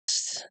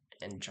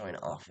this and join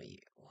off of you.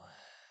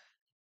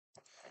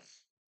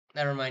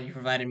 Never mind, you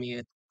provided me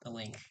with the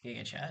link,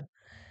 Giga Chat.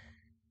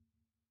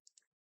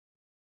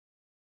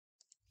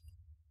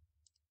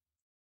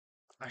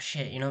 Oh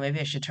shit, maybe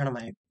I should turn on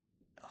my.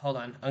 Hold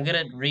on, I'm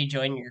gonna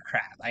rejoin your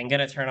crap. I'm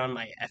gonna turn on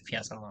my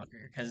FPS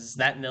unlocker because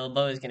that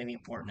Milbo is gonna be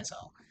important as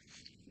hell.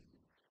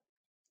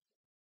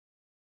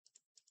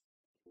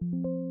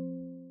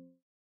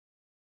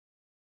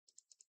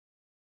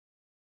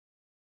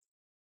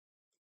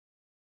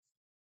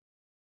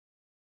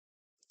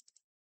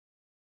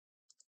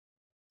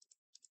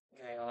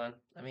 Okay, hold on.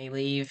 Let me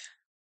leave.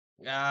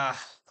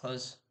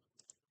 Close.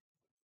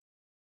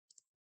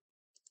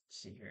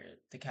 Let's see here.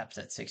 The cap's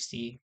at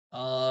 60.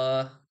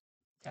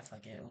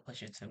 Definitely we'll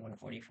push it to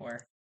 144.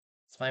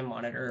 It's my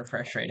monitor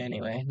refresh rate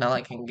anyway. Not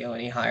like it can go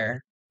any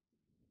higher.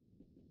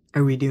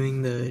 Are we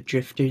doing the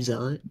Drifter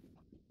Zealot?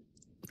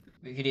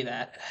 We could do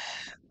that,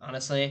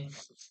 honestly.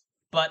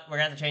 But we're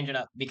gonna have to change it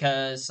up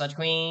because Sludge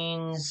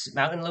Queen's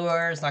Mountain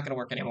Lure is not gonna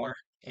work anymore.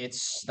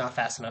 It's not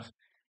fast enough.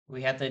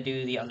 We have to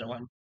do the other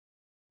one.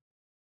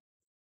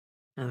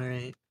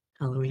 Alright,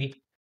 Halloween.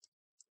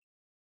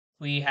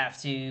 We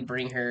have to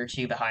bring her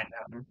to Behind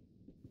Mountain.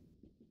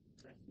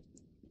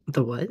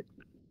 The what?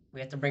 We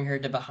have to bring her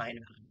to Behind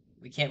Mountain.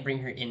 We can't bring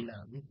her in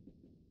Mountain.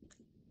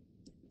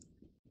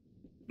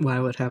 Why,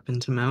 what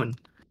happened to Mountain?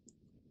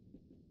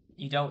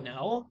 You don't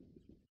know?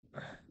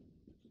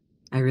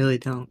 I really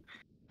don't.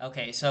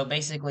 Okay, so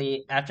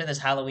basically, after this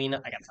Halloween,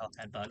 I got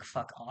telepad bug.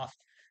 Fuck off.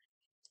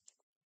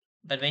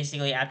 But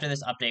basically, after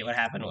this update, what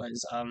happened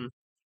was,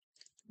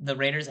 the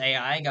Raiders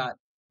AI got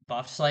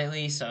buffed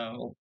slightly,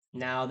 so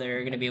now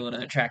they're gonna be able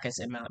to track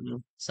us in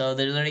Mountain. So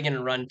they're literally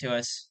gonna run to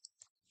us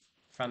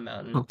from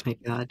Mountain. Oh my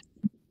god.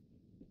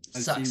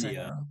 I've seen Sucks, I the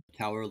know.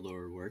 tower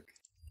lure work.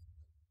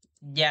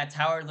 Yeah,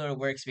 tower lure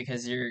works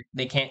because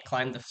they can't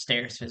climb the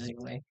stairs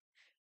physically.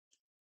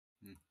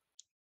 Hmm.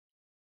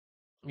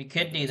 We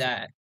could But do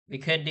that. We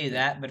could do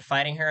that, but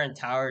fighting her on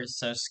tower is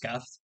so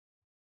scuffed.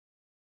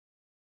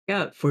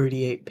 Got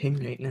 48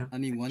 ping right now. I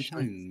mean, one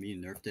time me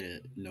nerfed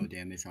it no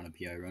damage on a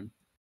PI run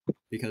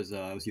because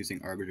I was using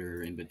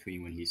Arbiter in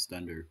between when he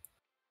stunned her.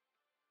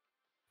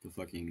 The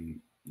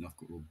fucking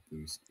knuckle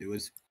boost. It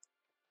was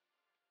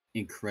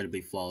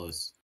incredibly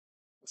flawless.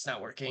 It's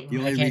not working. The I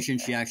only can't. reason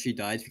she actually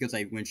died is because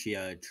when she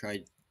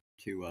tried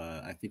to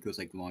I think it was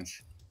like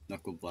launch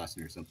knuckle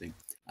blasting or something,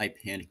 I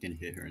panicked and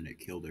hit her and it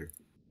killed her.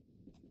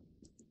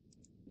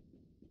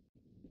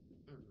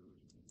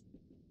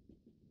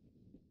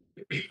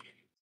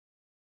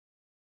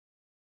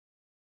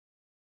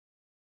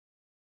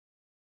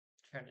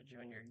 Trying to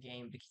join your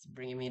game because it's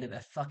bringing me to the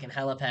fucking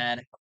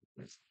helipad.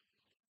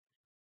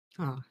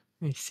 Oh,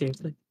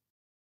 seriously?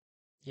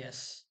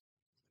 Yes.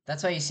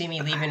 That's why you see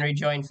me leave and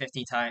rejoin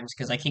 50 times,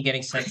 because I keep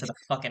getting sent to the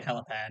fucking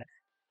helipad.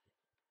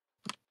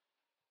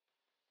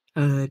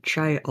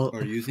 Try Alt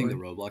Are you using the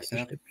F4. Roblox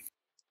app?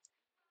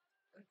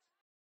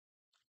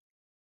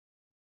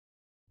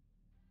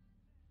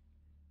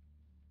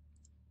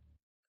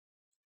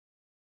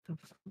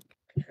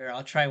 Here,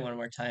 I'll try one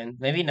more time.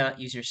 Maybe not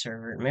use your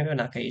server. Maybe I'm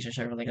not gonna use your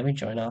server. Like, let me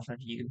join off of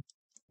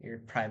your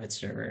private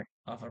server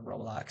off of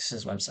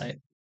Roblox's website.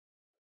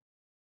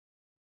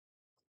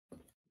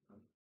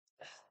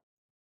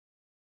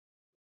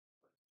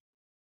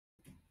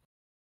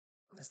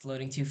 It's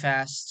loading too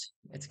fast.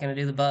 It's gonna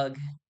do the bug.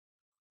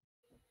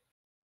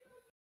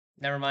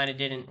 Never mind, it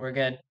didn't. We're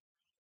good.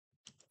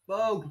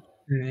 Vogue!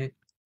 Alright.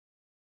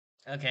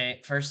 Okay,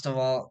 first of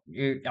all,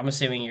 I'm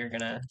assuming you're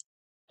gonna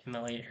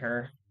immolate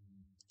her.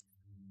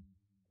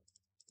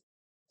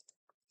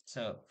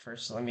 So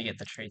first, let me get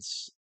the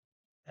traits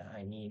that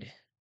I need.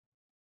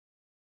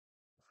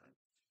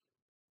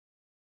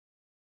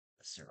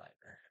 The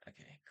survivor.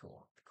 Okay,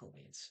 cool. Cool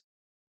beans.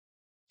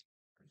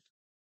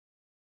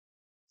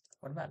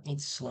 What about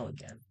needs slow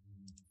again?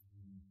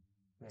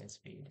 Movement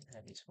speed,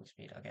 heavy swing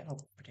speed. Okay, I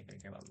don't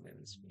particularly care about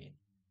movement speed.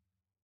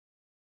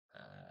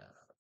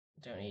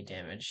 Don't need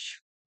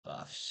damage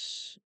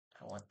buffs.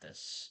 I want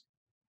this.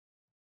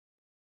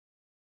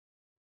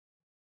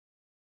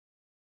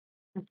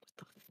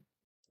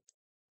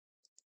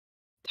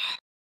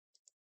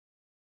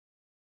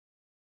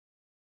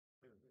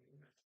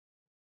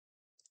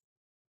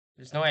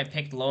 There's no way I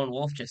picked Lone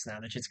Wolf just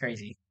now. That shit's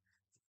crazy.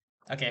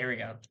 Okay, here we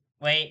go.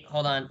 Wait,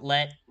 hold on.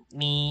 Let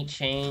me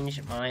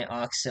change my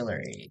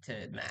auxiliary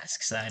to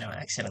mask so I don't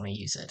accidentally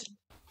use it.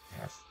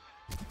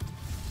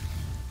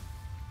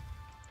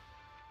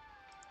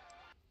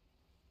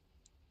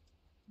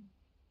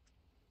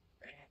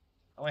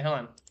 Oh, wait, hold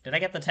on. Did I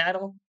get the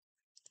title?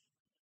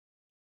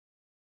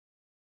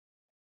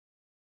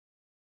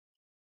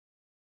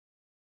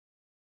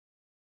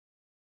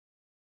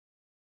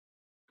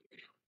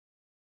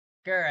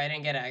 Sure, I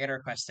didn't get it. I gotta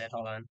request it.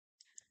 Hold on.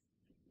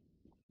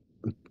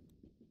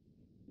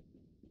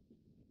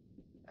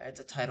 I had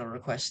to title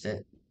request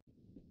it.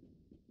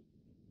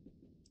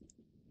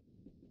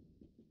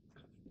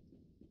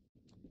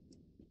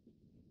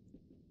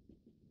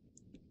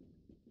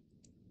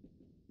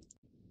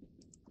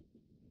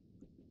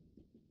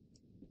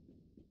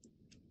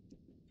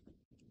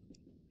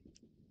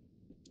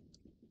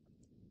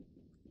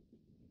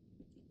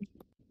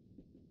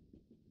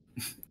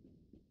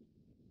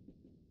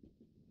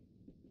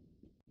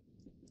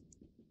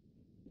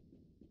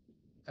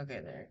 Okay,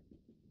 there.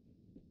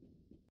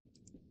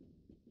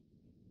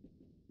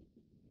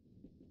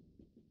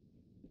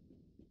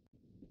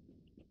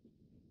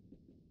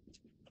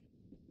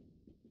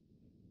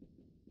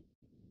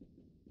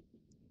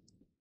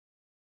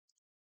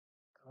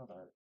 Hold on.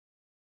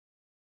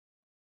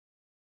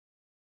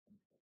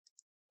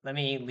 Let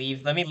me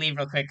leave. Let me leave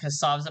real quick because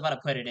Sav's about to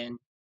put it in.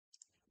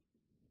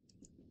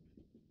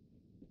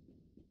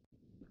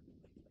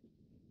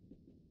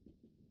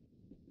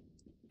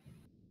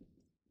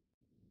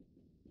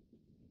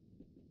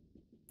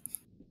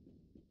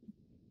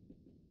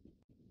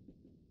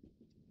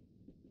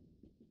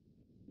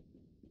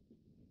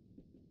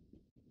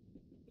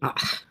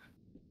 Ah,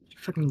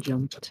 fucking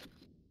jumped.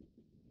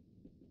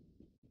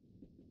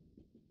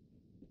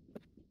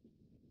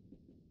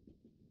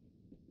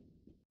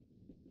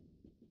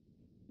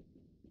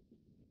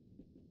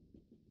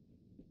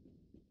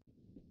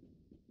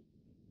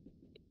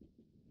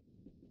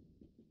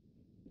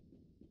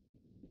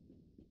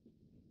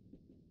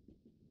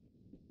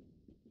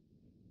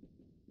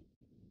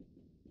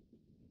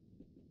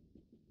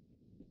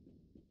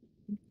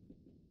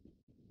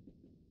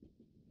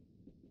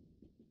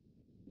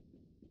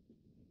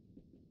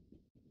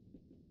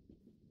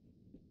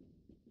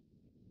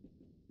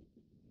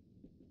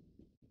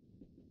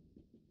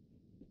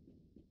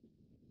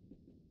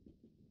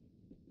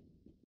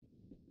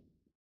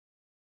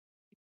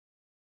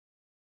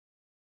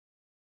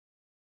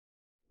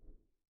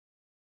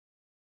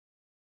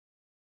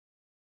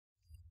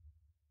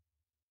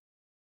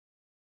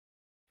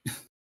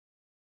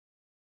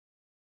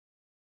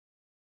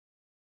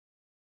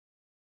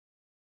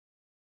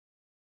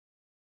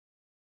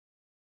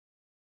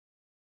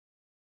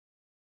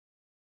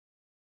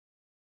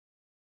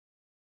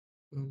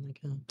 Oh my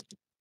god.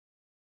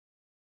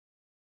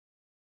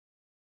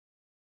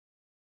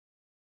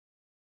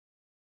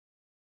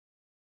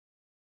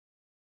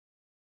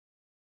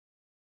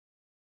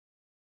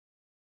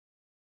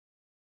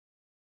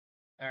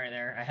 All right,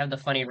 there. I have the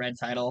funny red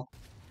title.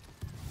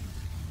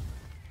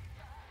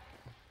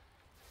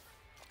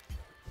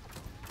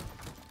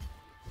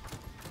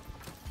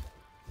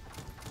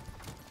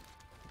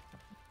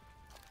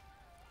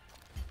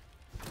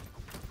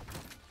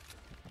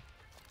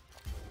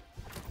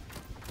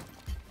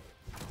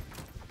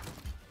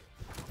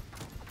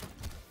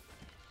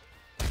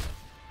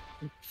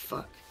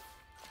 Fuck.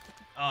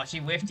 Oh, she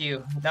whiffed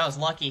you. That was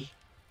lucky.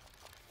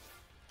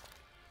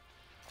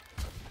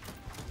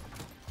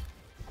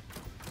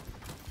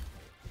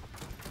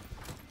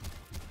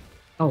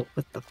 Oh,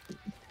 what the?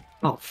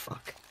 Oh,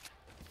 fuck.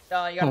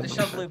 Oh, you got Oh the my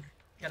shove god. loop.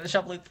 You got the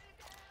shove loop.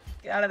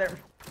 Get out of there.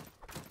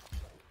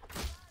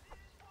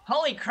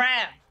 Holy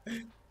crap!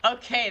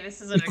 Okay,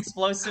 this is an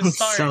explosive I'm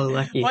start. so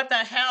lucky. What the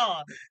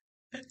hell?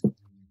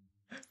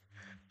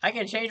 I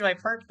can change my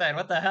perk then.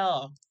 What the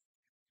hell?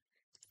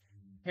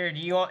 Here,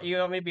 do you want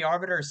me to be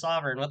Arbiter or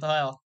Sovereign? What the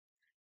hell?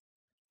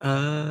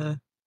 I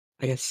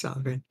guess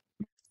Sovereign.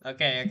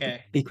 Okay,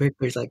 okay. Be quick,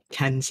 there's like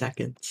 10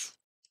 seconds.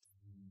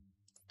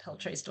 How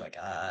trace do I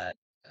got?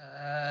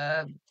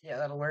 Yeah,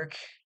 that'll work.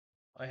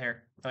 Oh,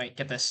 here. Oh, wait,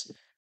 get this.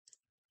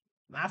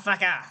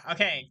 Motherfucker!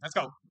 Okay, let's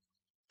go.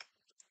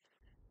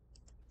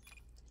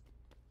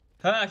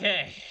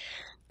 Okay.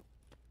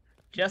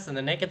 Just in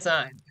the nick of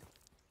time.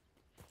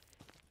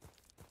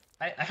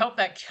 I hope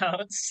that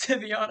counts, to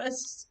be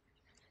honest.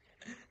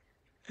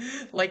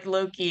 Like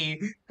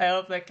Loki, I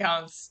hope that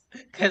counts.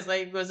 Because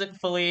I wasn't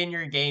fully in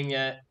your game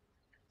yet.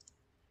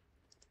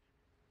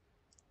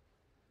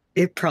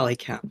 It probably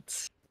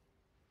counts.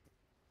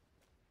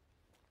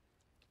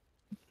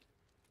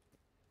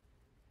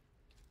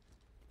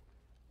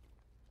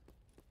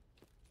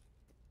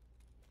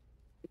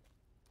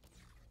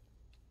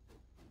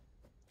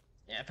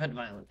 Yeah, I put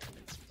violent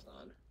tendencies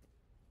on.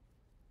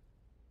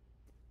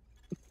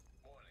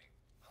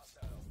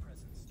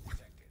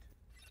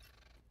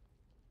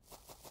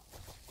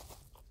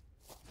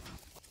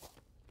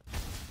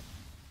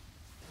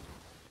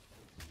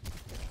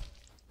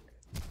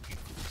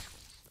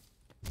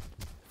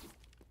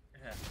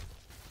 Yeah.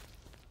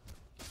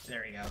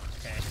 There we go.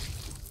 Okay.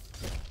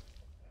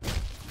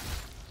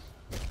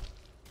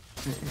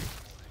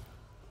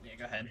 Yeah,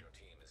 go ahead.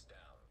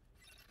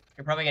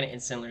 You're probably gonna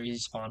instantly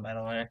respawn, by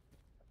the way.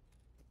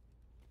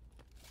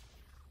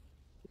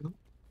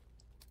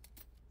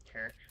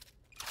 Here.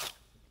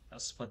 I'll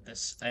split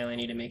this. I only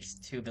need to make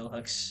 2 bill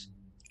hooks.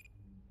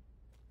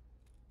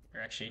 Or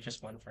actually,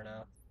 just 1 for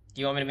now.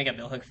 Do you want me to make a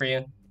bill hook for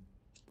you?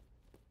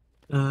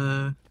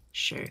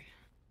 Sure.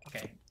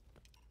 Okay.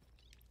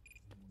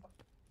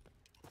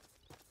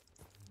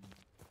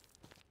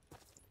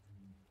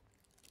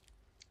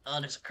 Oh,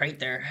 there's a crate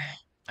there.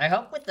 I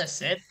hope with the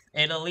Sith,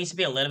 it'll at least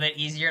be a little bit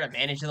easier to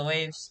manage the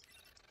waves.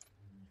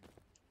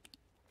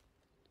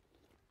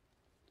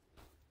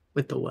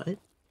 With the what?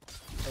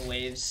 The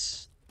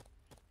waves.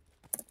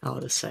 Oh,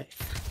 the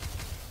Scythe.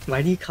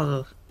 Why do you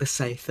call the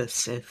Scythe a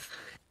Sith?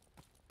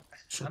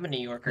 So, I'm a New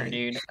Yorker, like,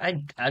 dude.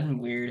 I'm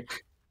weird.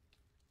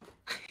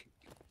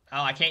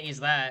 Oh, I can't use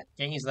that.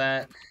 Can't use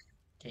that.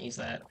 Can't use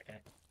that.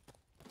 Okay.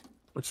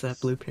 what's that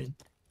blueprint?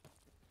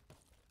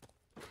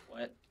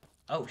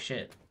 Oh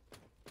shit.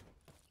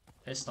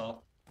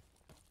 Pistol.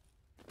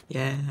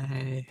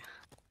 Yay.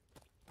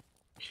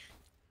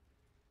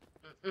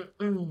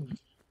 Mm-mm-mm.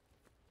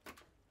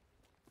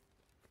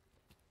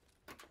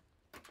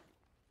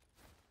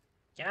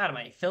 Get out of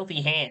my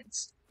filthy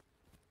hands.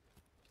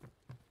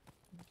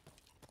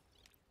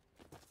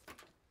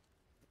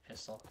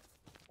 Pistol.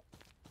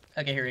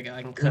 Okay, here we go.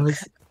 I can When I cook.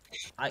 was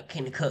I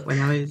can cook. when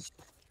I was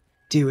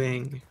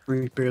doing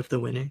Reaper of the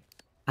Winter,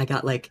 I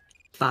got like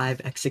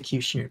 5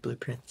 executioner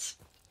blueprints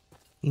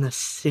in a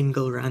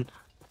single run.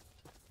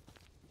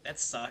 That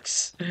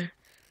sucks.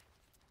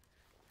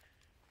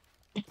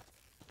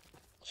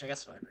 I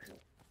guess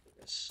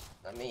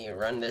let me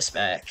run this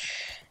back.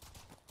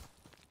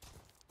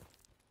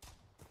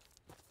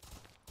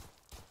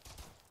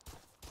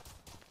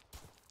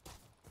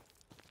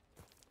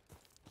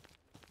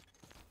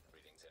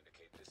 Readings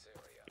indicate this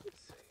area is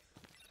safe.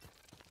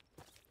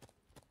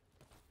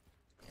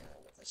 Yeah,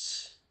 I got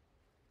this.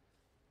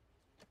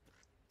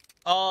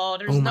 Oh,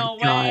 there's Oh my no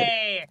god.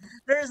 way!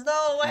 There's no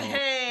Oh.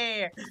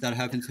 way! That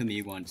happened to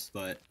me once,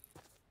 but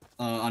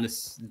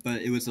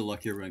but it was a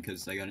luckier run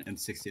because I got an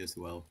M60 as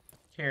well.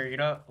 Here, you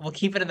know, we'll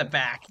keep it in the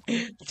back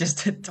just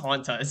to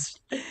taunt us.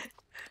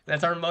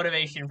 That's our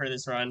motivation for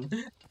this run.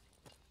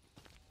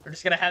 We're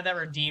just gonna have that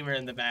Redeemer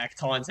in the back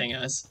taunting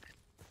us.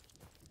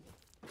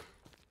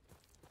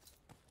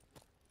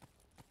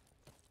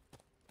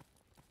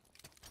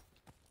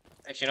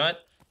 Actually, you know what?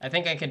 I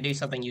think I could do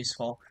something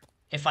useful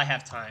if I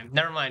have time.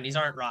 Never mind, these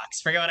aren't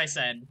rocks. Forget what I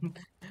said.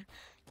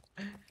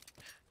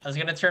 I was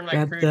gonna turn my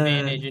Grab crude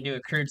bandage the. into a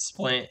crude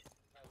splint.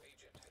 No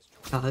agent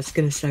has joined. I was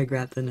gonna say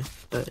grab the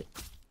knife, but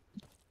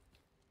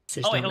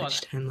there's Oh wait, not hold on.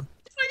 much time left.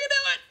 I can do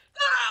it!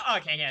 Ah!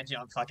 Okay, yeah,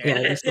 jump, fuck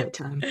Yeah, there's no it.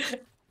 time.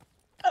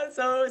 I'm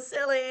so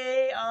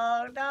silly.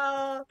 Oh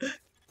no.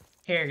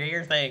 Here, get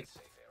your thing. Safe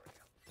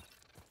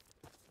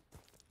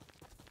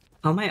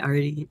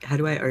area. How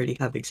do I already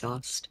have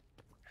exhaust?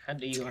 How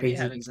do It's you already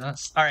have crazy.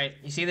 exhaust? All right,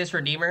 you see this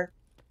Redeemer?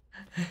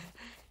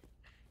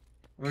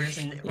 We're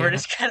Yeah. we're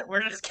just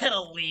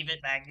gonna leave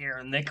it back here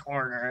in the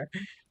corner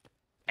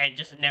and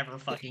just never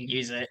fucking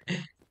use it.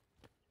 Warning.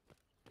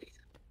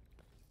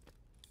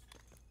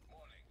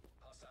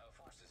 Hostile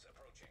forces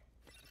approaching.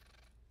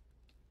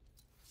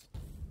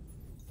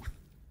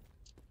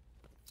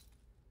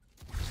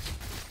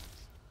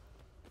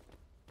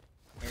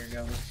 Here we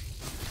go.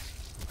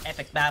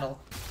 Epic battle.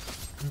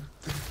 Area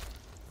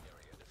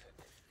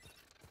defended.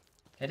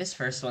 Okay, these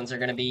first ones are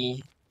gonna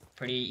be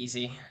pretty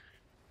easy.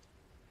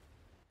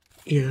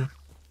 Yeah. Warning.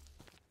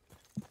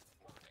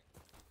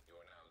 You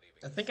are now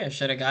leaving. I think I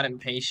should have got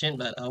impatient,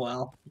 but oh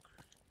well.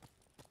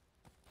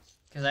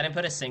 Because I didn't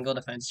put a single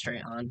defense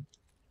trait on.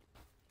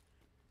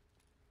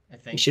 I You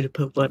think. should have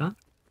put what on?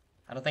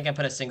 I don't think I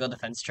put a single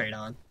defense trait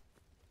on.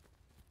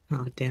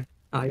 Oh damn.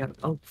 Oh, I got.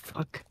 Oh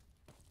fuck.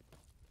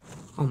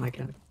 Oh my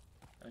god.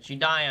 Don't you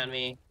die on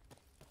me.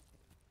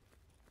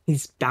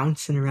 He's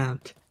bouncing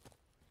around.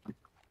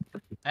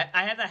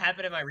 I had that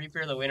happen in my Reaper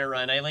of the Winter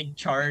run. I like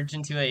charged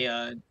into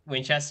a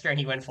Winchester and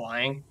he went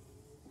flying.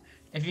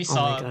 If you Oh my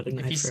saw, god, a if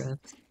you knife rat.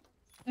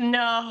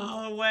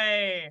 no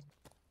way.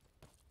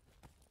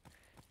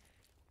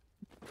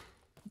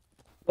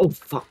 Oh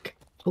fuck.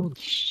 Holy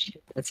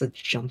shit. That's a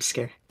jump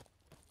scare.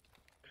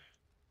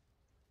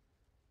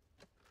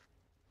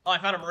 Oh, I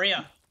found a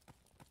Maria.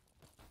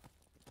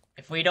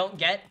 If we don't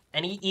get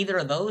either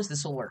of those,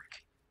 this will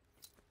work.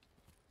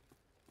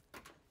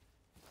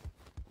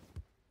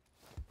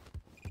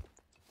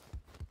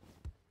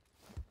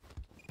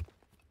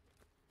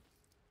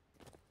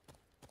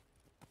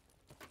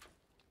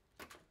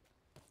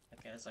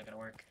 Okay, that's not gonna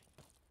work.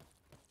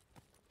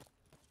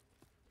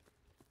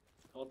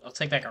 I'll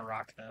take back a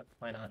rock though.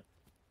 Why not?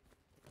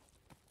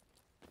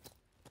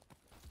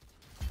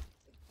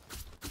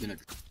 I'm gonna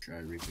try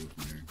to reboot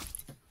from there.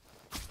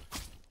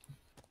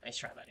 Nice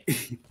try,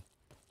 buddy.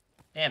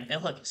 Damn,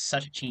 Billhook is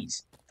such a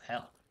cheese. What the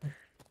hell?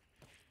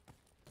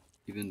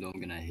 Even though I'm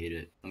gonna hate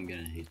it, I'm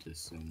gonna hate this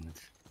so much.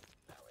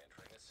 Now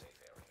entering a safe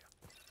area.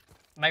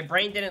 My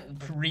brain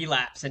didn't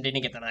relapse and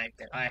didn't get the knife.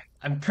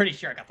 I'm pretty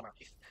sure I got the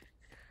knife.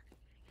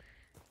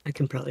 I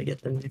can probably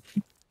get the knife.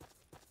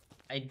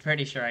 I'm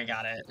pretty sure I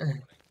got it.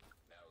 Warning.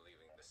 Now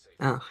leaving the safe.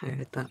 Oh, I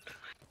heard that.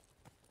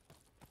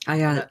 I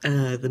got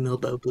the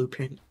Milbo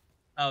blueprint.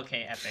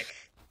 Okay, epic.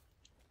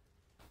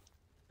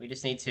 We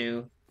just need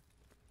to...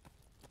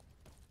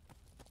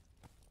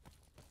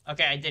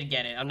 Okay, I did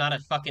get it. I'm not a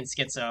fucking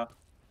schizo.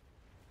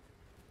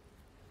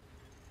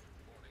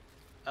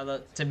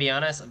 Although, to be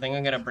honest, I think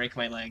I'm gonna break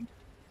my leg.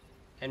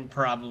 And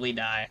probably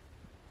die.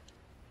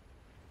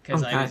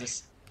 Because I Okay.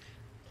 was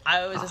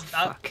I was Oh, a,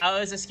 fuck. I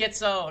was a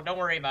schizo. Don't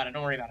worry about it.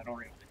 Don't worry about it. Don't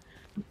worry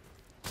about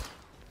it.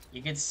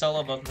 You could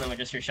solo both of them with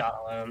just your shot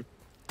alone.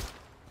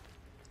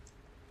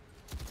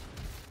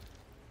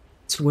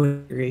 It's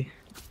weary.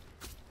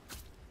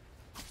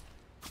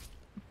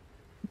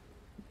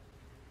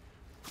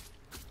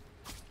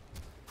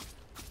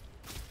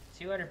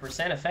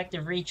 200%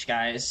 effective reach,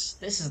 guys.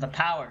 This is the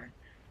power.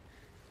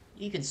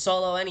 You can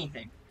solo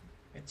anything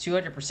with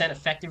 200%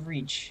 effective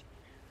reach.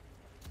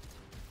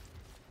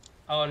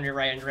 Oh, on your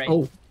right, on your right.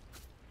 Oh,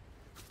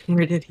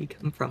 where did he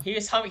come from?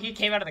 He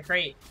came out of the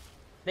crate.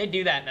 They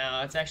do that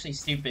now. It's actually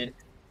stupid.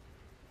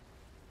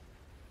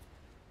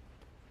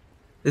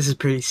 This is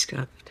pretty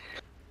scuffed.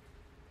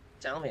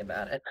 Tell me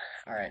about it.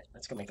 All right,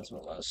 let's go make those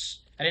Molos.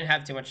 I didn't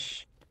have too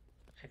much,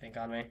 I think,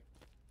 on me.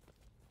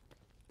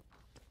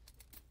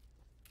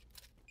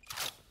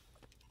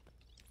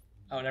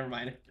 Oh, never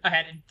mind. I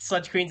had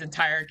Sludge Queen's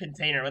entire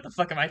container. What the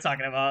fuck am I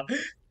talking about?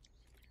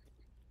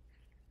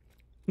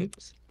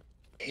 Oops.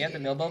 You have the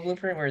Millbow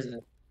blueprint? Where is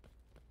it?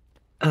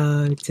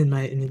 It's in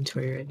my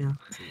inventory right now.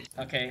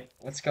 Okay,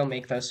 let's go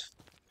make those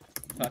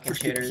fucking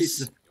Freaking shitters.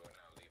 pizza. You are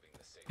now leaving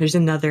the safe. There's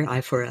another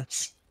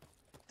I4S.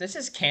 This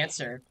is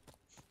cancer.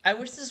 I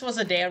wish this was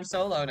a damn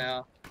solo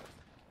now.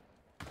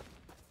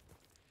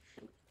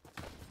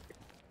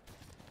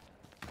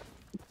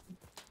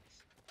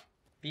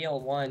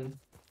 BL1.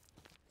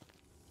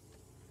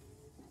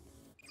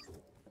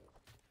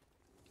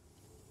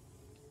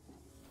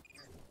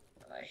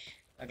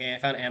 Okay, I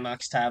found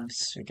Amox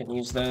tabs. We can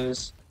use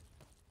those.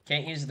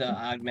 Can't use the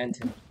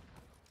augmented.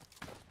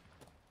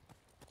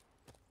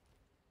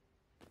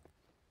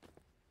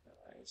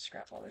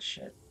 Scrap all this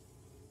shit.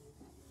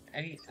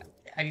 Have you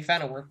have you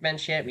found a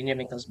workbench yet? We need to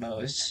make those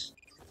bows.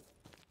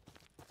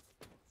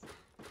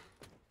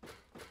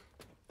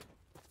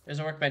 There's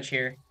a workbench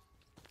here.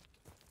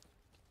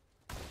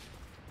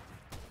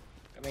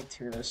 I'll make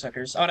 2 of those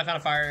suckers. Oh, and I found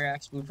a fire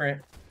axe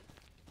blueprint.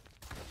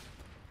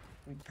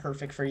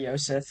 Perfect for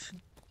Yosef.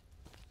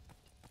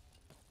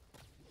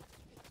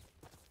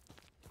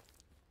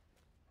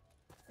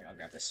 Here, I'll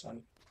grab this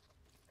one.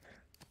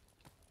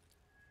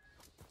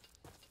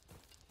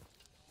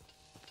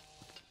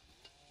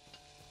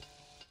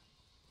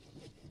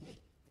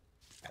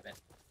 Grab it.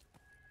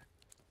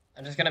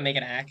 I'm just gonna make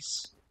an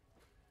axe.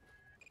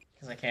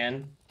 Because I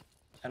can.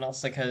 And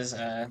also because,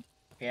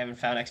 we haven't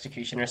found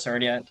Executioner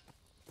Sword yet.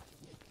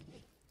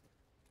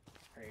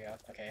 There you go.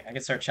 Okay, I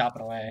can start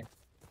chopping away.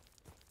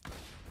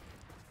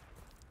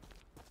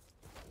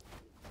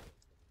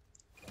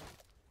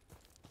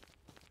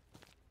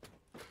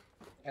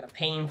 Gotta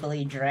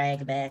painfully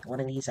drag back one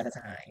of these at a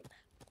time.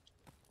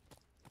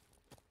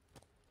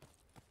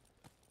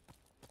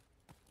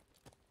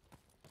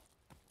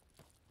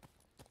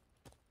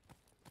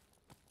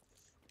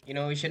 You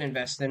know what we should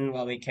invest in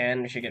while we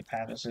can? We should get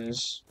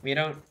Pavises. We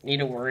don't need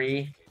to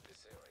worry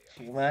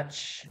too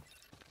much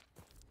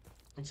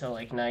until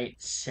like night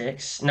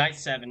 6. Night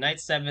 7. Night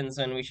 7's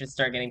when we should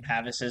start getting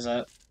Pavises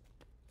up.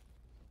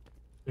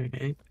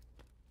 Okay.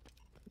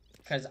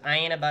 Because I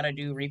ain't about to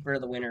do Reaper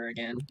of the Winter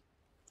again.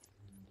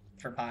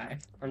 For Pi.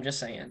 I'm just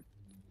saying.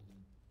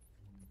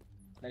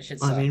 That shit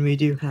sucks. I mean, we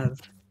do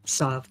have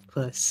soft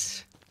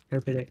plus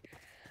herpetic.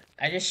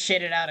 I just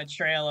shitted out a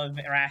trail of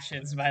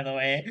rations, by the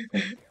way.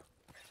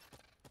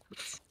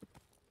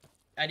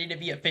 I need to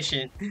be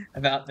efficient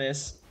about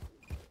this.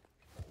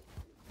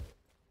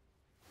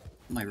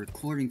 My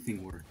recording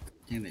thing worked.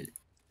 Damn it.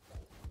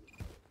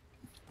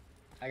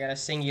 I got a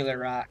singular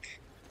rock.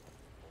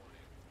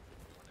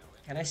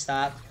 Can I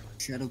stop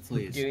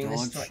Shadowplay is doing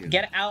dog this? shit.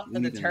 Get out of the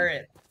Even-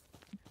 turret.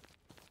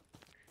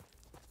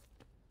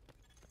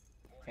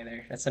 Okay,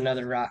 there. That's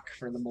another rock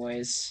for the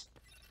boys.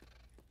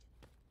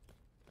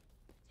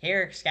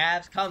 Here,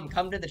 scabs, come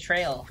to the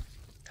trail.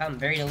 Come,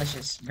 very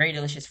delicious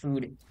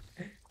food.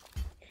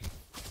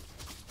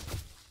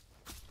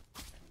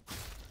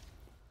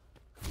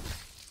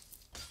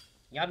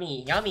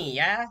 Yummy,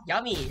 yeah?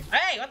 Yummy.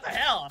 Hey, what the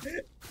hell?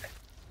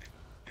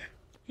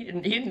 He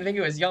didn't think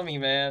it was yummy,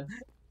 man.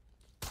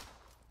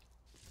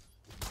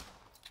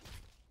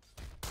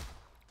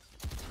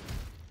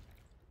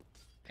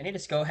 I need to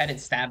just go ahead and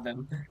stab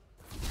them.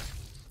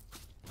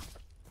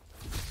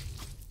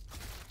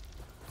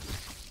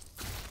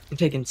 I'm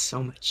taking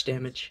so much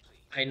damage.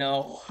 I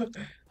know.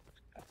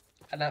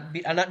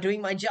 I'm not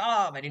doing my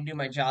job. I didn't do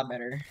my job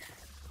better.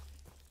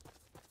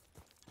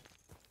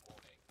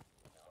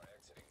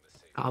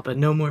 Oh, but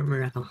no more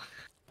morale.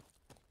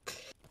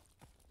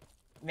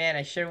 Man,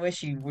 I sure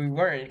wish we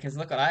weren't, because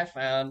look what I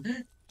found.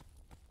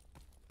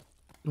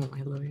 Oh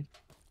my lord.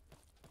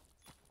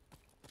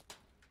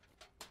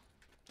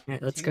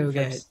 Alright, let's Two go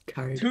get first-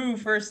 card. 2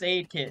 first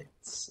aid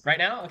kits. Right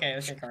now? Okay,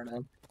 let's get card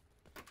on.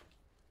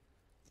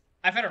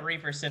 I've had a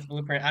Reaper Sith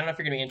blueprint. I don't know if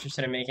you're gonna be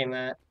interested in making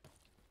that.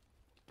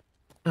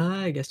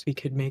 I guess we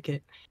could make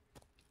it.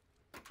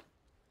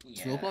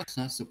 Is Yeah. Roblox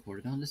not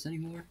supported on this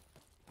anymore?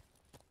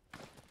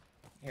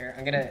 Here,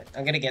 I'm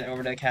gonna get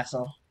over to the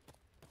castle.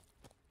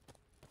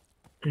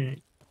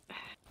 Alright.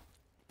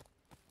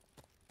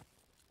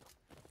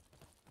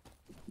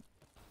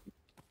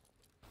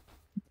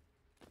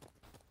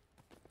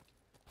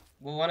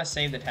 We'll want to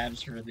save the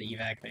tabs for the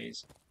evac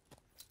phase.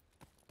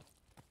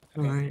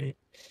 Alright.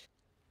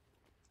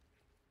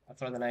 I'll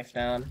throw the knife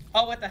down.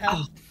 Oh, what the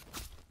hell?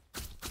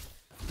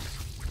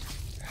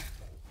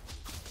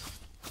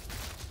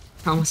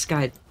 I almost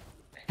got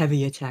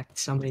heavy attacked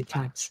so many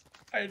times.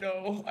 I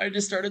know. I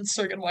just started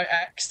swinging my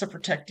axe to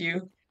protect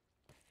you.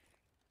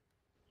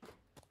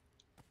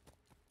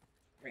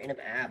 Random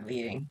ab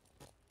leading.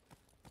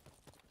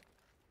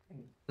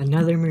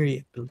 Another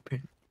Maria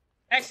blueprint.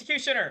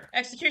 Executioner!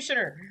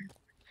 Executioner!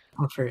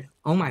 Oh, for real.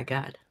 Oh my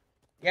god.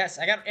 Yes,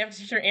 I got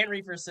Executioner and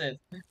Reaper Sith.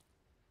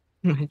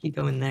 Why'd you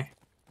go in there?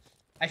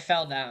 I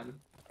fell down.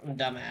 I'm a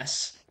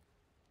dumbass.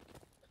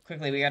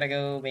 Quickly, we gotta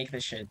go make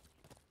this shit.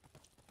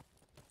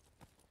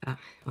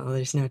 Well,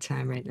 there's no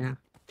time right now.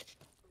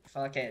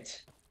 Fuck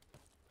it.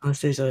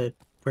 Unless there's a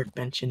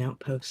workbench and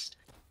outpost.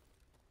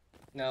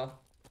 No.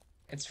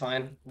 It's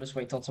fine. Just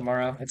wait till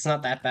tomorrow. It's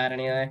not that bad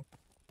anyway.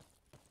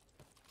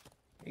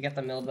 We got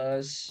the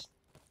Milbos.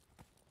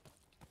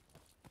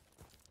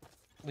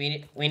 We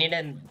need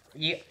a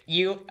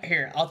you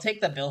here. I'll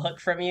take the bill hook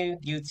from you.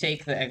 You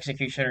take the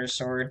executioner's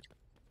sword.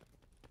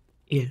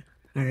 Yeah,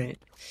 alright.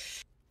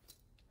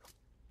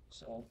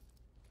 So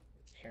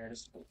here it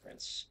is, the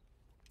blueprints.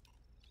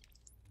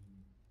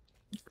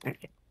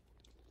 Alright.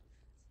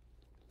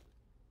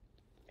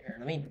 Here,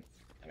 let me.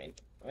 I mean,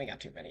 we got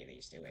too many of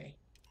these, do we?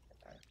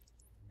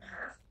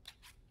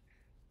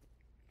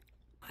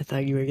 I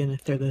thought you were gonna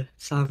throw the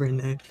sovereign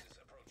knife.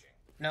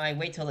 No, I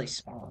wait till they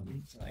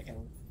spawn so I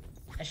can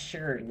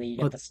assuredly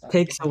Well, get the stuff. it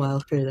takes a while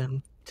for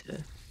them to...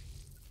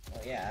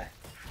 Well, yeah.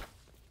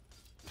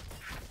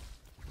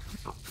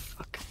 Oh,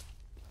 fuck.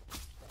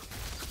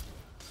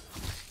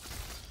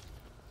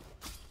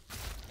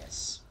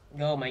 Yes.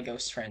 Go, my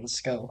ghost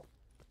friends, go.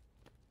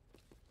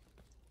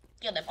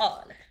 Get them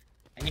on.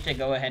 I need to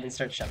go ahead and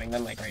start shoving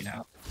them, like, right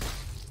now.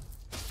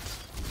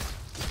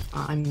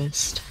 Oh, I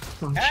missed.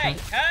 Long Hey!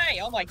 shot. Hey!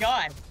 Oh my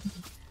god!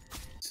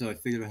 So I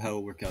figured out how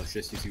it worked out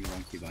just using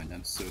one keybind.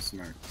 I'm so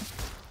smart.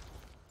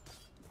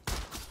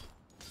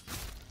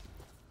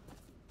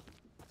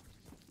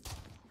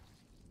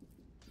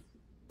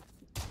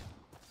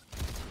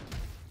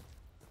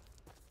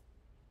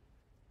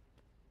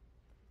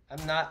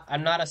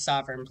 I'm not a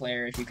sovereign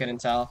player, if you couldn't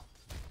tell.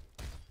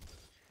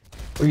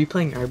 Were you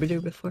playing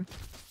Arbiter before?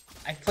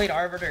 I've played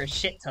Arbiter a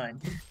shit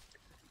ton.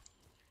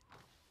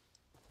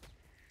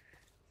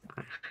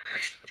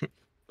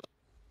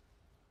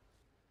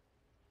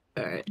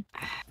 Alright.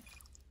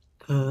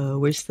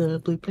 Where's the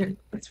blueprint?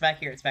 It's back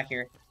here, it's back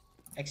here.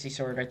 XC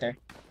sword right there.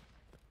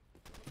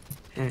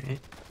 Alright.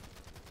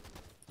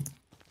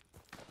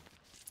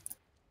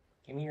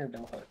 Give me your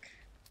bill hook.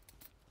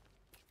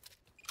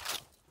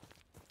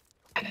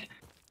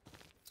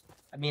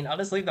 I mean, I'll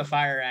just leave the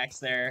fire axe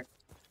there.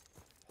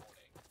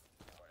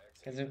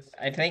 Because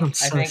I think, I'm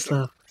so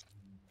slow.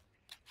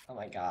 oh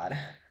my god.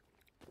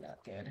 Not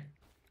good.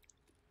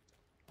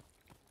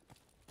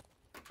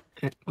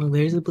 Alright, well,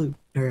 there's a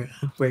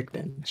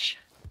workbench.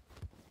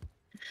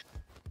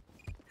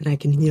 And I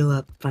can heal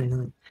up,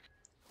 finally.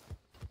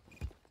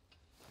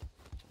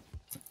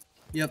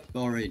 Yep,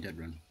 already dead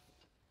run.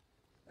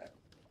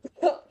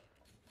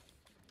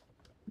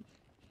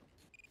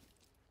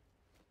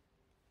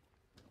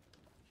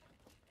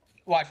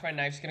 Watch, my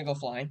knife's gonna go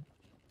flying.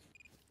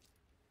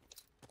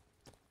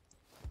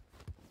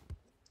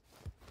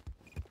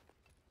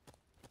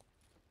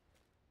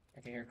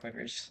 I can hear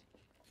quivers.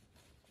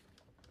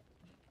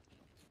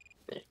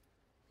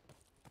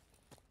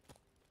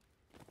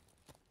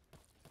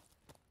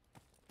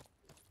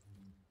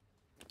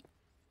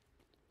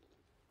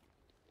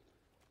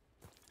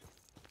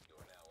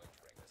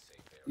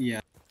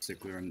 Yeah,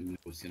 sickler. I know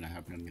what's gonna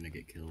happen. I'm gonna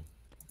get killed.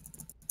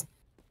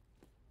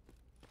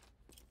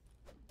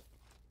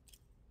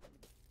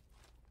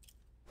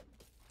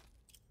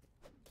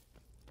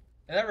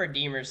 That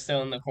Redeemer's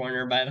still in the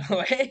corner, by the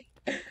way.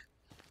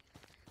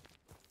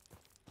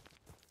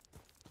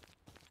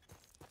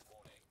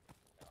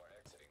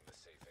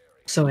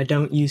 So I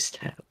don't use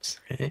tabs,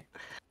 right?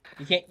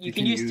 You can't. You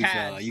can use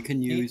tabs. You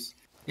can use.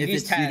 you If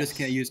use it's you just tabs.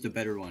 can't use the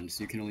better ones.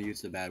 You can only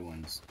use the bad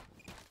ones.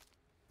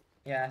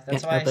 Yeah,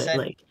 that's Yeah, why I but, said.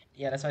 like,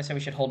 Yeah, that's why I said we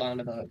should hold on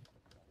to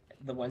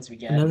the ones we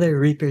get. another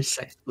Reaper's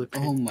Scythe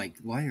blueprint. Oh my!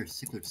 Why are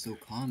sicklers so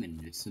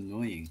common? It's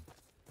annoying.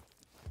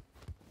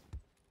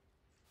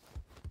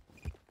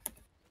 Here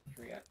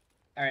we go.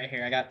 All right,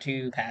 here I got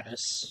 2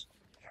 Pavis.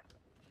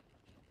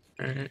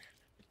 Alright.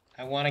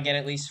 I want to get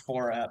at least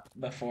 4 up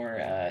before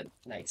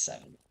night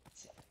 7.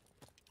 So.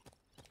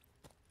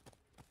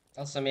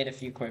 Also made a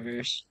few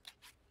quivers.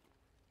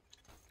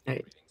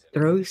 Alright.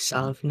 Throw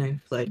Salve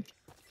Knife, like,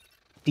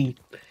 deep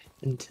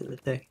into the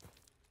thing.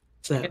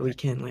 So that we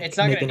can, like, It's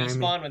not make gonna an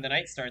army. despawn when the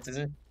night starts, is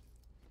it?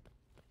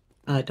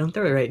 Don't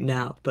throw it right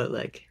now, but,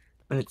 like,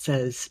 when it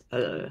says,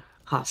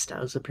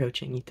 hostiles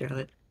approaching, you throw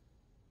it.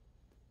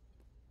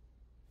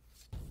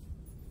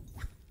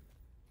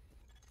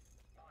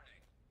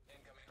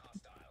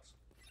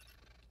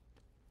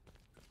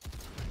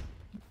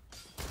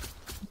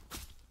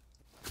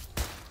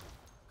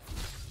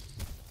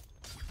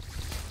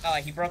 Oh,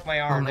 he broke my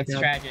arm. my That's God.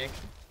 tragic.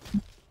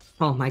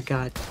 Oh my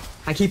god.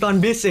 I keep on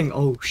missing!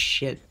 Oh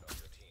shit.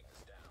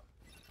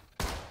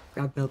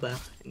 Grab Milba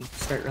and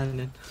start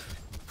running.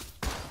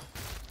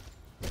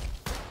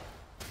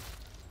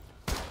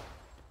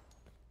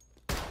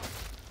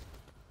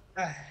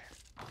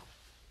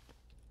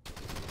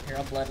 Here,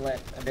 I'll bloodlet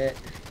a bit.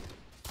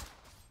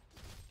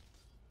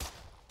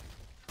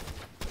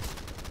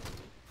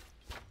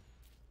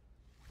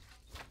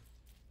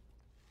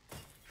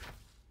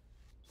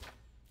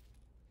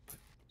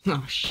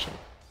 Oh shit.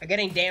 I'm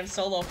getting damn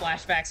solo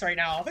flashbacks right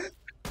now.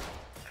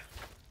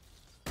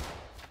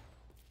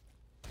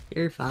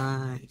 You're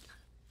fine.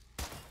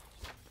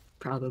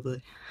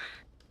 Probably.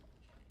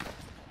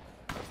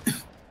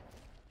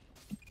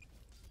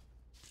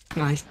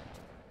 Nice.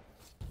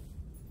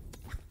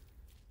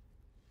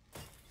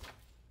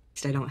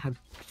 I don't have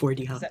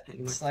 40 Is health that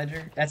anymore.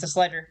 Sledger? That's a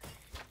Sledger.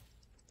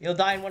 You'll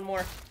die in one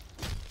more.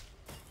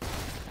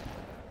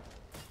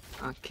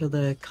 I'll kill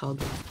the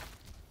Caldwell.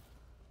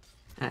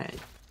 Alright.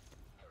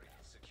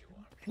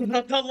 The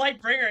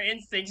Lightbringer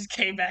instinct just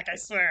came back, I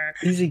swear.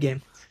 Easy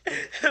game.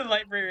 The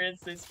Lightbringer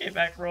instincts came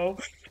back, bro.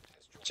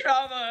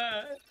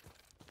 Trauma!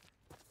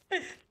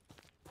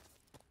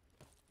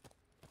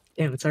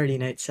 Damn, it's already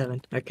night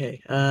 7. Okay,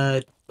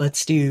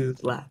 let's do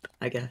lab,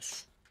 I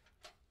guess.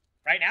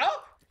 Right now?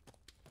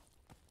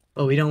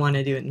 Well, we don't want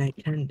to do it night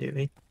 10, do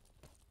we?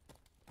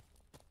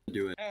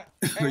 Do it. I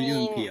Are you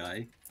in mean,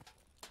 PI?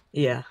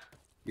 Yeah.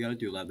 You gotta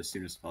do lab as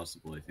soon as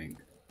possible, I think.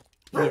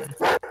 Yeah.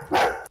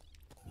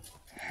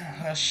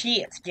 oh,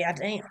 shit,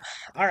 goddamn.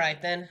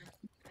 Alright then.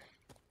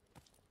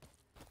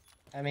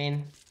 I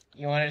mean,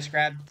 you want to just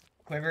grab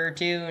Quiver or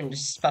two and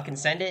just fucking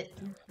send it?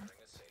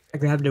 I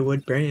grabbed a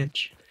wood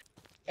branch.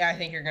 Yeah, I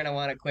think you're gonna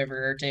want a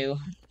Quiver or two.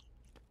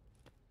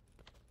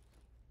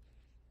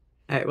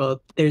 Alright,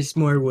 well, there's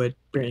more wood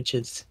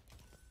branches.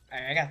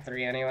 Alright, I got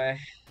 3 anyway.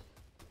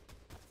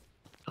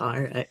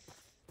 Alright.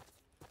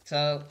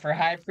 So, for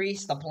High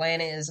Priest, the plan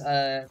is,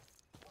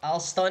 I'll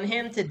stun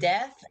him to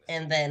death,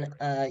 and then,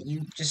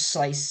 you just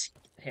slice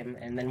him,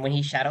 and then when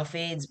he shadow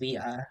fades, we,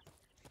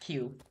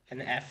 Q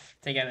and F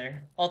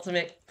together.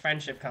 Ultimate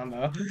friendship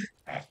combo.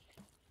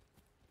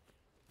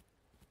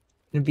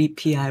 Gonna beat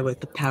PI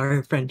with the power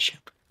of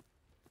friendship.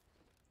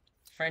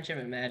 Friendship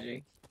and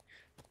magic.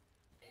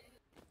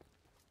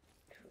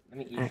 Let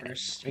me eat Alright.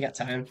 first. We got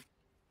time.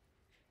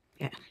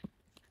 Yeah.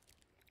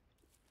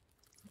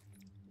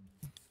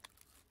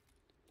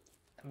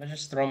 I'm gonna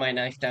just throw my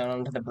knife down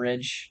onto the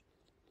bridge.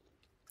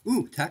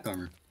 Ooh, tack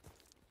armor.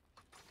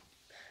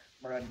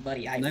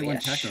 Buddy, I Night 1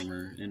 wish. tack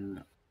armor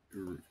in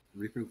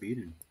Reaper of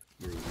Eden.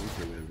 Or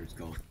Reaper, whatever it's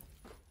called.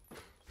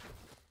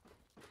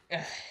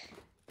 Ugh.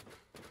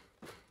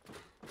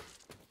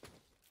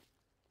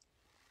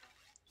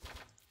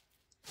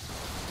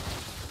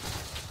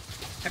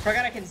 I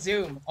forgot I can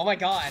zoom. Oh my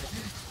god.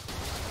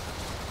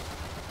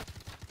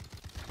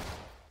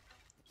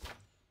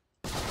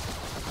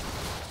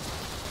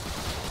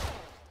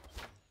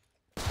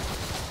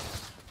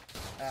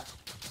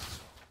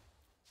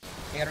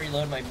 I gotta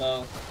reload my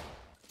bow.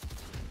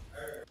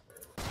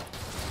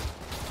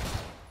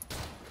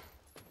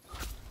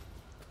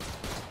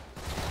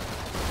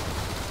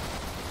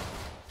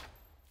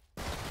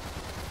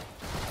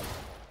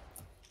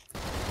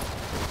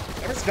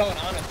 What is going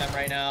on with them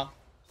right now?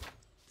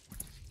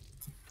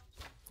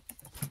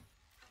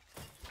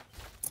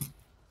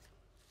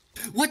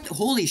 What?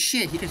 Holy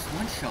shit, he just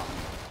one-shot me.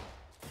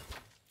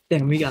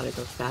 Damn, we gotta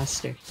go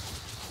faster.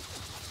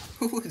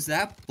 What was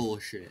that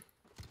bullshit?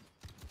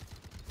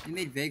 They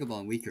made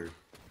Vagabond weaker.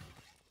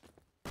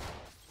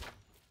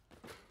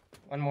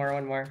 One more,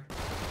 one more.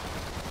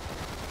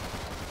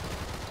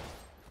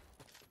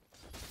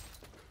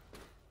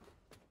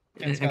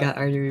 Let's I go. got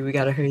artery, we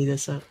gotta hurry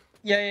this up.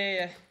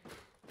 Yeah.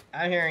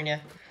 I'm hearing you.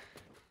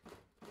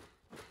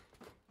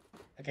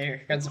 Okay,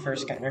 here comes the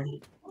first counter.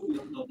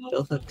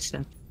 Bill hooks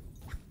down.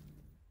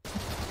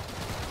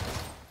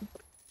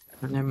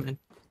 Oh, never mind.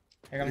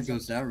 Here There comes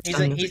goes that He's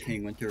a- the he's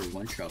King Winter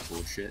one-shot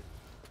bullshit.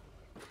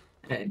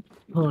 Alright,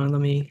 hold on,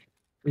 let me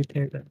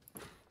repair that.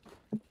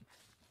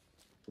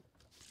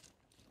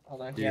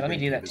 hold on. Did Yeah, you let me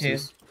bring do that too.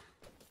 business?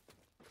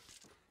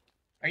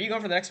 Are you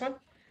going for the next one?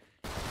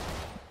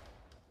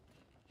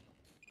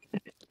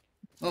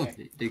 Oh,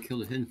 Okay. they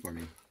killed a hidden for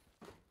me.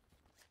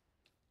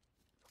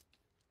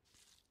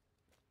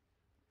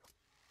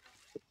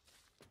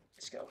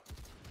 Let's go.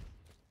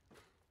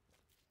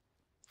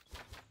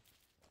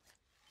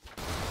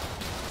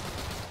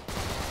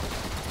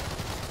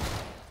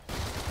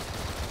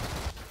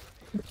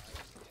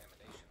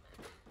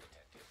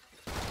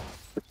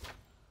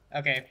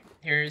 Okay,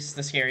 here's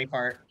the scary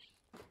part.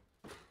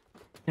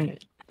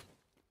 Alright,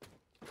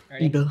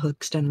 Ready? Bill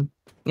hooks down.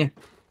 Yeah,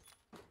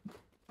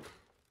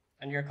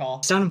 On your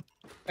call. stun him.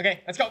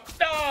 Okay, let's go.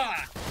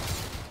 Ah!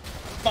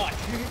 Fuck.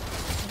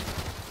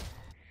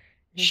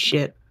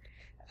 Shit.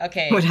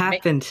 Okay. What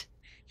happened?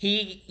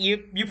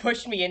 You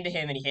pushed me into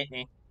him and he hit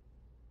me.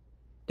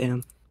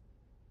 Damn.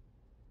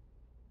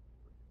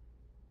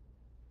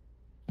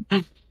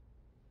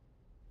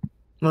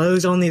 Well, it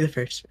was only the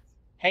first.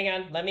 Hang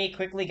on, let me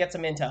quickly get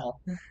some intel.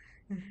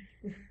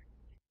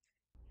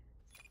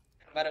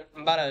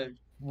 I'm about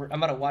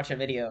to watch a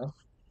video.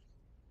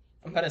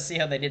 I'm about to see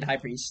how they did High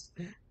Priest.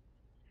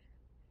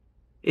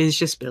 It's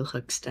just Bill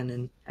hooks done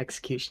an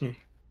executioner.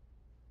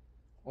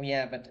 Well,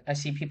 yeah, but I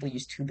see people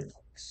use 2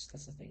 books.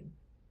 That's the thing.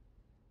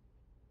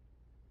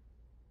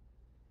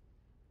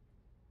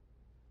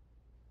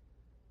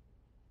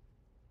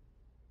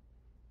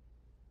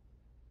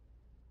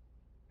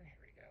 Here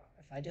we go.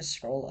 If I just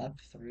scroll up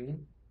through,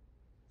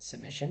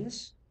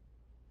 Submissions?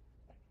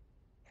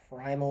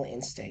 Primal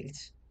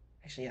Instinct.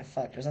 Actually, yeah,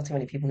 fuck. There's not too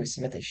many people who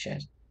submit this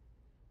shit.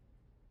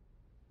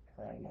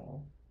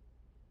 Primal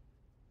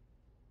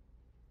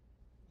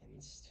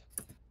Instinct.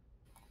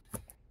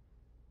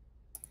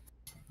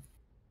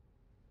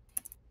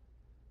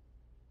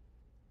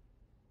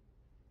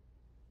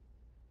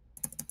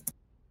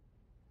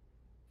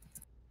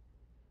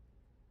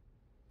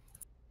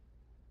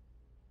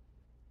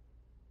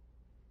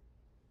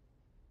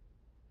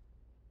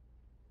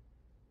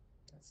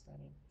 That's not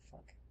it.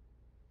 Fuck.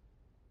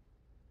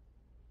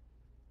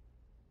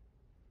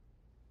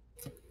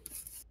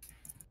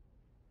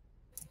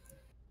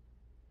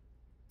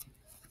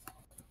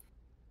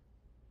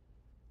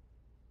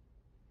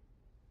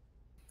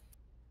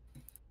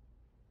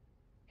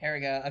 Here we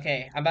go.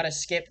 Okay, I'm about to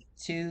skip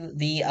to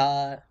the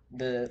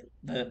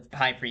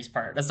high priest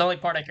part. That's the only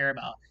part I care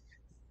about.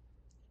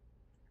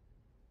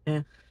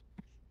 Yeah.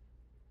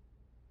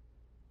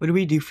 What do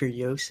we do for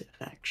Yosef,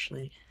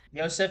 actually?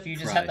 Yosef, Cry.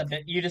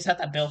 you just have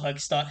to bill hook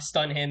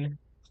stun him.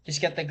 Just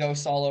get the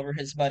ghost all over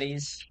his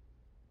buddies.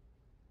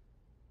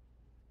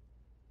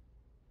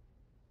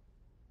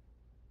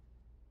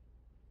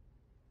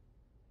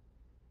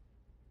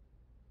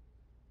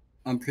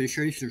 I'm pretty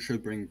sure you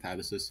should bring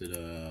Pegasus to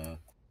the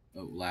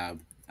lab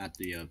at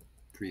the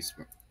priest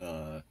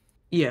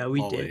Yeah, we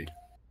hallway. did.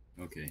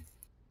 Okay.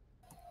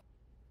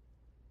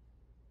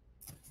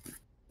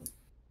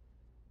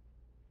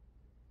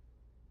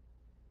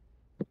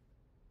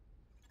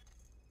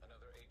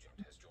 Another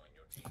agent has joined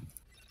your team.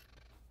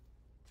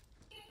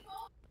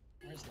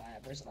 Where's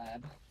lab? Where's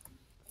lab?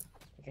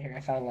 Okay, here I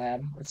found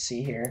lab. Let's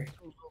see here.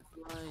 Oh,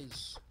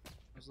 guys,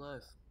 who's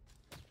live?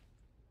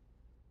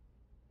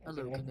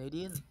 Hello, Okay.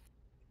 Canadian.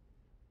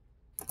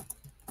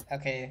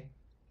 Okay.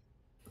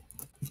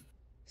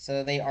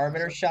 So they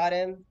arbiter shot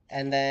him,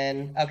 and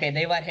then okay,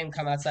 they let him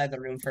come outside the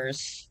room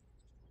first.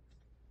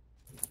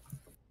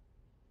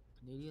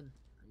 Canadian,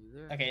 are you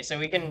there? Okay, so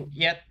we can.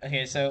 Yep.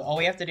 Okay, so all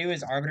we have to do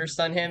is arbiter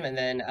stun him, and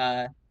then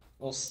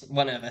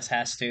one of us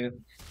has to,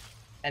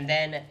 and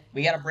then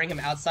we gotta bring him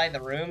outside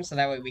the room so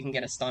that way we can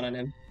get a stun on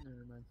him.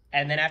 Never mind.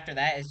 And then after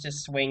that, it's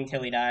just swing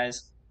till he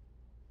dies.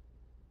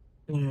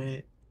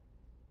 Alright.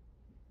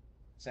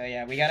 So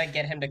yeah, we gotta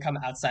get him to come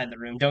outside the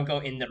room. Don't go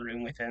in the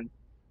room with him.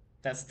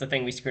 That's the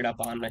thing we screwed up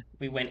on.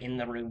 We went in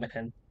the room with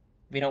him.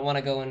 We don't want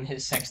to go in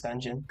his sex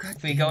dungeon. God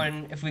If we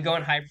go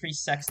in High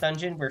Priest sex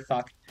dungeon, we're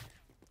fucked.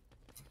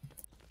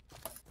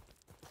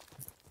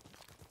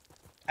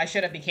 I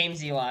should have became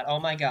Zealot. Oh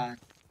my god.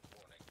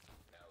 Warning.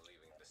 Now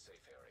leaving the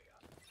safe area.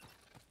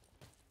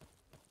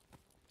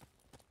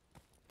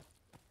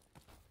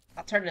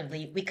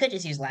 Alternatively, we could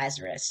just use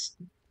Lazarus.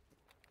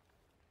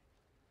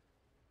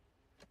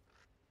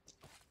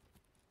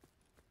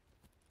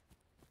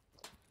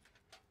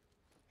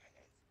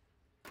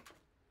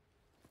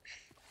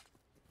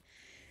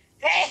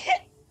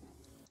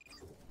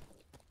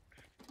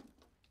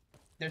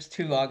 There's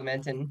two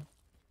augmentin.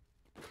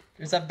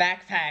 There's a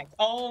backpack.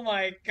 Oh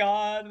my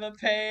god, the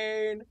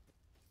pain.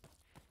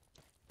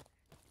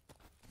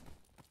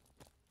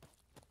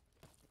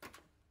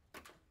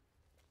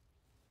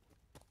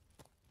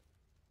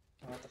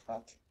 What the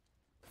fuck?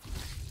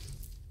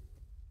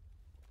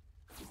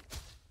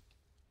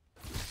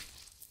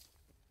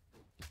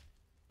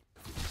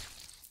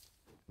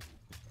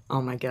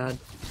 Oh my god.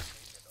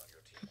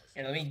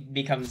 Here, let me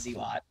become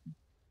Zealot.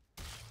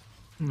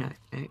 Alright.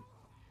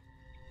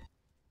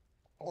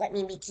 Let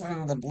me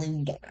become the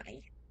blue guy.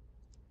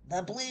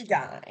 The blue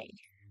guy.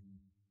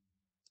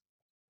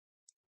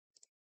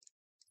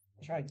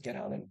 Try to get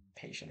out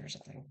impatient or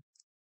something.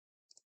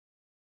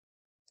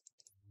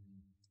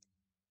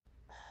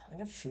 I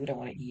have food I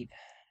want to eat.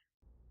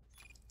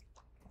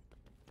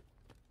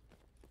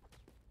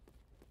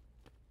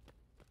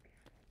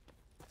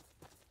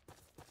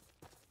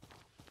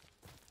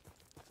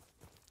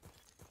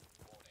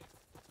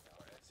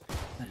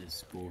 That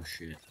is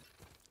bullshit.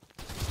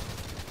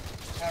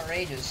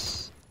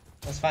 Outrageous.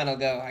 Let's final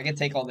go. I can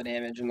take all the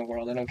damage in the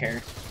world. I don't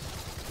care.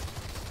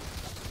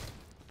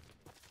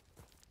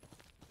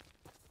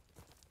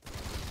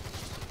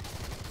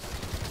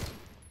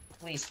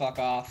 Please fuck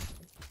off.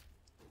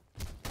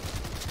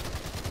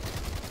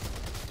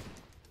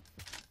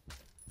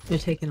 You're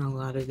taking a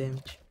lot of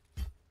damage.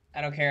 I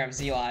don't care. I'm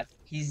Zealot.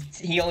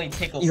 He only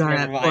tickles. You are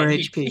Never at 4 mind.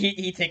 HP.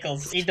 He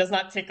tickles. He does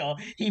not tickle.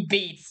 He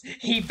beats.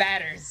 He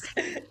batters.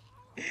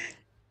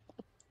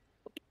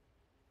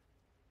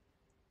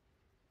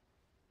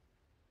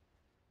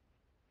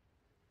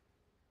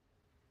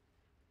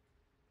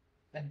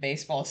 That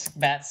baseball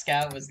bat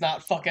scout was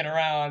not fucking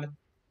around.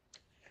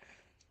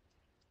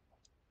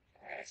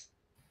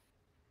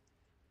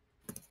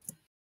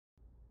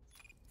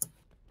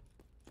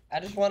 I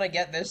just want to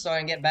get this so I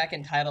can get back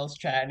in titles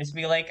chat and just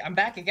be like, I'm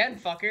back again,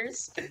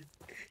 fuckers.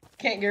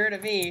 Can't get rid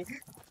of me.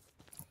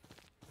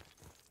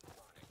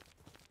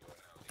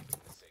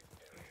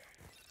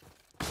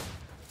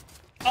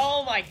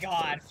 Oh my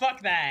god,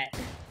 fuck that.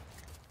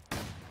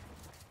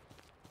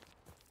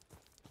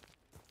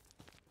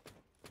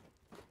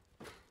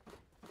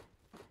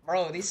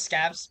 Bro, these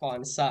scab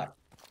spawns suck.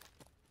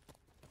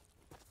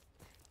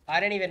 I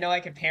didn't even know I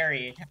could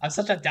parry. I'm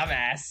such a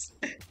dumbass.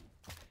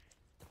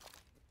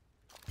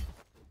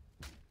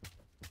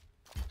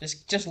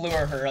 Just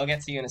lure her. I'll get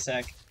to you in a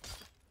sec.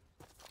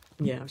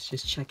 Yeah, I was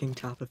just checking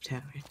top of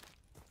tower.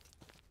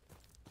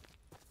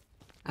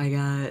 I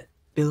got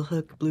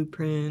Billhook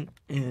blueprint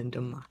and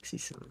a Moxie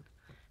summon.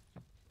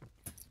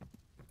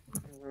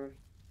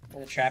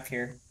 There's a trap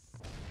here.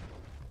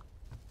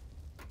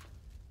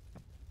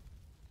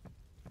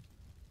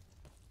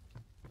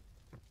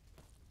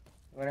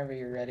 Whenever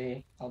you're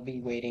ready, I'll be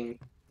waiting.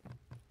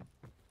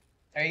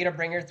 Are you gonna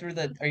bring her through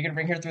the? Are you gonna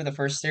bring her through the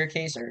first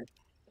staircase or?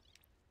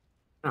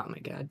 Oh my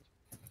god.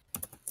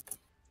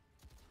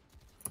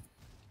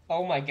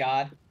 Oh my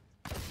god.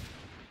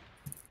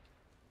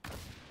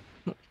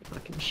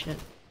 Fucking shit.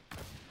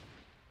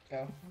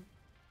 Go.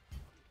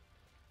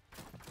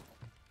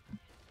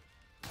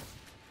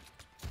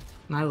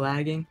 Am I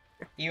lagging?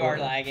 You are Or-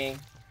 lagging.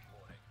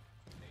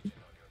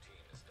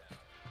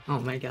 Oh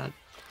my god.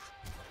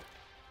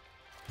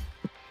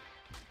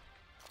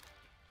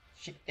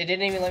 It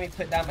didn't even let me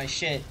put down my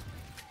shit.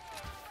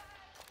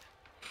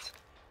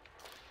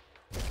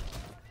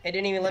 It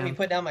didn't even let me Yeah.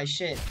 put down my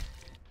shit.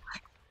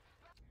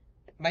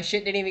 My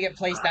shit didn't even get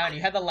placed down. You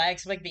had the lag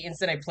spike the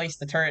instant I placed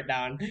the turret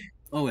down.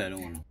 Oh wait, I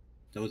don't want to.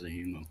 That was a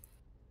hemo.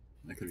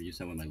 I could have used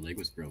that when my leg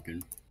was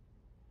broken.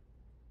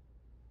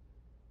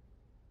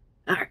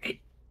 Alright.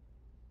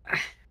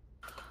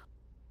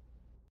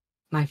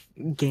 My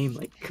game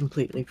like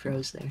completely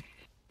froze there.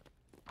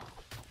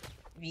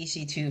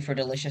 VC2 for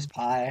delicious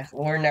pie.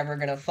 We're never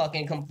gonna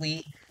fucking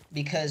complete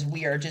because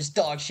we are just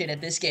dog shit at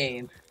this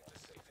game.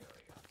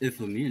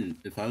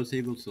 If I was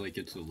able to like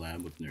get to the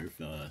lab with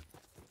Nerf,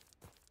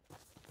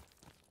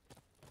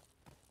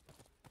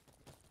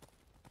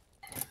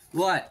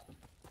 what?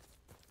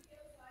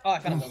 Oh, I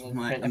found a Oh little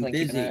my, print. I'm Definitely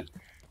keeping busy. that.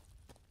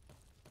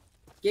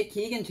 Get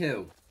Keegan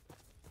to.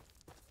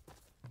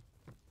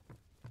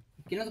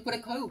 You know to put a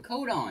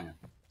coat on.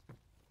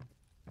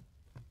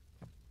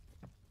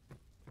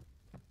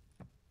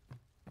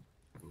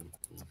 Oh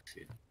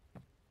shit.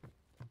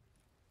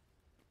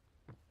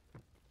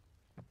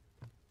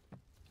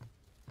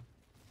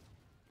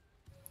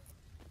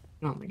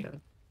 Oh my god.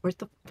 Where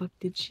the fuck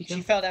did she go?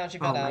 She fell down. She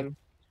fell Oh my down.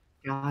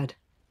 god.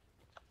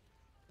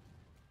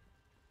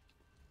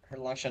 Her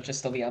long shot should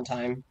still be on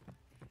time.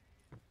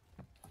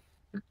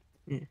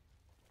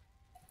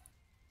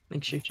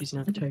 Make sure she's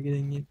not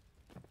targeting you.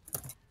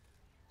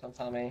 Don't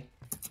tell me.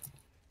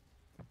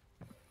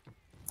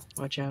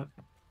 Watch out.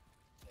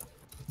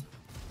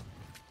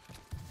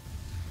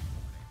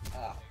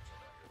 Oh.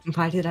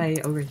 Why did I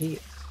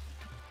overheat?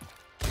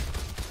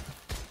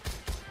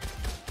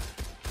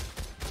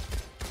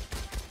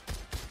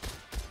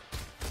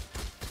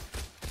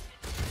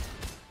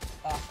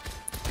 Oh.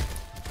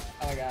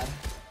 Oh my god.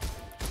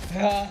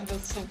 Ah,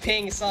 this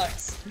ping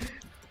sucks.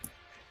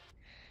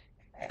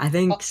 I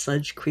think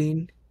Sludge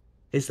Queen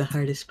is the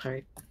hardest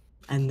part.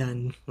 And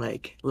then,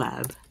 like,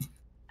 Lab.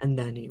 And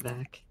then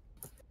Evac.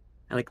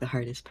 I like the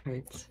hardest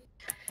parts.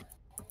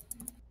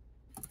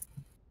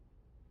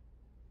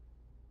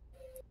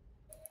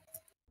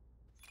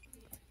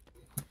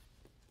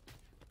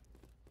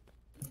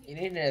 You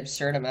need an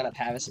absurd amount of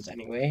Pavises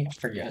anyway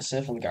for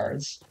Yosef and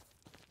guards.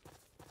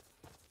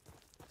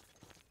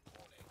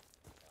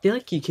 I feel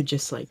like you could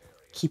just, like,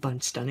 keep on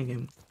stunning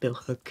him, Bill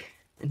Hook,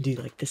 and do,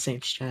 like, the same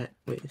strat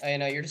with... I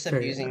know you're just For,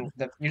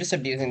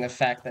 abusing the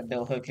fact that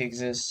Bill Hook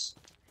exists.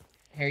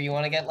 Here, you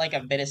want to get like a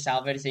bit of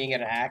salvage so you can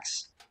get an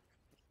axe?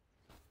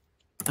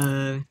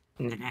 Nah.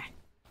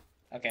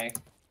 Okay.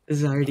 This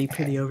is already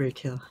pretty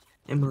overkill.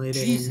 Immolator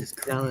Jesus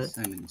and Zealot. Christ,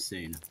 I'm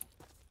insane.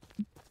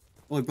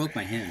 Oh, I broke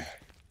my hand.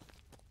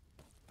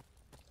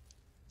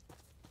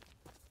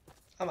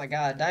 Oh my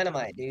god,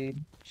 dynamite,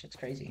 dude. Shit's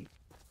crazy.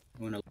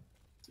 When I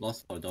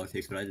lost a lot of dog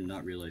takes, but I did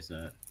not realize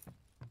that.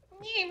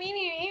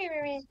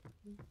 I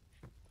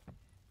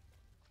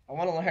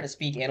want to learn how to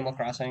speak Animal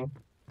Crossing.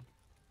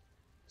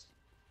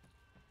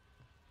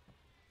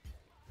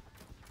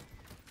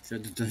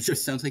 That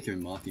just sounds like you're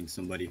mocking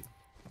somebody.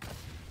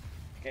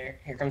 Okay,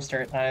 here comes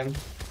turret time.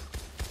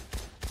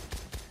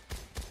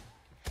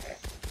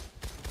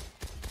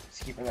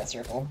 Just keep in that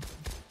circle.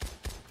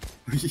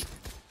 Is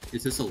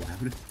this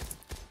allowed?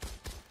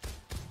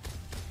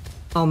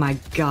 Oh my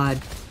god.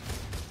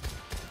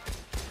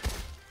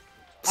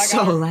 I got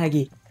So her.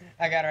 laggy.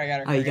 I got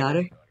her. Oh, you got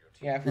her?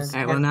 Yeah,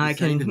 Alright, well now I Is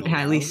that even can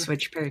at least allowed?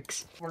 switch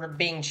perks. we're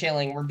being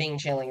chilling. We're being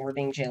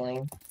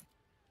chilling.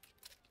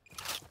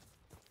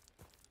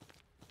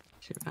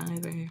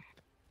 Survivor.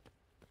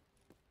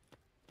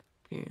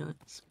 Here,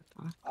 let's...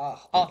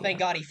 Oh, thank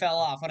god he fell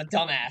off. What a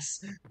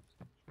dumbass.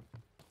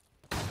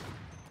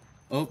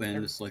 Oh,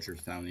 and the sledger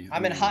found me.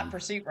 I'm in Oh, hot man.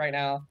 pursuit right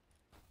now.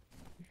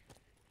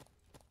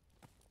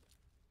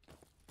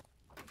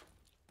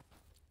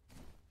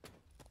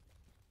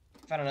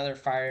 Found another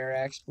fire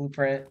axe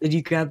blueprint. Did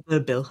you grab the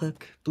Bill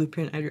Hook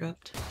blueprint I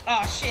dropped?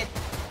 Oh shit!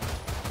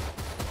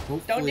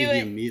 Hopefully Don't do he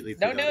it! immediately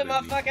Don't do forgot it,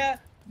 about me. motherfucker!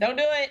 Don't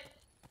do it!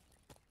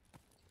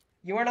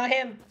 You are not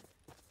him!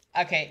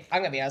 Okay,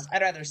 I'm gonna be honest.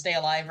 I'd rather stay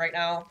alive right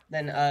now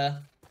than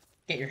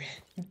get your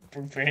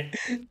blueprint.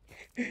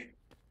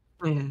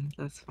 Yeah,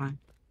 that's fine.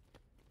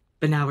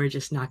 But now we're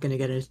just not gonna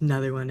get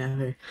another one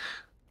ever.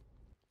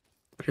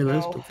 What are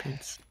those No,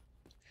 blueprints?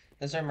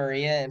 those are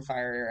Maria and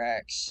Fire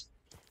X.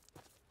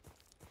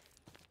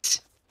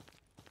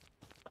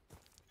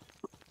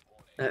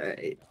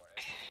 Alright. Now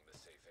exiting the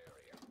safe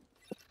area.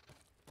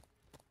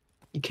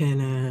 You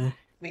can,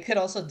 We could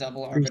also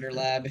double Arbiter reset.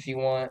 Lab if you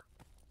want.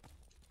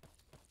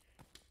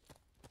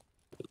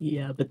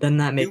 Yeah, but then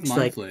that You have makes,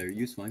 Mind like, Flayer.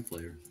 Use Mind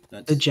Flayer.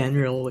 the That's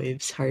general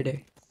waves harder.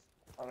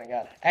 Oh my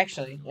god.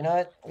 Actually, you know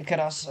what? We could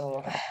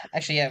also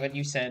actually yeah, what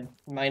you said,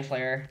 Mind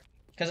Flayer.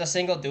 Because a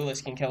single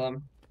duelist can kill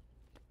him.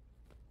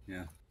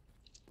 yeah.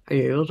 Are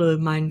you able to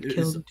mind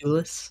kill It's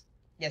duelists?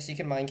 Yes, you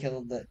can mind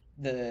kill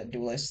the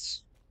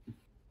duelists.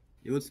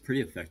 it was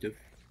pretty effective.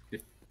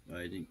 If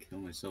I didn't kill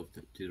myself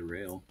to the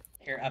rail.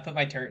 Here, I put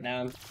my turret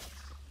down.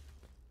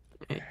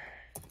 Right.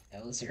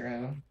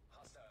 L0.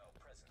 Hostile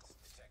presence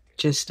detected.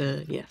 Just,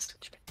 yeah,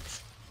 switch back.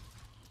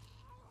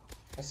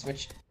 Let's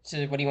switch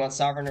to what do you want,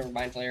 Sovereign or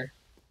Mind Flayer?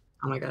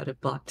 Oh my god, it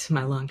blocked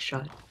my long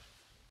shot.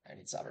 I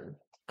need Sovereign.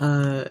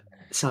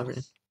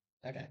 Sovereign.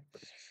 Okay.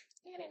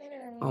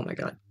 Oh my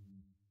god.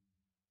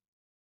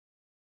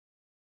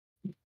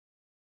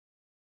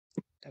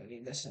 Don't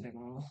need this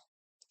anymore.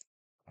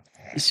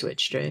 You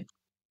switched, right?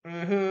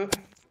 Mm-hmm.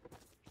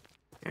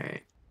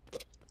 Alright.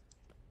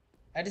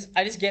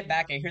 I just get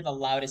back, I hear the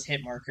loudest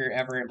hit marker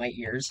ever in my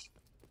ears.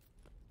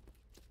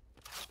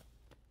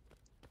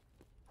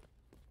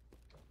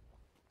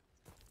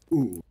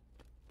 Ooh.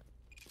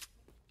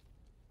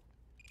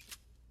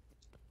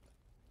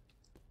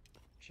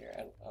 Sure,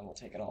 I will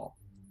take it all.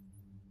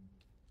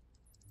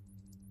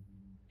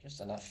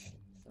 Just enough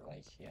for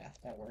like, yeah,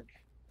 that work.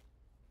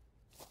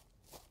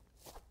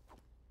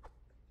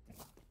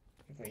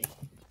 Wait.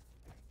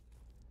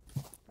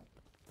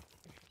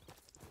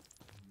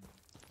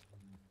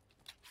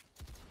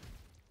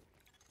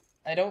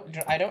 I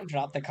don't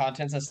drop the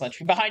contents of Sledge.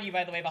 Behind you,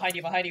 by the way, behind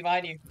you, behind you,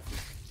 behind you.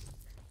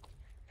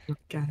 Oh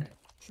god.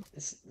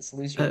 This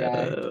loser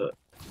guy.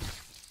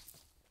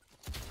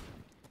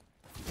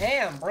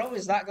 Damn, bro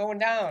is not going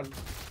down.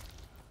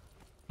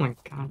 Oh my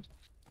god.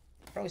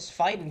 Bro is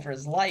fighting for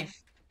his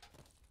life.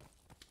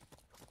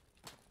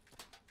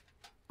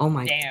 Oh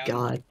my Damn.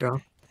 god, bro.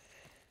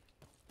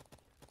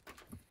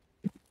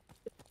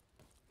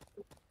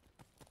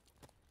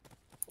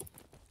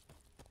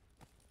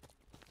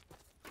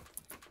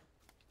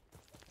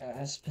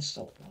 That's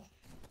pistol.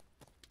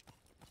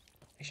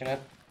 I should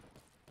have.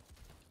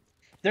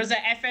 There's a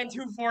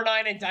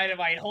FN-249 in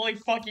Dynamite. Holy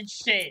fucking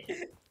shit.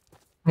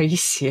 Are you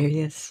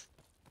serious?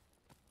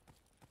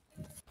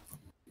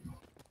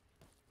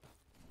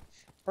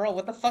 Bro,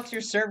 what the fuck's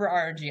your server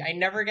RNG? I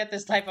never get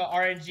this type of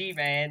RNG,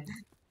 man.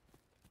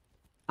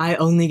 I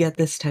only get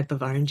this type of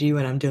RNG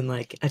when I'm doing,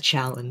 like, a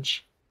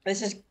challenge.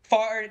 This is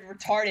far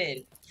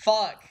retarded.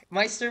 Fuck.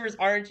 My server's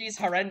RNG is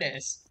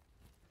horrendous.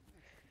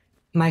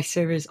 My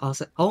server's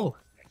also. Oh!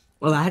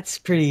 Well, that's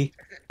pretty.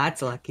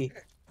 That's lucky.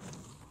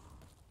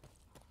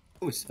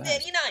 Oh, it's fast.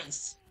 Very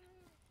nice.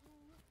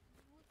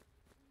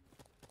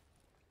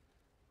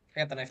 I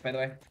got the knife, by the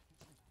way.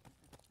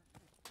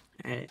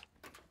 Alright.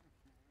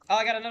 Oh,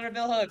 I got another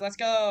bill hook. Let's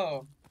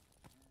go.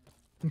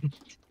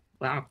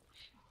 Wow.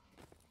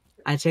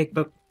 I take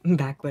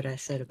back what I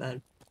said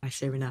about my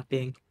server not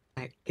being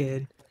that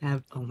good.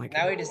 Oh my god.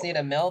 Now we just need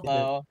a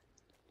Milbo.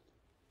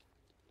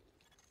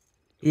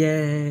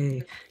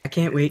 Yay! I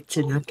can't wait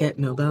to not get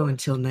Milbo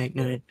until night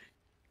 9.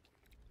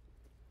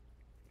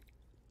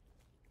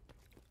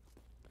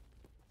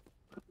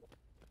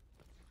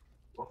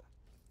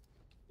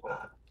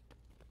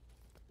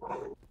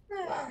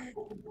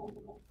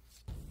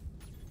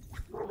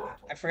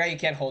 I forgot you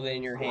can't hold it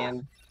in your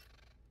hand.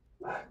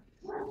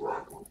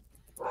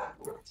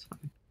 It's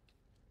fine.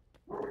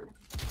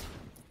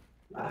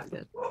 Oh,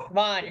 good. Come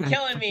on, you're I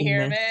killing me fucking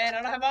here, missed. man.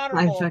 I don't have I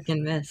honorable.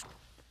 fucking missed.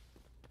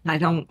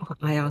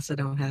 I also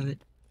don't have it.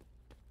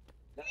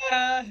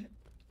 Uh,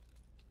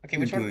 okay,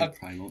 which You're one? doing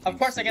Primal Of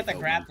course I get the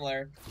without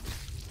one. grappler.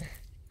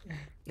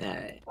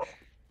 Alright.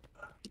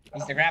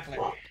 He's the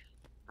grappler.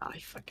 Oh, you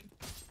fucking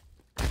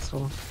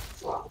asshole.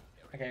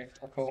 Okay,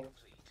 we're cool.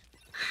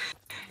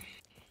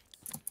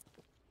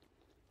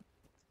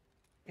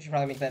 We should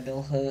probably make that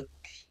bill hook.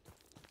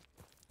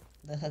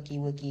 The hooky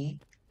wookie.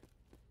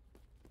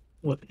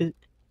 What?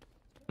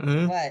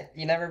 Huh? What?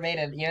 You never made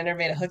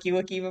a hooky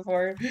wookie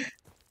before?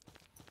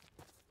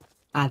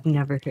 I've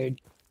never heard.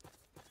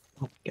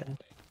 Oh my god.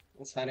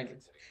 It's fine.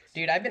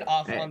 Dude, I've been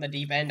off Right. on the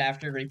deep end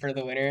after Reaper of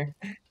the Winter.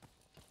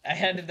 I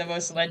had the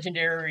most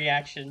legendary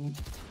reaction.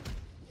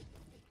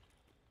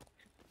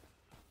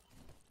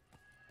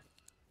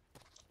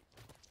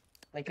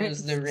 Like, it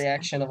was the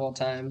reaction of all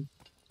time.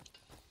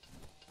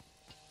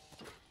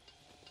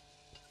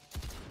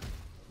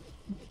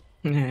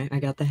 Alright, I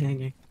got the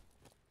hanger.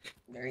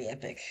 Very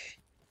epic.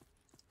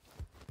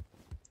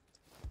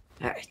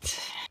 Alright.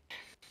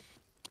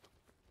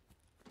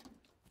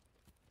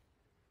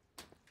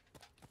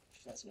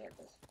 That's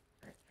miracle.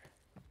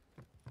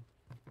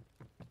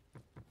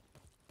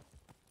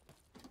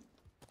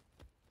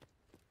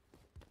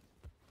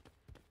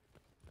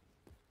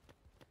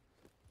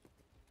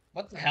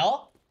 the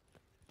hell?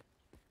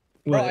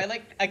 Bro,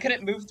 What? I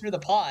couldn't move through the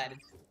pod.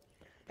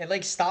 It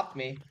like stopped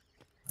me.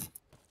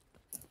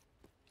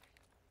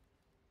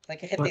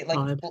 Like I hit the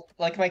What pod?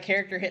 like my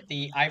character hit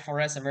the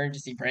I4S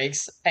emergency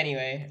brakes.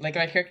 Anyway, like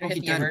my character Oh, hit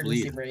he the died of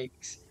emergency bleed.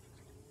 brakes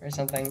or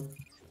something.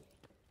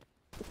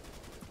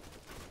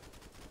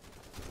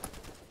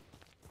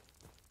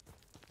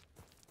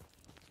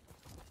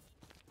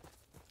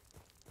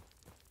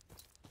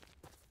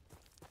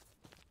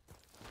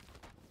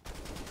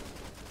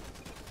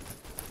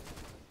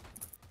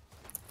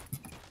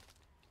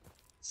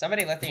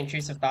 Somebody let the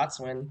intrusive thoughts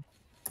win. And,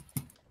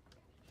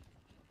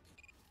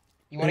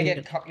 You want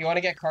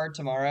to get card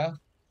tomorrow?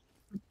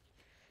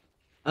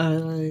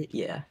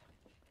 yeah.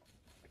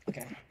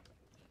 Okay.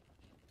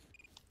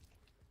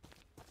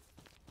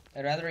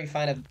 I'd rather we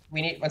find a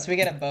we need once we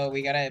get a bow,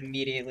 we gotta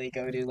immediately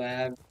go do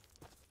lab.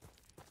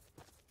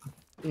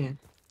 Yeah.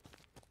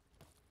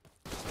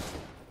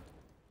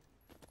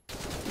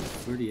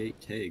 38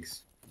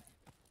 tags.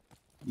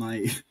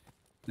 My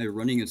my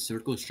running in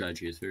circle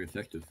strategy is very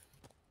effective.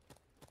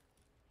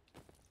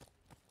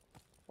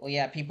 Well,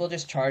 yeah, people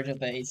just charge at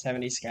the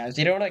 870 scavs.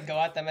 You don't want to go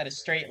at them at a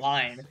straight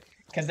line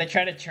because they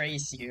try to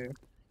trace you.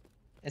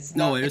 It's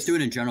No, not. I just It's do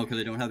it in general because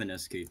I don't have an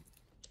S key.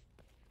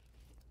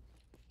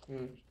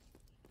 okay.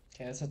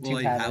 That's a Well, two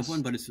I have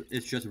one, Pavis. but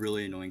it's just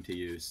really annoying to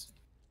use.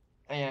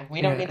 Oh, yeah,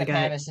 we don't Yeah, need the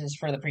Pavises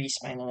for the priest,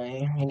 by the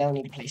way. We don't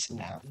need to place them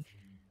down.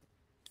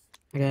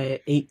 I got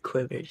 8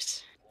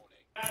 quivers.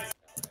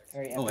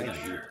 Very Oh, I epic.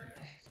 got you.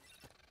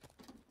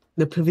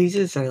 The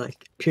Pavises are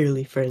like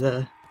purely for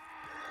the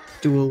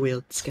dual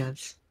wield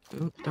scavs.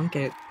 Don't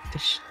get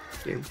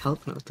your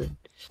health melted.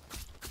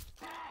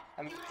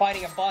 I'm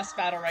fighting a boss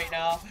battle right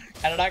now,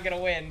 and I'm not gonna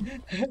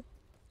win.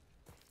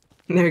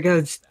 There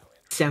goes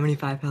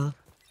 75 health.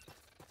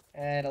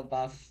 It'll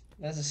buff.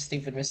 That's a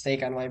stupid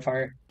mistake on my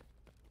part.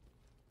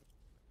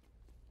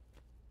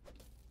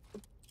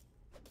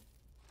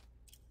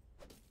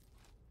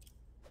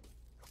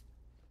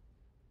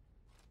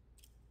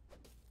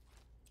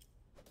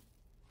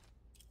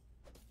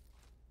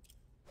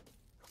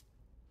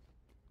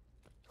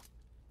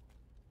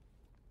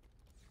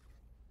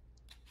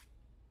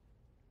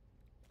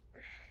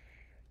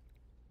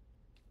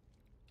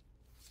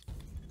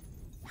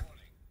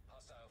 Warning.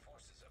 Hostile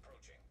forces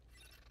approaching.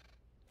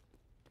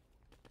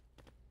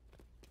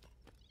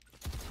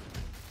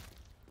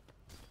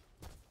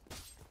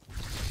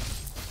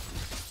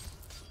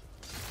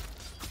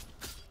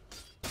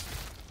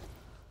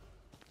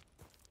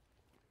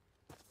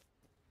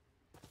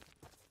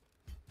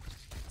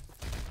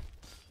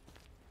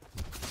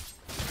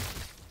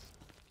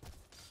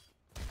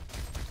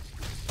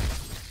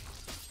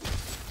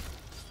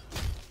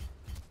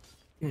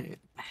 Yeah.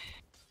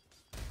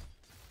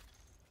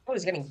 I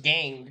was getting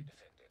ganged. Defended.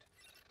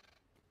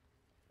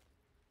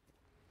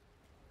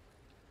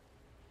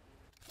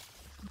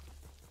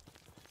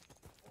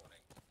 Warning.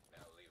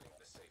 Now leaving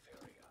the safe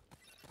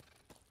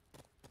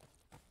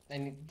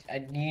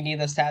area. You need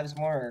those tabs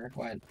more, or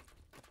what?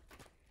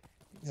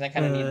 Because I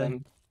kind of need Uh,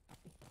 them.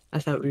 I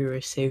thought we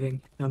were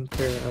saving them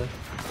for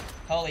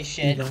Holy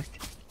shit. evac.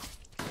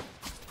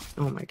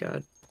 Oh my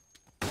god.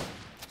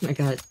 I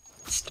got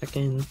stuck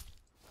in.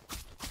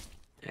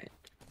 Alright.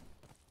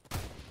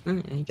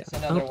 Alright, I got It's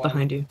another one.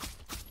 behind you.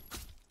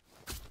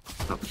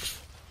 Oh,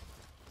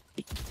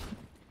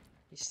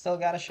 You still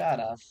got a shot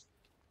off.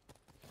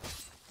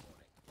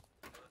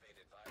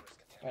 Elevated virus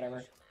Whatever.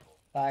 contamination level.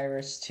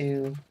 Virus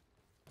 2.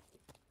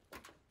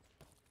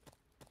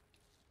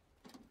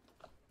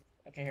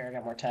 Okay, here, I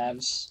got more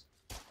tabs.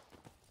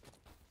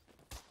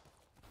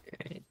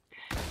 alright.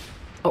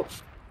 Oh,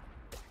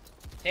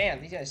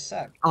 Damn, these guys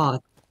suck. oh,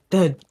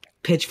 the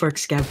pitchfork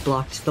scav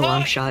blocked the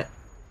long Fuck! shot.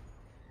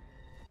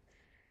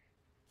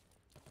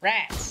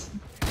 Rats!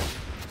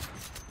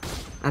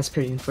 That's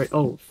pretty important.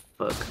 Oh,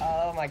 fuck.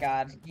 Oh my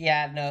god.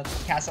 Yeah, no,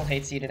 Castle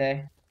hates you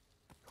today.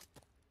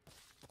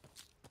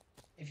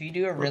 If you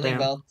do a really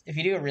damn. if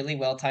you do a really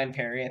well-timed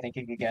parry, I think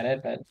you could get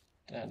it, but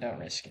don't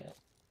risk it.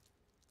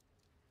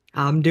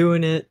 I'm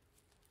doing it.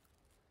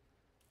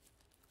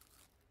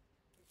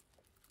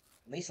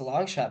 At least a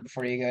long shot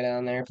before you go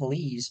down there,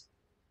 please.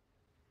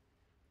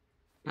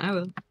 I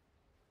will.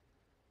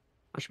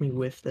 Watch me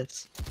whiff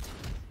this.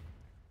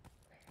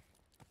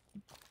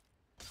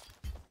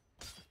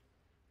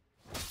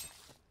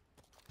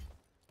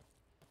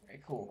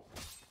 Very cool.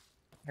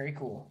 Very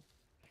cool.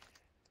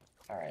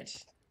 Alright.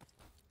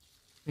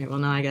 Alright, well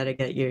now I gotta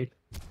get your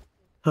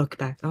hook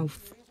back. Oh,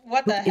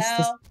 What the what is this?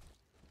 hell?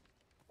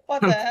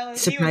 What I'm the hell?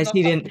 surprised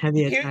he didn't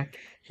heavy attack.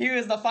 He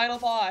was the final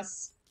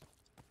boss.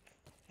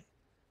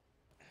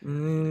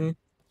 You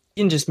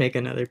can just make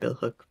another bill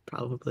hook,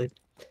 probably.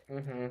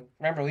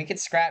 Remember, we could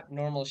scrap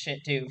normal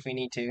shit too if we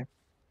need to.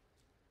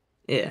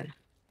 Yeah.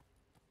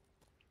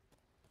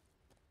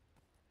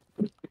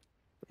 Might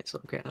as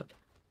well grab.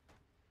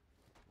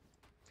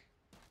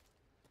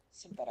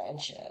 Some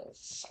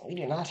branches. We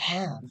do not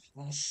have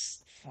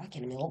this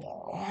fucking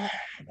millbow.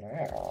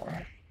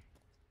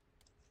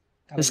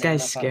 This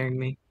guy's scaring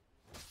me.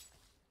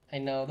 I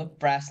know the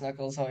brass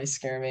knuckles always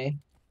scare me.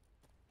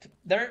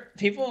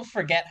 People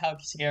forget how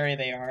scary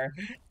they are.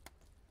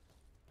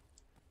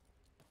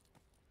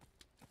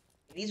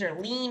 These are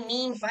lean,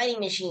 mean fighting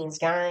machines,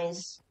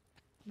 guys.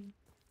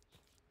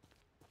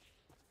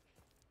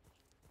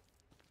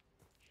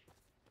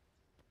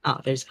 Oh,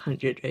 there's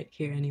 100 right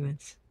here,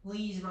 anyways.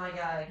 Please, my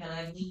guy, can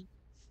I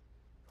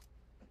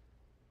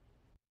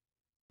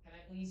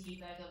please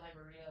heat back up my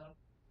burrito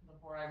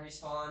before I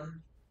respawn?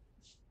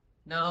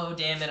 No,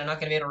 damn it, I'm not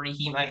gonna be able to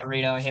reheat my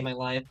burrito. I hate my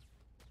life.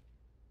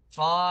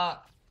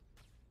 Fuck.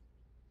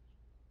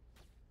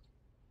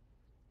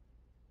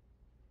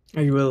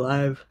 Are you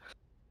alive?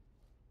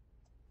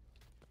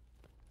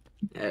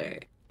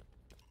 Alright.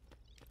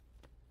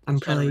 I'm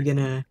probably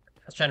gonna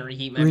I was trying to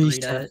reheat my burrito.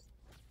 reset.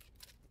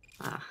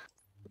 Ah.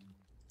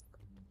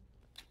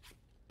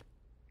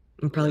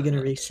 I'm probably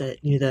gonna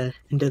reset near the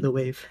end of the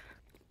wave.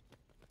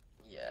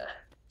 Yeah,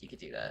 you could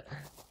do that.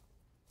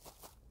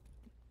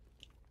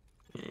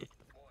 Alright,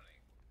 Warning.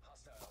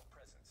 Hostile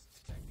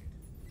presence detected.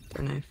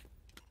 for knife.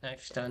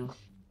 Knife's done.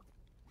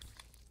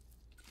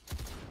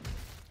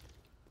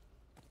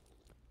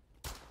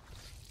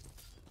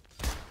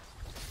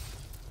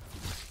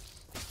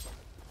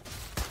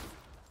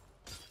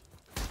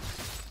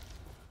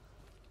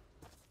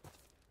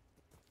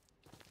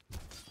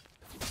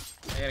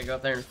 I gotta go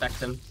up there and infect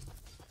them.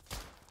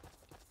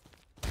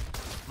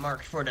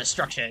 Marked for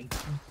destruction.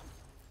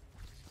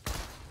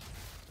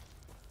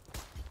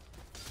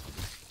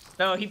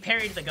 No, he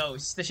parried the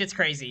ghost. This shit's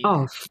crazy.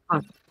 Oh,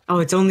 fuck. Oh,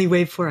 it's only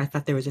wave 4. I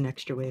thought there was an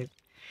extra wave.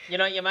 You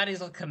know, you might as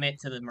well commit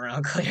to the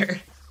morale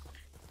clear.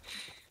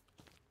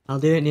 I'll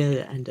do it near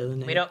the end of the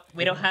night.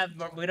 We don't have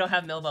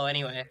Milbo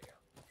anyway.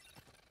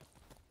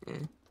 Yeah.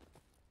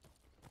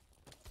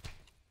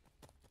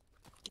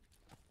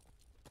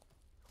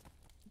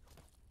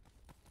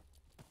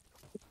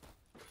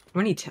 How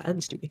many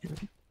tabs do we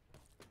have?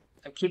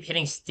 I keep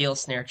hitting steel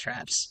snare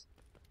traps.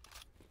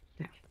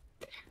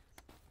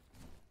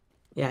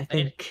 Yeah, I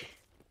think.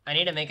 I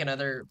need to make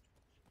another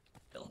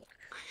build.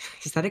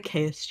 Is that a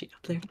KSG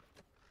up there?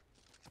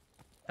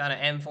 Found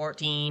an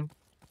M14.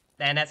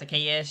 Then that's a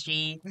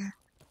KSG. Now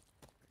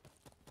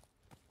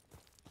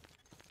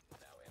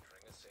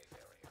entering a safe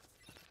area.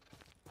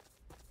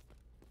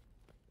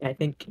 Yeah, I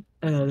think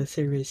the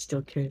server is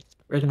still cursed.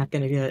 We're not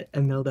gonna get a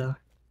Mildo.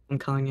 I'm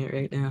calling it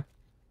right now.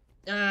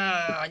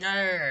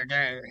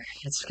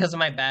 It's because of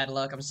my bad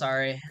luck. I'm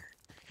sorry.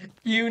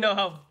 You know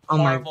how Oh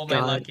my horrible my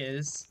luck God.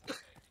 is. Are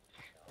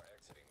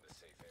exiting the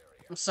safe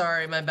area. I'm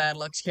sorry, my bad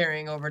luck's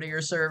carrying over to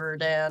your server,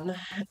 Dan.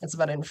 It's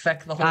about to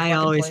infect the whole I fucking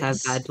always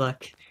place. have bad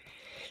luck.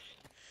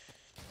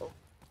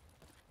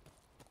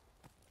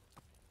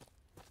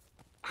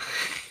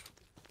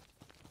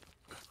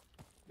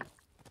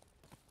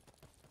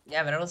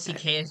 Yeah, but I don't see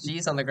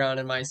KSGs on the ground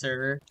in my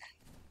server.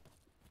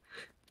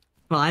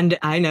 Well,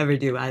 I never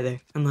do either,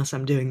 unless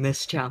I'm doing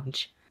this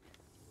challenge.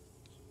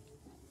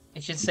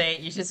 You should say,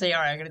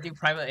 all right, I'm gonna do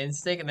Primal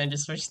Instinct and then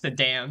just switch to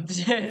Damned.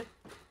 Yeah,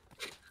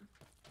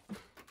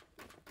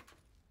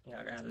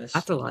 I'll grab this.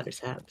 That's a lot of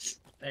tabs.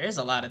 There is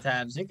a lot of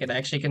tabs. You could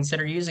actually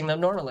consider using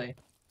them normally.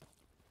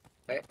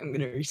 Alright, I'm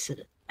gonna reset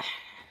it.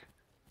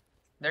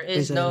 There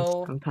is There's a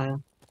no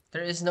compile.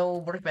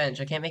 workbench.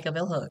 I can't make a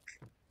bill hook.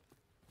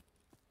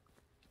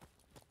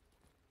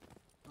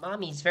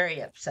 Mommy's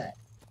very upset.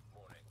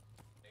 Warning.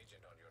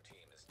 Agent on your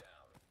team is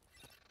down.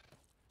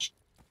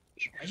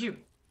 Why'd you?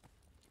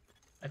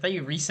 I thought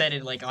you reset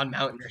it like on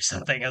mountain or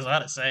something. I was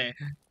about to say.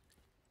 You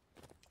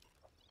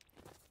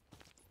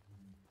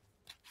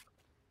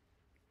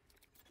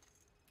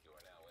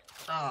are now in.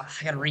 Oh,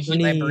 I gotta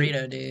reheat my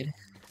burrito, dude.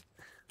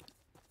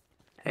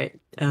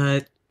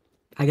 Alright,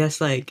 I guess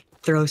like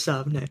throw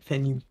some if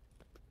and you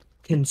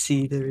can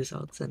see the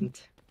results, and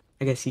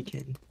I guess you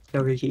can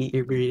overheat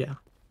your burrito.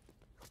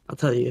 I'll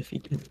tell you if you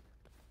can,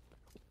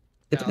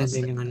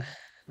 depending on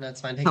No,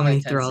 it's fine. Take how like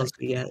many 10 thralls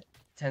we get.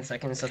 10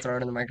 seconds to throw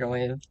it in the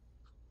microwave.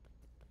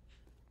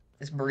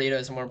 This burrito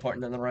is more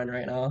important than the run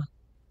right now.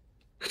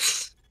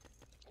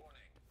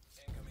 Warning.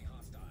 Incoming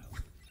hostile.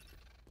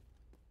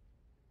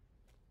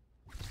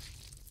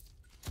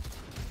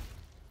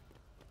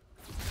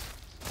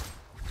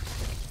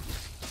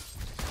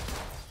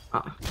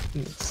 Ah,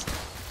 missed.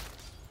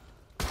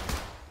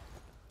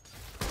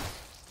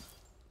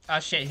 Oh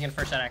shit, he's gonna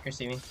first shot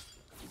accuracy me.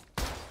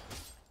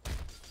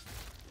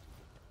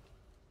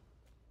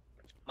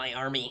 My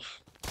army.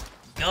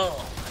 Go!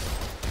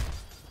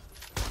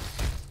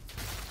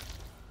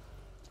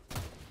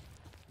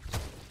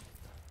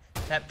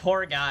 That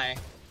poor guy.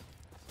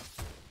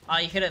 Oh,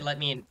 you could have let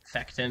me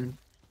infect him.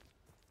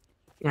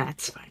 Yeah,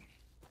 it's fine.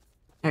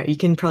 Alright, you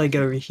can probably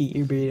go reheat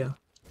your burrito.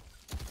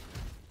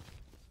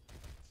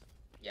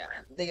 Yeah,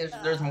 I think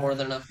there's more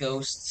than enough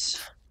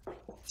ghosts.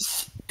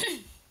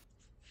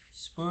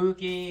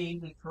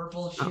 Spooky,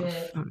 purple Oh,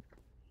 shit. fuck.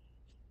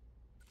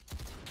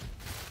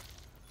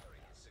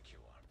 Area secure.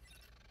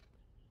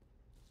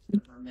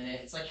 For a minute,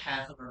 it's like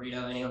half a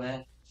burrito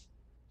anyway.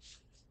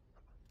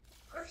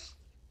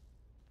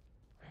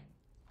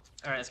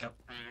 Alright, let's go.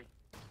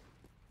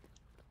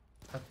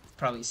 I'll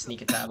probably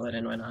sneak a tablet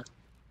in, why not?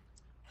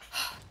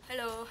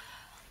 Hello.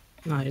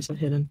 No, it's a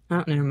hidden.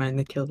 Oh, never mind.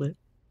 They killed it.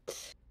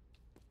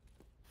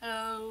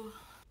 Hello.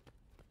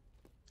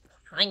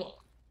 I need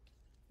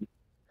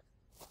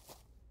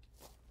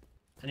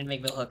to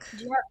make Bill Hook.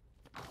 Do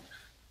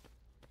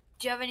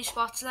you have any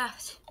spots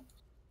left?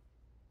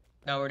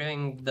 No, we're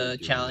doing the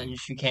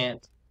challenge. You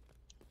can't.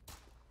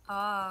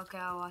 Oh, okay,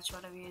 I'll watch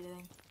whatever you're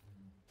doing.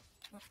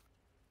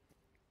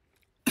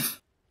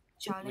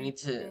 Charlie? We need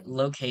to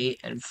locate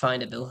and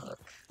find a Bill Hook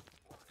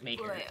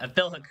maker. Wait. A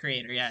Bill Hook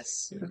creator,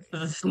 yes.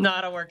 This is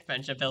not a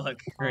workbench, a Bill Hook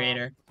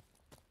creator.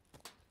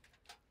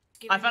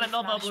 Give I me found a the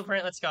Millbow flash.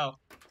 blueprint, let's go.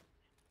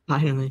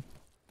 Finally.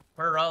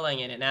 We're rolling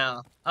in it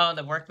now. Oh,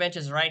 the workbench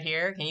is right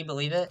here. Can you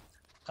believe it?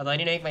 Although I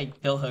need to make my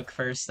Bill Hook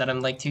first, that I'm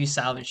like 2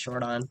 salvage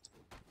short on.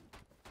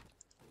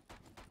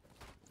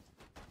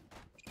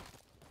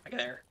 Look at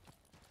there.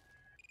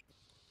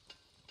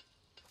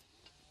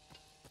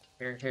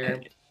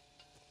 Here.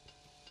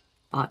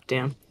 Oh,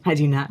 damn. I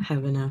do not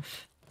have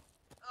enough.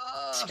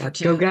 For Scott,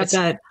 2. go grab It's-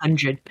 that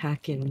 100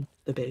 pack in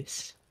the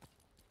base.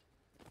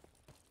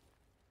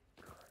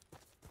 You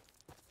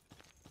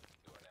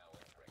are now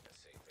entering a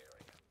safe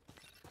area.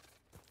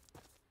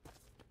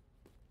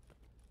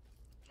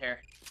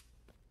 Here.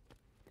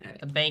 Alright,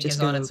 The bank just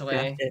is on go its grab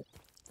way. it.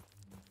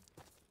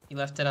 You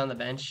left it on the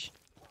bench.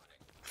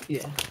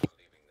 Yeah. Leaving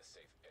the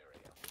safe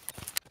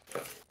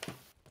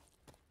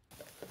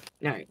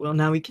area. Alright, well,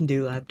 now we can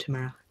do lab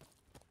tomorrow.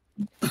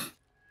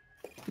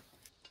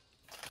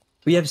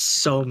 We have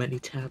so many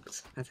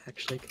tabs. That's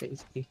actually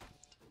crazy.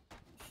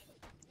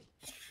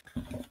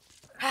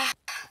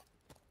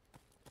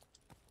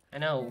 I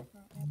know.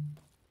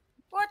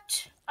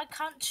 What? I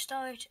can't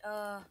start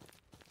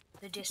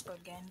the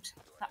Discord games.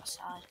 That's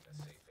sad. A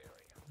safe area.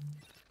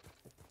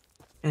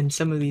 And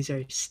some of these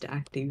are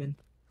stacked even.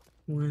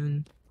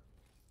 1,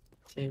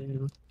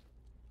 2,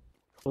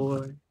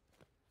 4,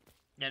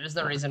 Yeah, there's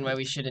no reason why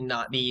we should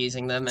not be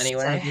using them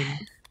anyway.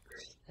 7.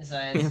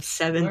 Besides, We have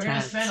 7 we're gonna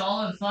tabs. spend all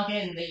of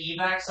fucking the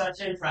evac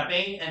section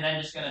prepping and then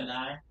just gonna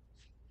die.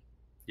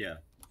 Yeah.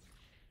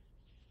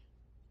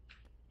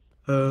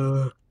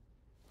 Hello.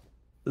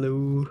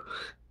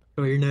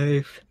 Throw your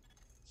knife.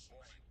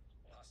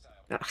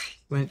 Ah,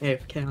 went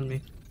AFK on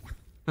me.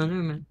 Oh, never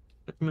mind.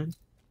 Never mind.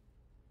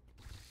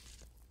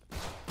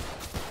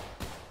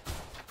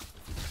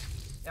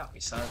 Yeah, we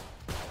saw it.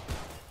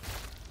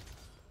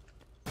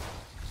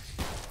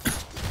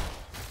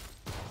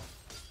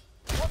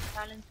 What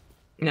challenge?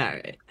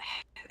 Alright.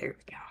 There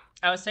we go.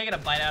 I was taking a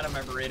bite out of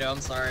my burrito,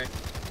 I'm sorry.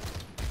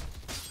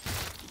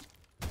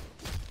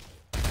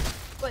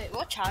 Wait,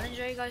 what challenge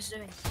are you guys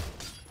doing?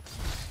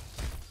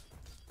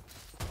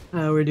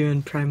 We're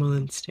doing Primal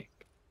Instinct.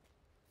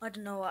 I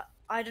don't know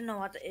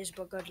what that is,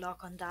 but good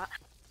luck on that.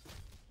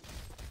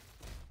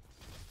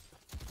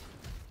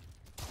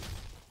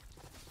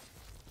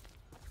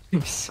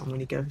 There's so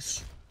many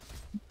ghosts.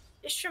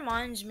 This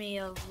reminds me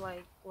of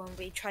like when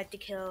we tried to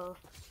kill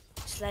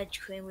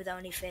Sledge Queen with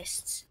only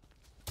fists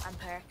and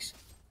perks.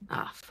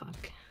 Ah,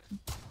 fuck.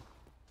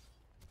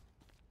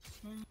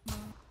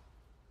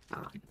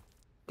 Ah,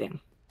 damn.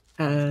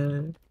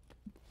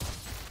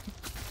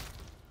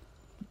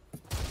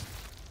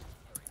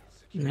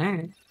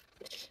 Alright.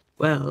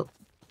 Well,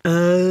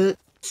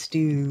 let's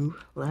do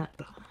lab.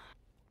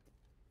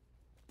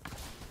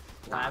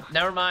 Lab.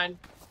 Never mind.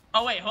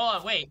 Oh wait, hold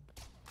on, wait.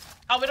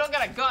 Oh, we don't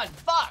got a gun.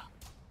 Fuck!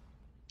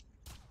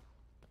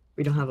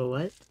 We don't have a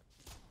what?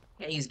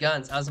 Can't use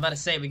guns. I was about to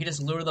say, we could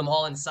just lure them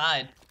all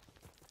inside.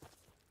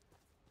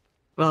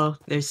 Well,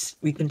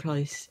 we can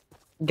probably,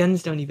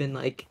 guns don't even,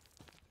 like,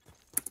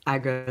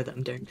 aggro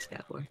them during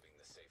scat war. Leaving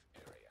the safe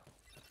area.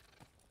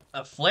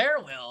 A flare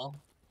will?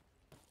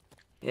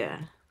 Yeah.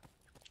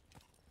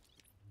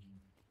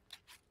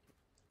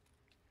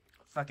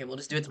 Fuck it, we'll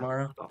just do it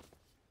tomorrow.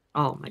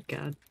 Oh my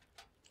god.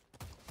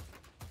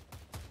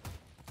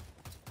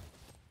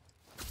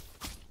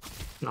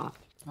 Not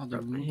Oh, they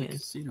Rub my removed the hand.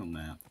 casino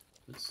map.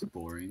 That's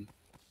boring.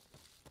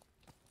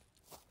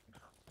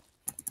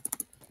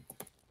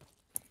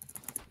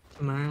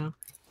 tomorrow.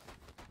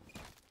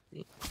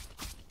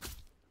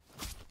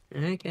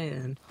 Okay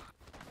then.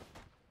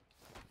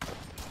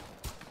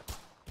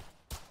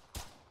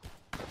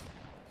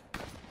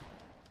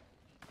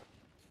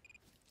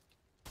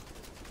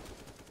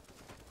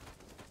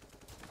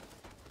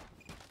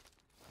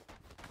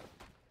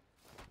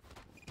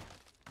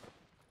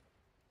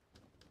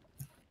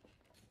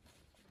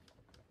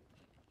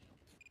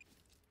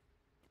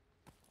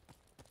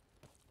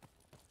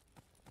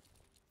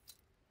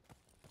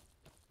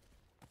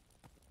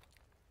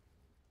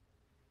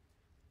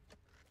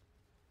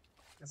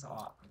 That's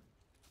all.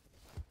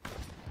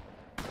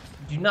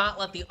 Do not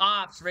let the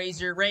ops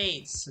raise your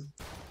rates.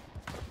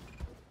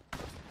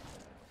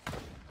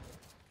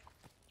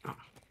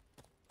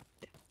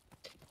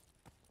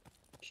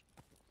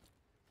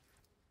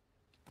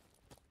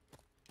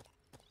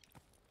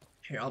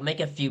 Here, I'll make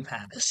a few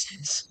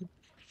pavises.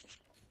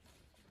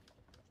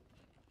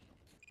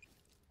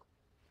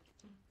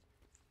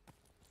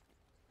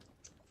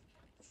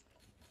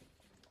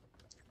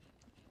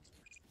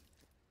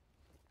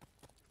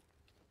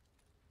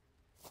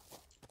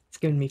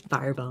 giving me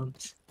fire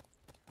bombs.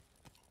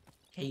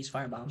 Can't use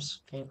fire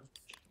bombs. Can't.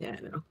 Yeah,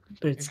 I know.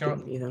 But it's You're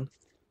giving me them.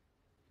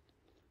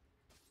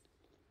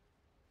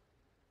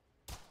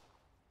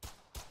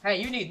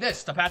 Hey, you need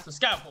this to pass the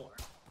scout board.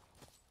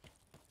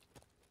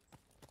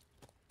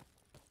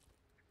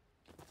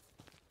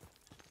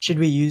 Should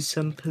we use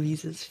some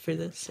polices for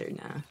this or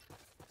nah?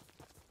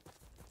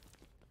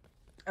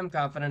 I'm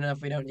confident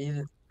enough we don't need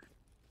it.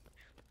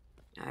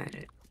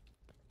 Alright.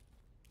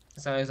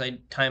 As long as I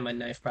time my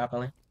knife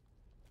properly.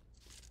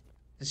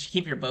 Just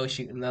keep your bow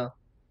shooting though.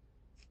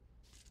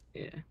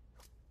 Yeah.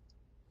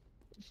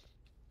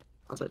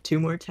 Also, 2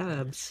 more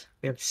tabs.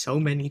 We have so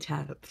many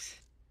tabs.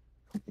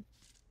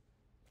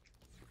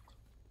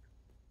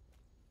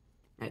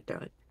 I throw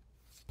it.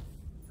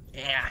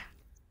 Yeah.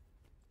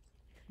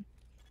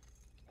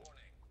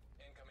 Warning.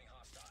 Incoming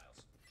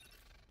hostiles.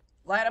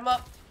 Light them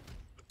up.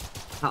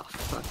 Oh,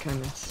 fuck, I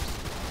missed.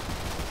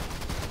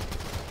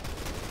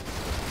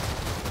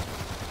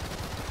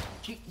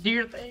 Do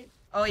your thing.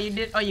 Oh, you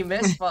did. Oh, you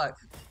missed. Fuck.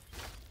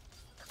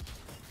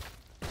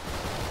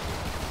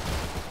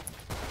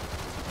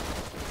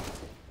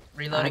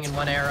 Reloading in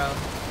one arrow.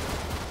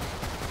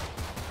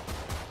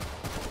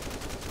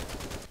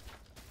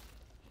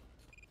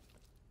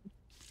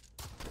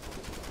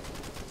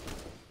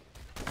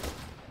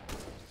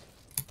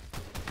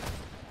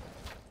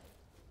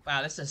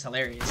 Wow, this is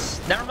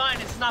hilarious. Never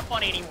mind, it's not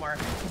funny anymore.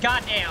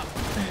 Goddamn.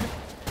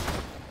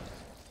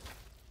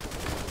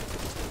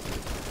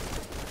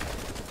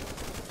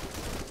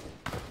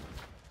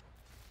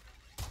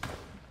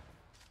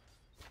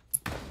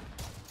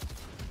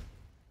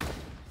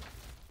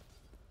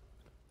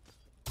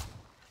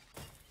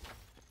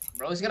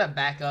 Bro's gonna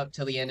back up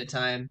till the end of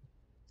time.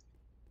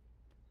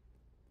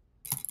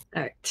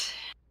 Alright.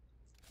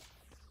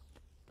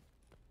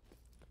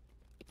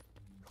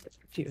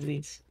 A few of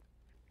these.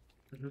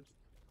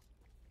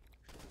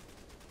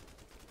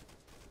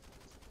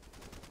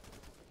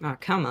 Oh,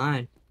 come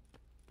on.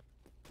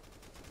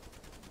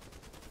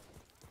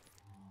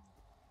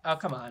 Oh,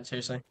 come on,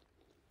 seriously.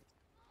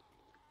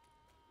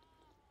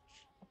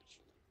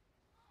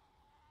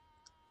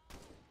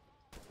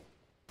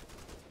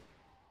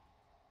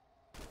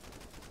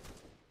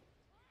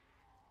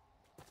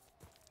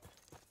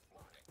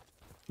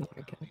 Oh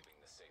my god. Leaving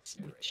the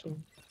safe area. Sure.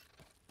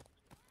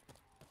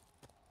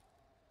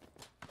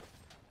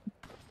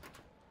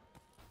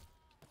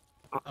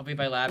 I'll be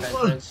by lab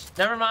entrance.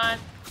 Never mind.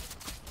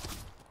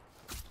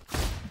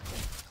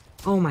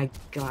 Oh my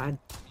god.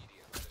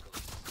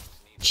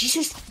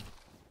 Jesus.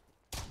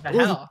 The Ooh.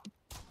 hell?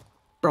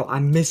 Bro,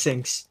 I'm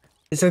missing.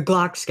 It's a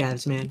Glock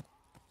scavs, man.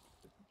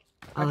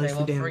 Oh, Okay, it's the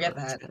well, damn forget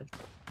Glock that. scavs.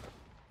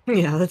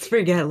 Yeah, let's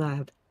forget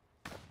lab.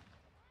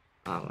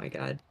 Oh my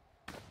god.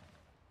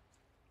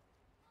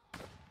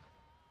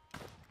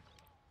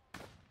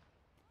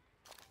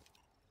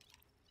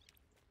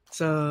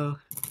 So,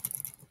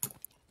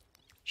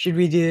 should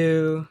we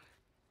do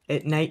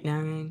at night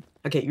 9?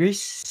 Okay,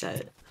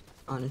 reset,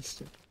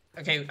 honestly.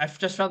 Okay, I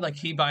just found the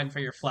keybind for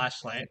your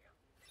flashlight.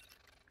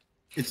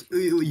 It's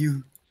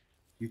you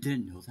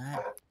didn't know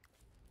that?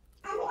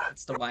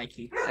 It's the Y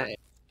key.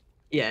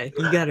 Yeah,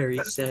 you gotta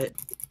reset.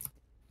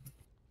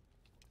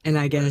 And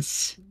I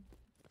guess,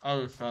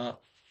 Oh,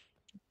 fuck.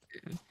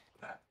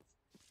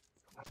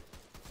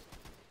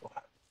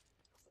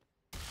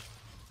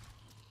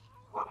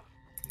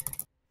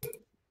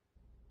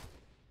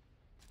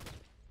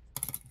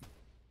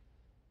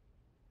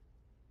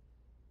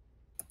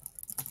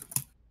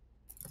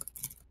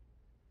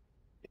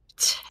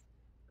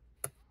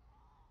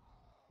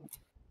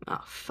 oh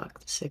fuck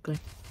the sickler.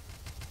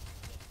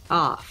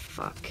 Oh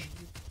fuck.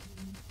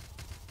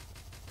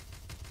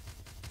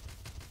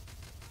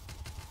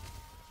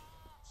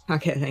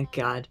 Okay, thank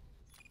God.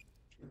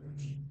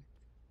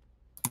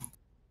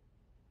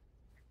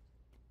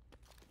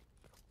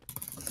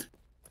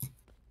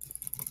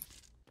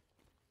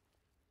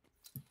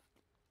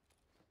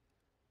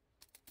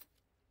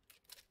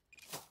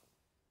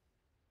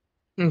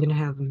 I'm gonna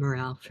have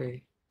morale for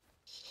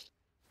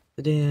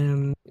the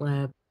damn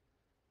lab.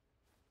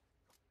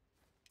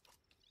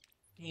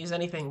 Use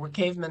anything. We're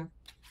cavemen.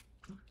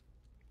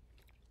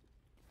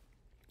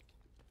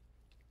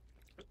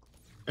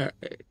 Oh,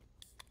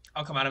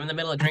 come on. I'm in the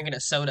middle of drinking a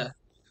soda.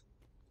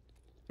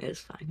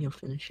 It's fine, you'll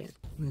finish it,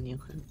 and then you'll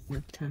have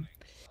enough time.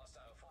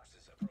 Hostile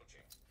forces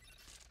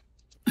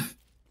approaching.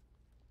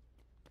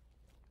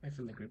 Wait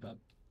for the group up.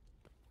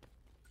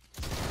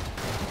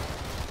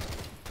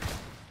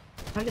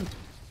 How did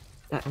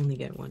that only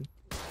get one?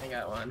 I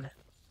got one.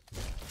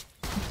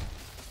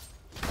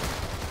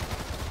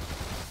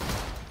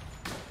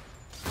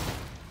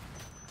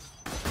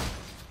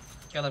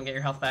 Kill them, get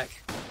your health back.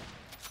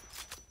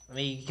 Let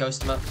me ghost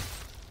them up.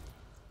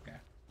 Okay.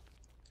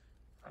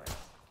 Alright.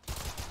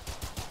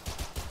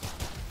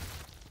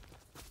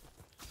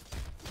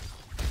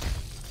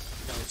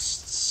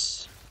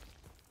 Ghosts.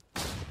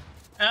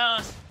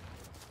 Ah!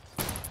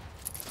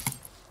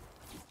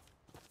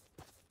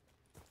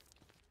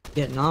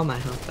 Getting all my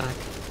health back.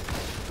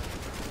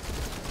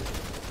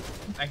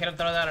 I can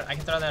throw that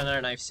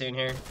another knife soon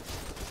here.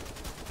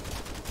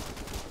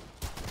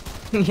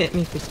 He hit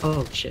me for.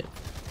 Oh shit!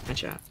 Good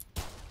shot.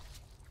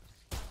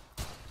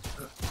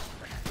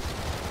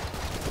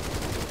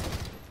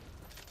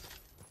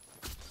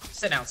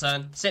 Sit down,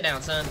 son. Sit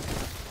down, son.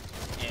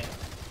 Yeah. Agent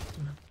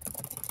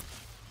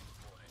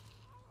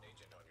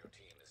on your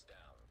team is down.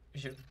 We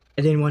should.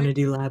 I didn't want to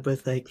do lab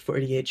with like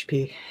 40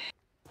 HP.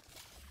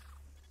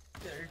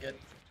 Yeah, you're good.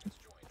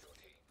 Just joined your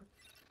team.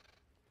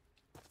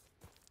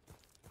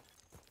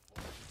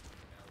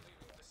 Now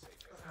leaving the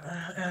safe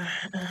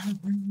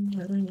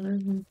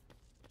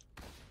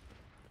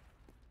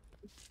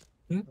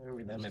area.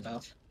 Read that in my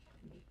mouth.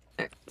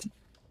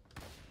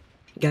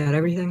 Got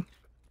everything?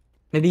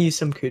 Maybe use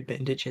some crude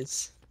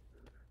bandages.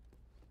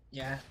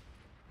 Yeah.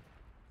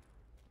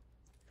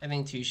 I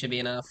think 2 should be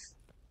enough.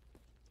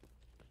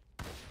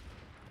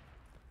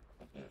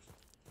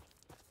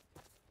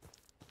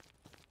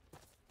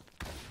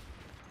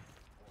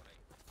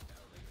 Now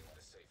leaving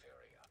the safe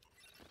area.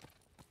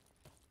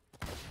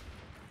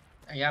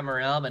 I got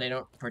morale, but I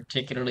don't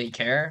particularly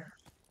care.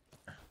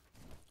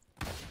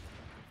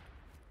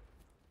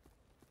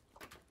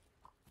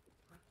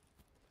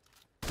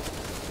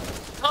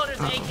 Oh, there's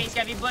an AK's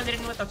gotta be blended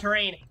in with the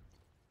terrain.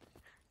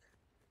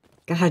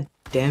 God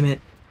damn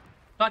it.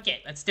 Fuck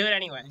it, let's do it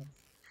anyway.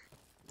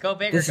 Go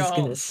big This or is go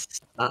gonna home.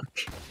 suck.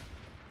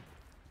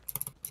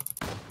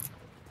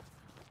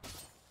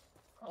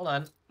 Hold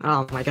on.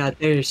 Oh my god,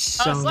 there's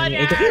so many.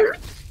 Sledgehammer!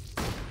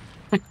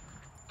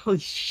 Holy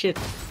shit.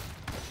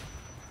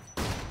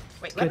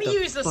 Wait, Get let me the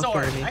use the fuck sword.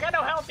 out of me. I got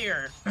no health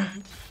here. Oh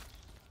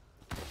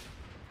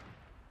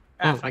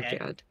my fuck it.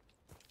 god.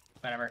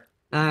 Whatever.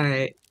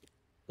 Alright.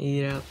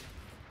 Eat up.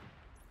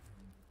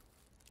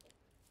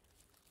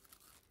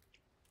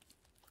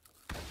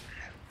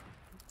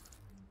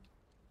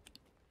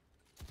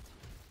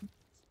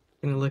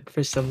 Gonna look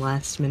for some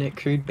last minute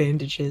crude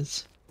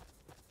bandages.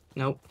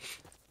 Nope.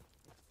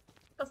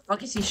 What the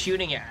fuck is he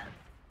shooting at?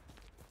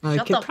 I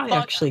Shut could the probably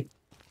fuck actually.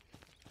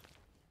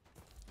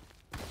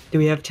 Do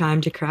we have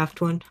time to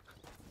craft one?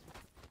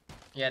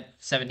 Yeah,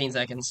 17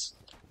 seconds.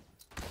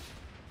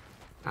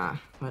 Ah,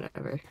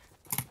 whatever.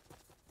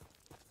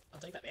 I'll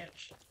take that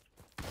damage.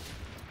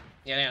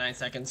 Yeah, 9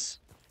 seconds.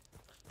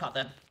 Pop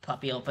that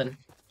puppy open.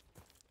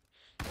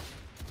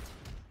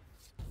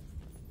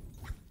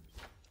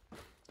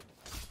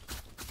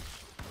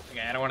 Okay,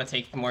 I don't want to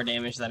take more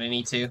damage than I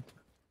need to.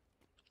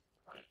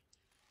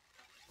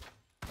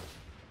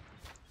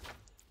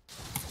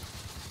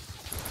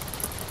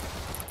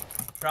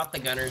 Drop the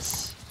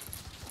gunners.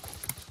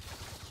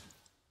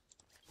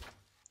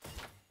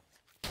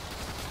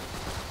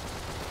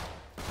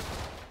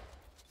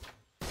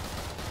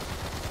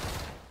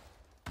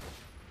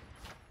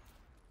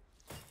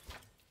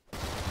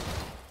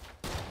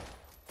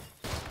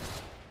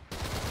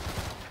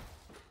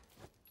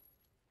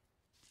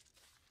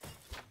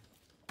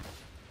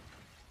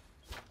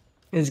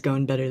 It's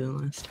going better than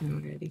last time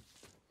already.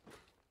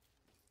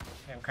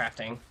 Okay, I'm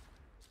crafting.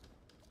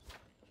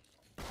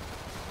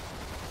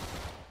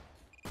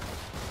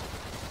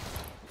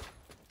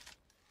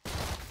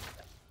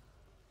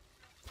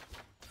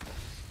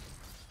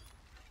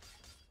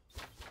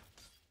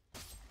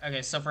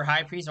 Okay, so for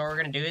High Priest, what we're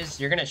gonna do is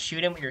you're gonna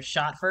shoot him with your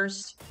shot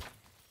first.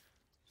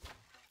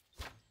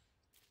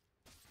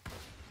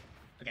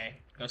 Okay,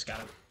 go scout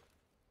him.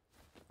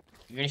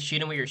 You're gonna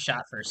shoot him with your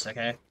shot first,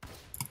 okay?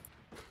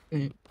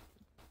 Mm.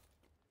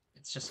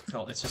 It's just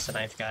cool. It's just a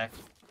knife guy.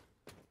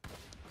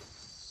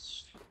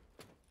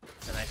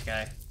 It's a knife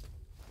guy.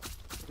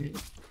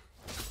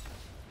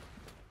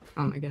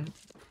 Oh my god.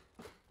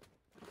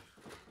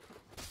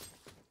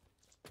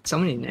 So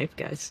many knife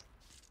guys.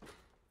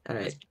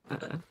 Alright.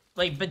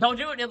 Like, but don't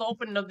do it in the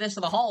open of this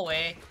in the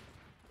hallway.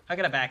 I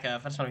gotta back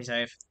up. I just want to be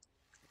safe.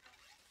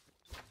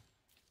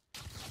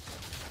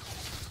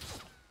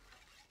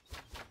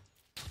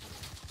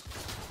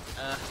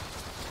 Uh.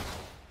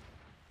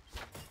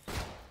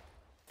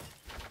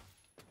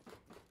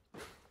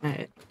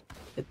 Alright.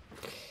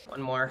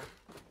 One more.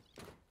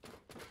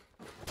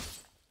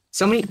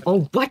 So many.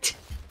 Oh, what?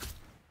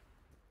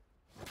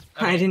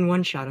 I Okay. didn't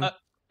one shot him.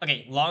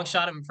 Okay, long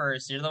shot him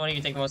first. You're the one who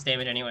can take the most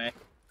damage anyway.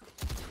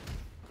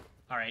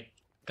 Alright.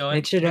 Go in.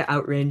 Make sure to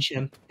outrange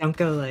him. Don't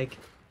go like.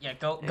 Yeah,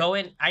 go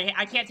in.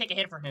 I can't take a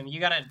hit from him. You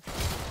gotta.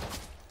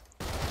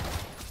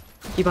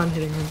 Keep on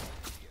hitting him.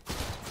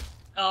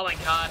 Oh my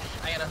god.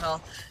 I gotta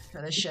health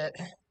for this shit.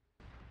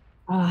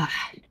 Ah.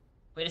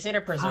 We just need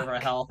to preserve our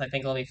Fuck. health. I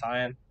think we'll be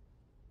fine.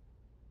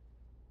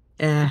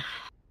 No,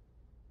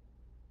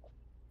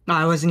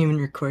 I wasn't even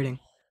recording.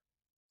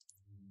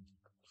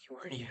 You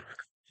weren't even.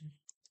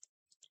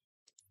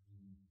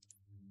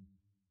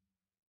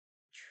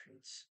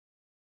 Treats.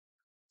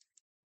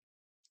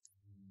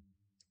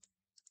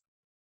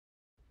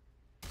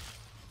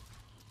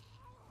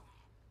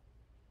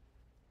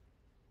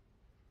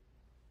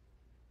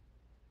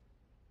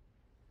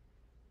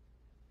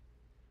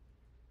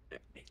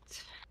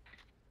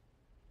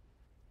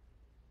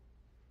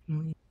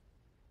 Right.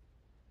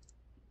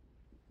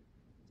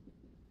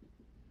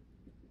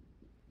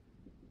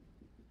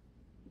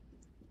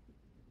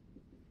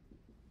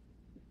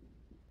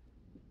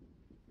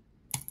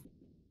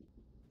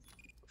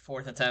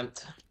 Fourth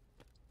attempt.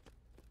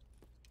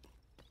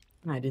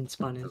 I didn't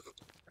spawn in.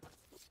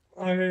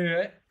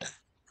 Alright.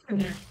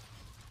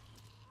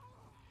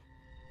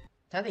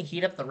 Time to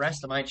heat up the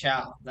rest of my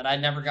chow that I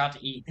never got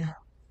to eat.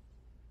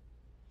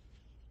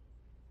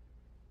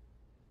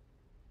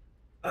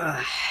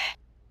 Ugh.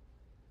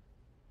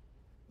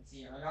 Let's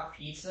see, I got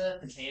pizza,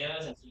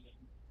 potatoes, and chicken.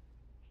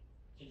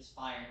 Chicken's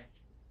fire.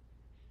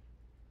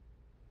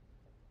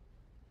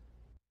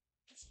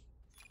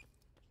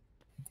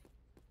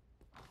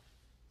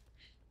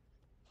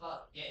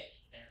 Fuck yeah.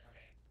 There,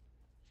 okay.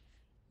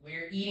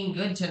 We're eating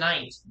good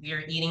tonight. We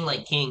are eating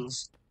like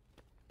kings.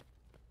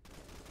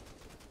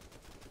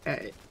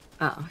 Alright.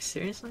 Oh,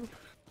 seriously?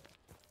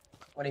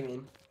 What do you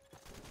mean?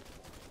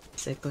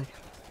 Sickly.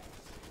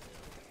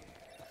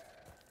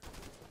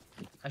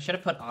 I should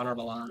have put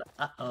honorable on.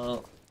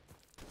 Uh-oh.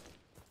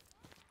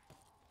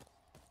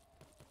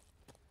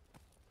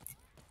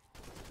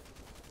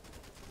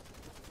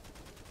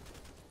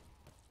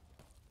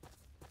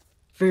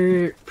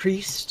 For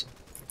priest,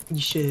 you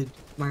should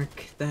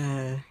mark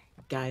the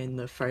guy in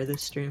the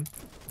farthest room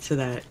so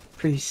that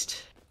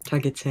priest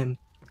targets him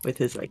with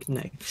his like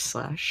knife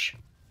slash.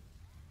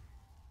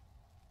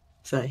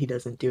 So that he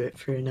doesn't do it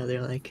for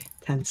another like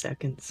 10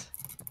 seconds.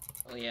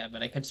 Well, yeah,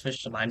 but I could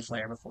switch to Mind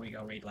Flare before we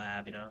go raid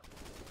lab, you know?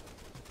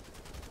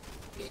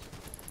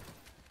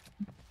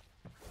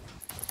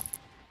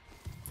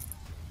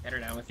 Get her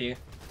down with you.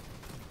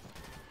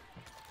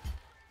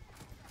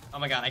 Oh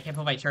my god, I can't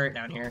put my turret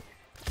down here.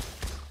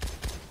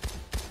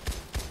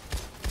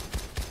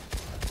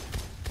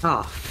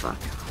 Oh, fuck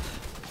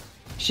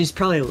off. She's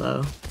probably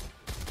low.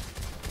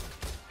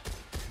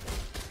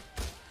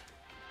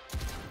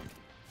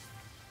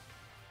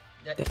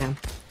 Damn.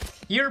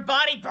 Your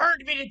body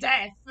burned me to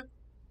death!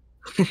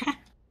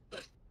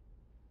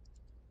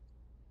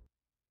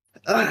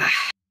 Ugh.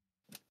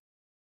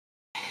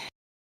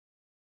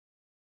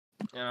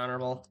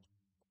 Honorable.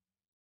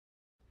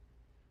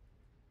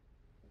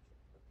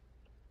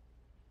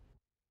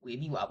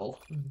 Weeby wobble.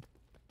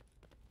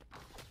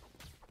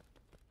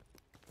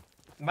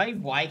 My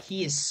Y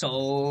key is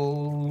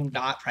so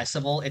not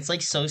pressable. It's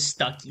like so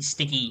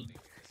sticky.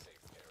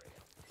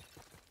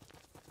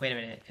 Wait a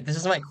minute. If this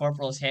is my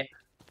corporal's hit.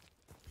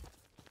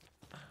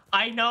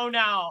 I know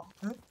now.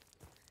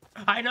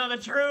 I know the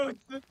truth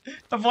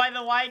of why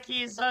the Y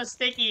key is so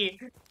sticky.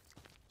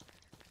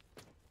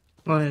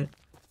 What?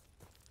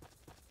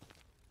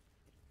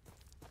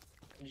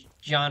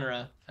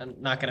 Genre. I'm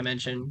not gonna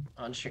mention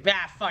on stream.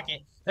 Ah, fuck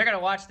it. They're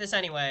gonna watch this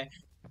anyway.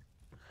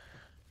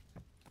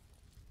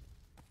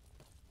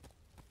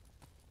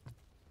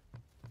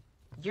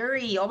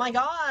 Yuri, oh my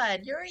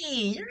god,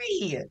 Yuri!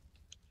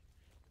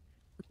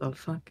 What the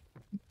fuck?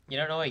 You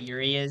don't know what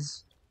Yuri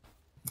is?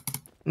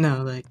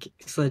 No, like,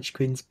 Sledge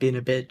Queen's being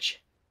a bitch.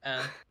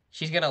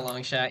 She's gonna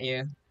long shot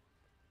you.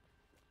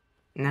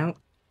 No.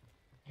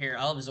 Here,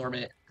 I'll absorb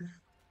it.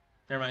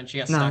 Never mind, she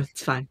got No, stuck.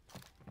 it's fine.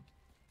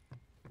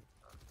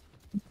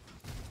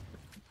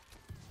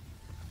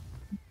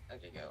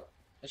 Okay, go.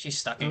 She's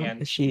stuck Oh,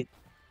 again. is she?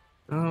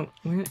 Oh,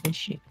 where is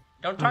she?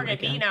 Don't Oh my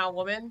target me God. now,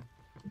 woman.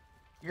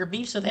 Your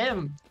beef's with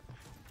him.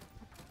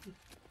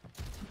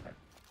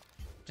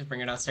 Just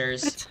bring her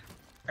downstairs. What?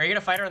 Are you gonna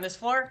fight her on this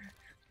floor?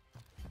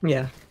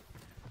 Yeah.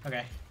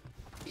 Okay.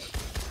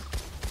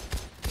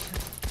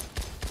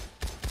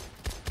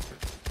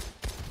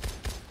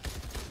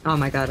 Oh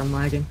my god, I'm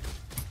lagging.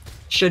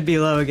 Should be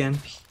low again.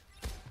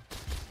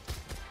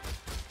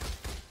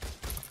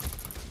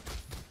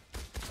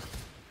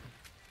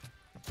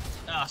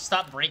 Oh,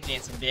 stop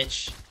breakdancing,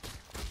 bitch.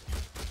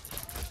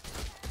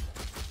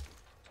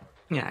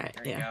 Yeah,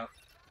 There you yeah. go.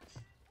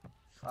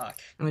 Fuck.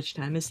 How much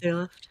time is there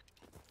left?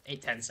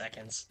 10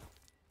 seconds.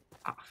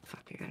 Oh,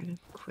 fuck, I gotta go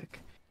quick.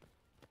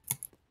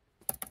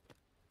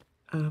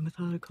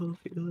 Methodical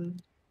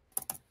feeling.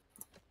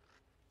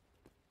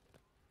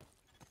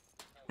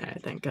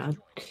 Alright, thank god.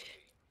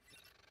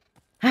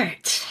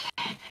 Alright.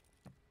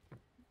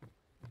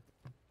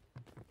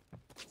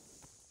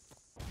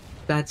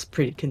 That's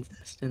pretty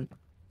consistent.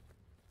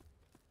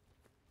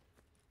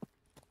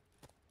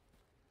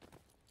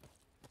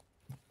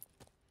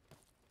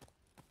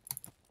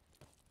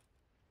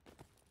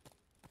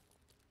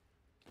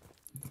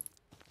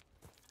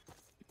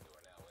 You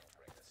are now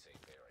entering the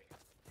safe area.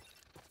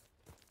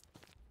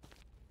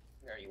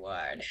 Very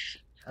wide.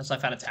 Also, I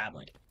found a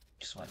tablet.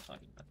 Just what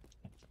fucking.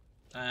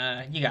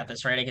 You got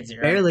this, right? I get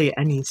 0. Barely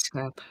any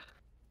scrap.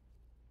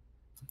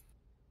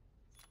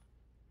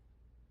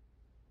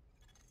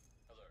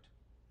 Alert.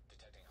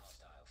 Detecting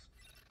hostiles.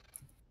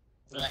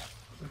 Blech.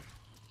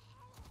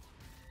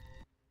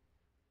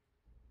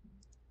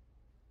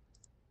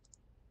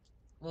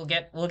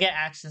 We'll get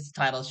access to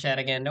titles chat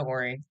again. Don't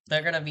worry.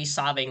 They're gonna be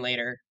sobbing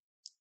later.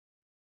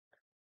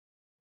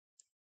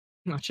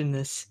 Watching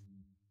this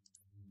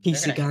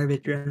piece of gonna-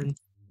 garbage run.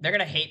 They're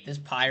gonna hate this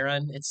pie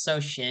run. It's so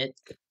shit.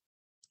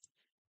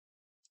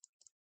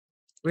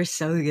 We're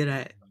so good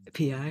at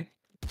PI.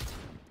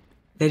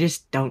 They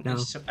just don't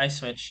know. I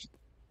switched.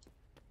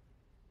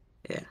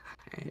 Yeah.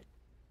 Alright.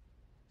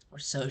 We're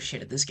so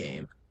shit at this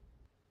game.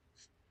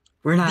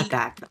 We're not The-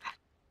 that bad.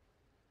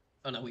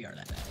 Oh no, we are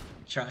that bad.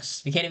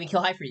 Trust. We can't even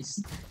kill High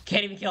Priest.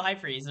 Can't even kill High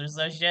Priest. There's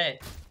no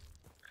shit.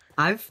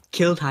 I've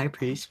killed High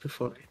Priest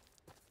before.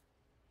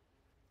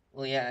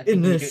 Well, yeah, I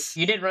In think this.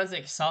 you did run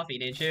like Sophie,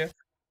 didn't you?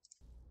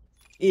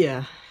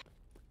 Yeah.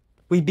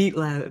 We beat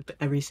Lab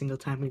every single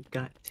time we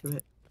got to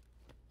it.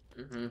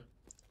 Mm-hmm.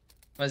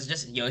 Was it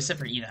just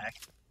Yosef or Evac?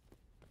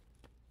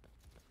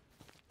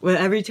 Well,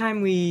 every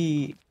time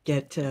we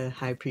get to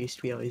High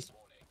Priest, we always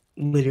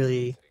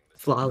literally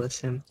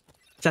flawless him.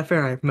 Except for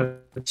our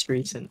most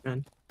recent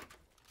run,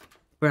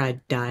 where I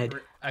died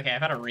Okay,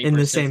 I've had a in Reaper the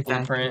since same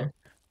Blueprint. factory.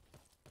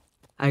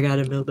 I got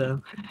a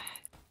Bilbo.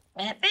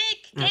 Epic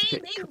That's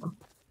pretty Gaming! cool.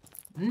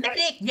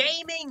 Medic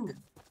Gaming!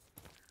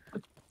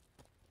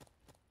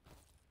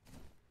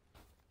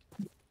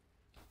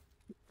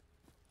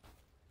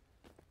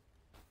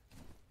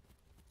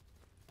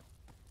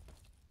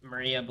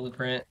 Maria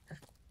Blueprint.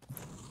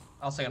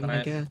 Also got Oh the my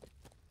knife. god.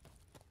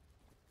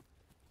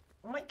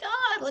 Oh my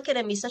god, look at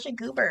him, he's such a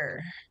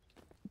goober.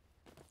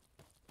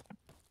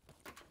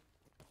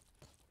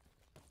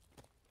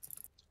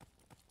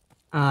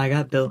 I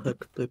got Bill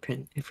Hook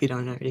Blueprint, if we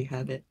don't already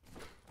have it.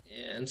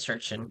 Yeah, I'm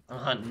searching. I'm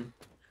hunting.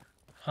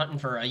 Hunting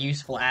for a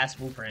useful ass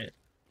blueprint.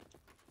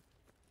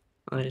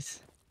 Well,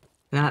 there's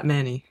not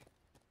many.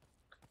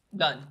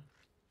 Gun.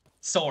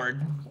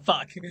 Sword.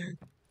 Fuck.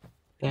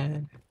 Yeah.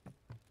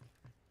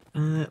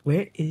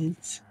 Where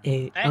is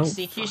a... Oh,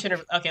 Executioner.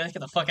 fuck. Okay, let's get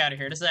the fuck out of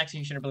here. This is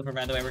Executioner Blueprint,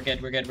 by the way. We're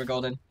good, we're good, we're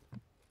golden.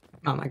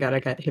 Oh my god,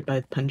 I got hit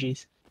by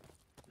punjies.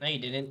 No, you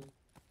didn't.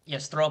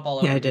 Yes, throw up all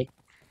over Yeah, I me. did.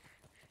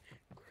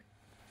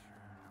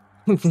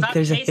 Stop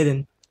There's a chasing.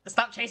 hidden.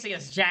 Stop chasing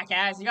us,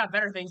 jackass. You got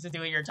better things to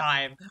do in your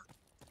time.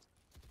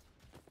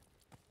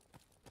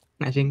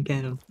 I didn't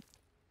get him.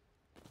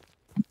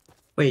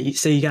 Wait,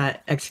 so you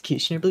got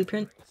Executioner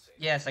Blueprint?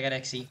 Yes, I got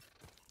XE.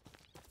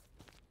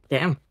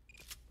 Damn.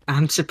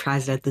 I'm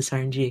surprised at this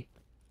RNG.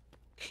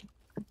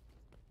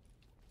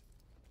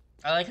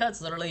 I like how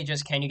it's literally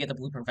just, can you get the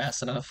blueprint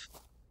fast enough?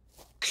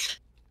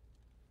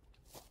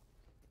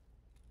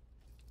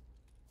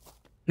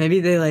 Maybe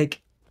they,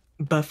 like,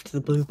 buffed the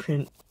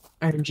Blueprint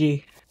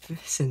RNG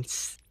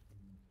since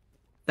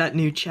that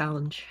new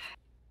challenge.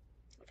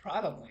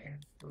 Probably.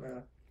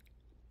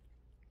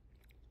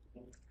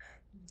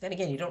 Then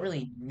again, you don't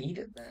really need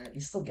it, man.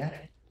 You still get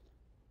it.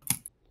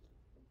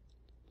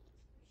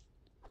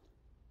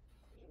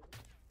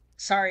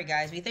 Sorry,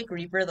 guys. We think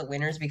Reaper the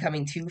winner is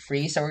becoming too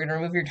free, so we're gonna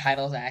remove your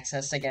titles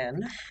access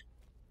again.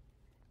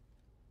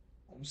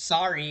 I'm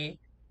sorry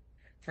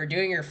for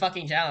doing your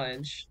fucking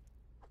challenge.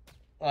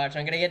 Watch,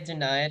 I'm gonna get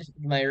denied.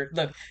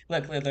 Look.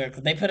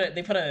 They put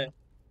a.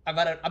 I'm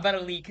about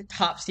to leak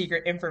top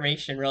secret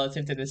information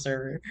relative to this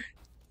server.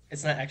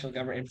 It's not actual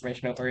government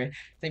information. Don't worry.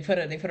 They put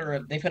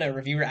a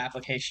reviewer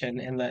application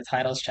in the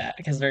titles chat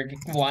because they're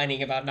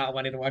whining about not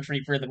wanting to watch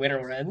Reaper the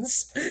Winter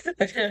runs. They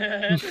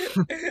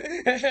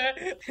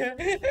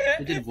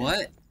did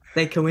what?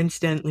 They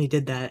coincidentally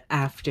did that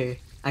after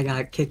I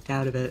got kicked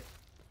out of it.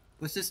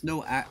 What's this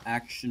no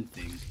action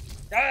thing?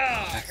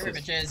 Ah, Access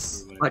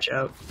bitches. or whatever. Watch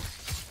out.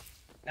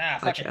 Ah,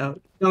 fuck Watch it.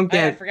 out. Don't Oh,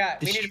 yeah, I get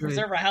forgot. We need to destroyed.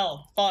 preserve our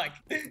health. Fuck.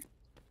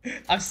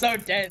 I'm so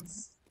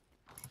dense.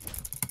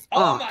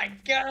 Oh. Oh my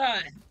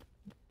god.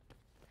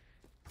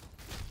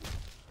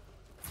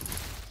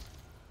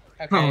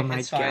 Okay, Oh my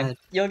it's fine. god.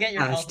 You'll get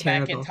your That was health back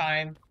in terrible.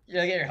 time.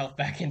 You'll get your health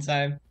back in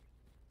time.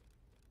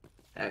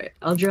 Alright,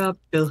 I'll drop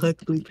Bill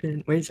Hook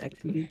Blueprint. Where's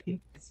XBP?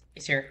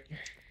 It's here.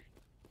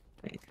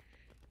 Wait.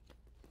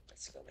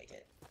 Let's go make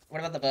it. What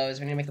about the bows?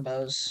 We need to make the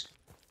bows.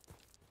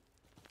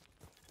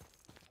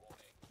 Now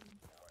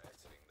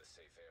exiting the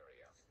safe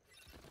area.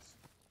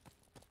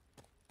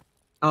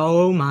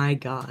 Oh my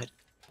god.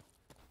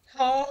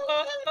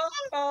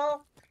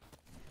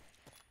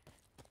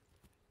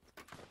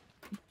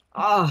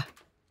 Ah,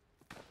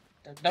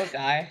 Don't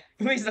die.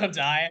 Please don't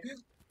die.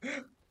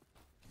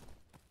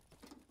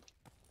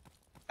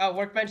 Oh,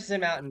 workbench is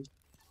in mountain.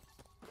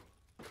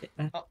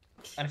 yeah. Oh,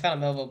 I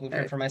found a mobile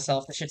blueprint for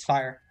myself. This shit's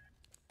fire.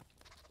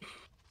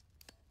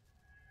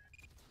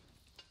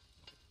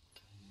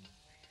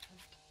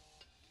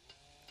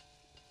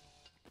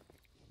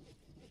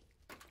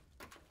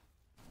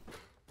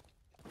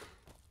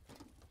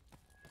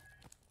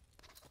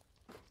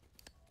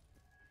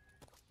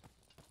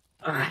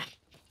 Ah.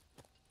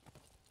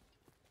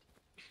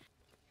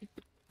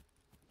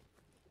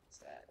 What's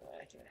that?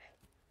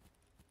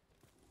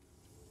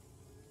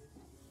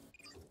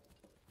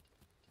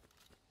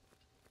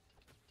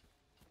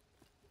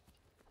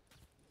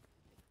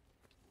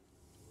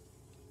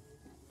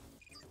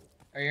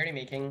 Are you already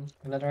making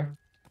another?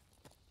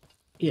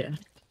 Yeah.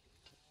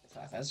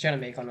 I was trying to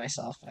make one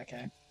myself.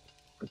 Okay.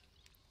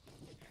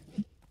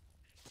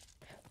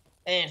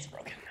 And it's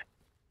broken.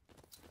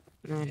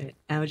 Alright,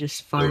 now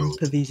just farm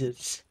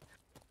Pavises.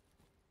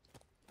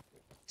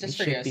 Just It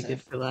for should be good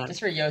Yosef. for that. Just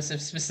for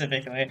Yosef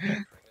specifically. Entering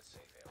a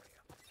safe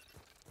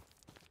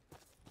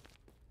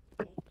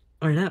area.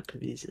 Or not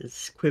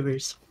Pavises,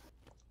 Quivers.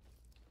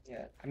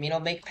 Yeah. I mean, I'll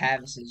make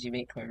pavises. You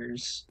make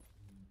quivers.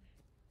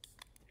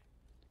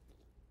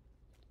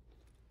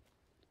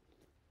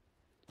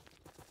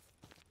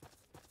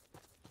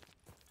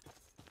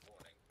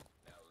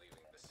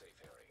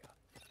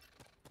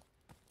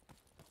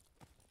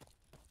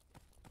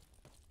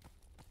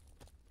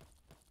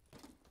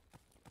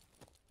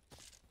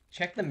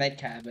 Check the med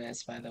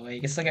cabinets, by the way.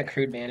 You can still get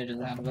crude bandages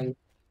out of them.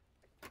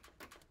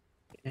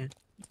 Yeah.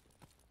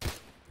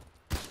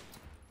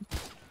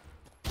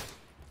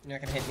 You're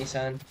not gonna hit me,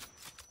 son.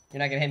 You're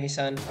not gonna hit me,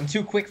 son. I'm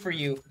too quick for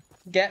you.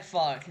 Get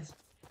fucked.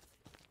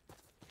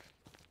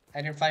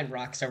 I didn't find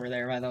rocks over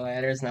there, by the way.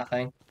 There's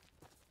nothing.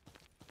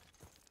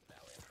 Now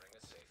entering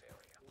a safe area.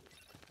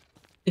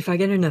 If I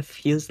get enough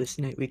heals this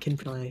night, we can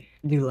probably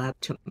do lab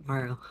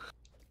tomorrow.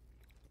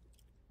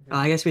 Oh,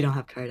 I guess we don't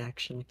have card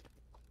actually.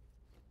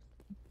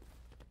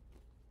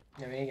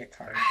 Yeah, we need to get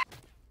card.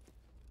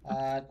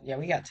 Yeah,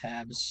 we got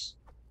tabs.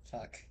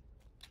 Fuck.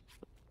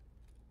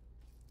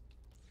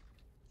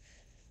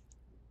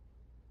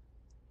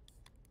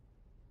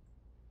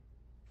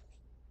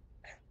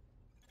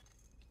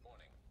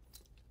 Warning.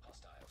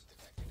 Hostiles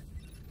detected.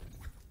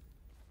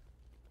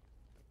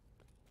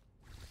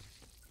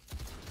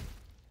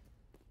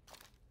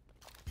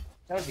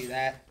 Don't do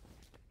that.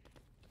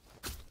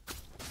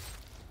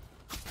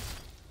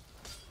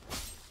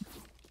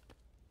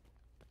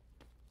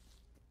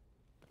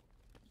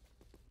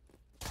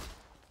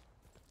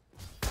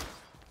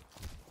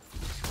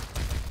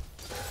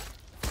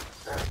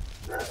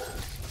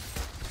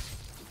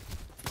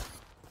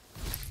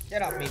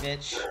 Get off me,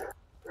 bitch.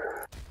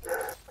 Area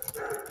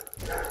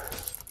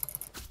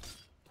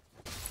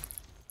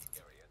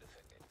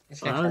defended.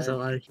 Let's Well, get that was a card.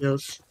 lot of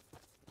heals.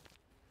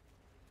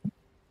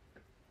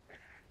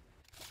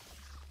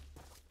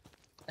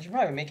 I should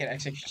probably make an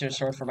executioner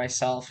sword for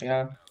myself, you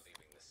know? Now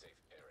leaving the safe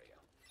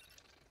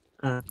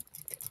area.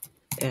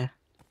 Yeah,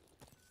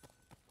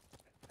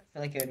 I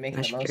feel like it would make I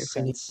the should care most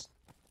if we need. sense.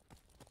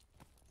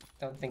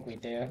 Don't think we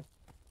do.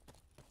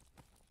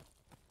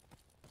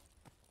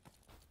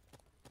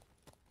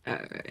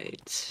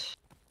 Alright.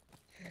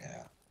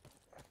 Yeah.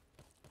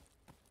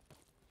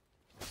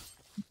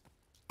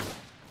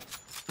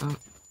 Oh,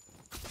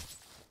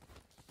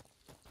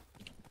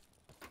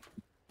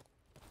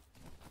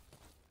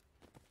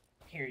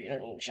 Here, you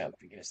don't need to jump.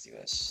 You can just do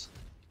this.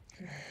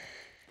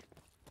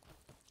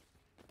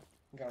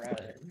 Go around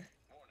it.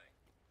 Warning.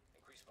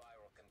 Increased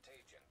viral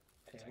contagion.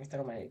 Okay, let me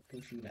throw my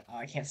goofy. Oh,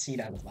 I can't see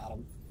down at the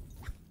bottom.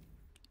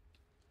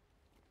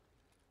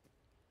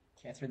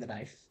 Okay, I threw the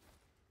knife.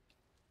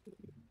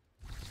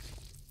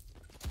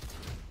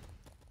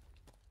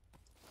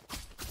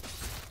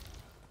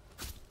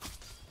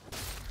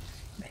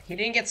 He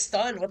didn't get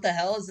stunned. What the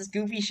hell is this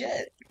goofy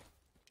shit?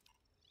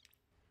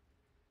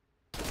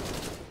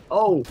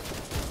 oh,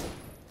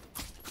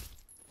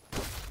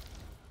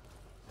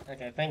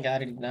 Okay, thank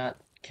God he did not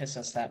kiss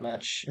us that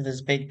much with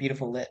his big,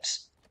 beautiful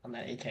lips on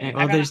that AK. Alright, I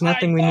well, got there's a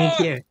nothing we need fuck!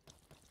 here.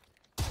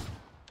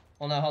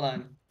 Well, no, hold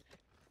on.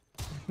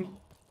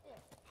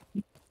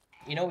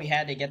 You know we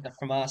had to get the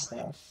FAMAS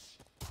though.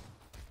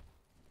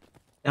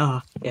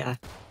 Oh, yeah.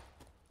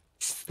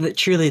 It's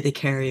truly the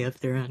carry of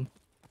the run.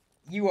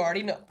 You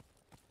already know.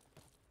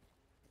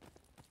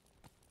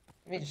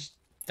 Let me just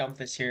dump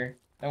this here.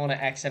 I don't want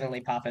to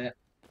accidentally pop it.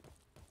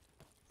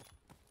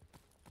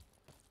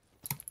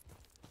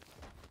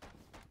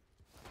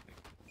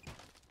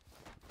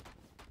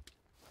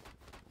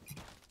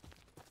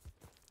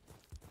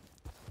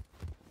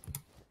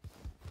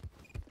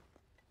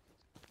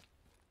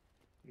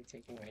 You're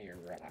taking away your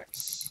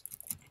rocks.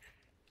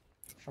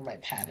 For my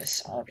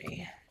Pavis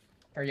army.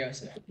 For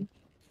Yosef.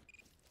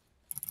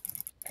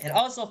 And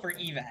also for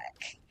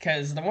evac.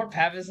 Because the more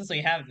Pavises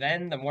we have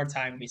then, the more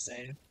time we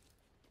save.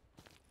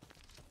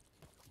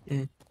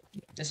 Yeah.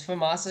 This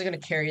FAMAS is gonna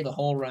carry the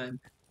whole run.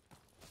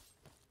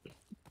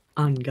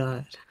 On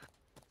God.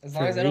 As For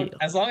long as I don't real.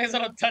 as long as I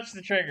don't touch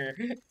the trigger.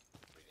 Readings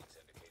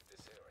indicate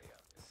this area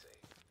is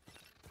safe.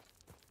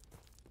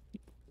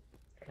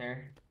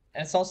 There.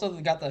 And it's also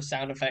got the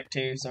sound effect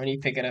too, so when you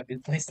pick it up,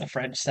 it plays the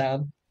French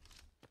sound.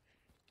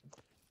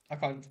 I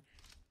can't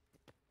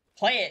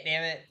play it,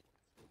 damn it.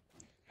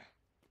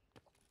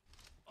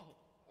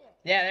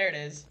 Yeah, there it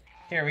is.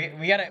 Here,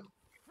 we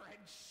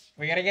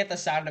gotta get the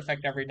sound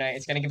effect every night.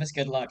 It's gonna give us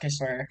good luck, I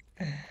swear.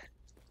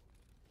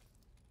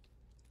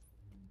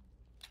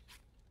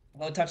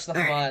 Go touch the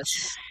Alright.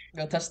 FAMAS.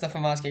 Go touch the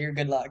FAMAS, get your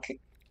good luck.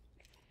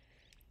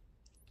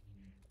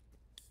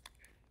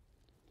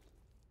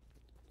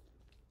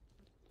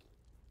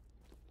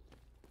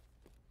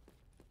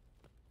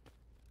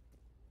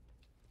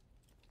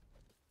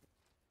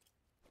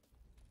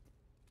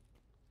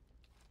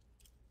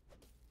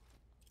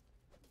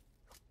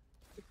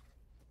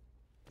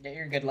 Get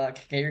your good luck.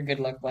 Get your good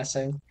luck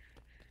blessing.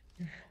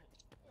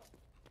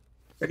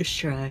 First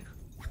try.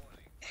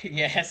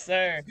 Yes,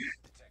 sir.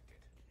 Detected.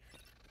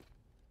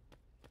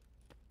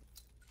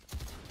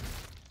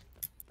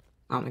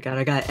 Oh my God,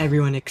 I got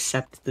everyone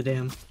except the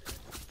damn.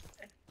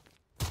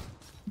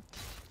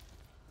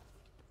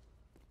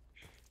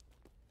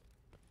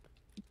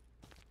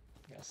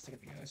 Yeah, let's take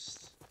a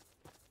ghost.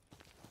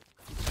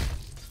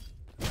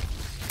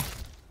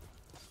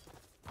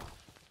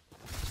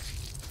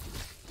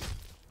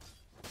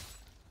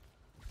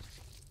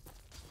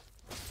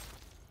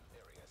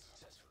 Area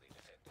successfully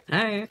defended.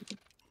 Alright.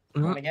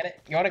 You Well, wanna get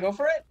it? You wanna go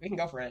for it? We can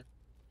go for it.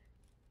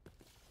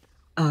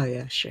 oh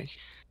yeah, sure.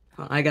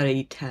 Well, I gotta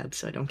eat tab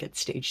so I don't get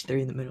stage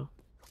 3 in the middle.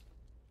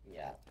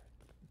 Yeah.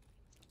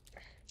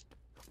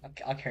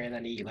 I'll carry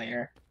that to you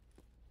later.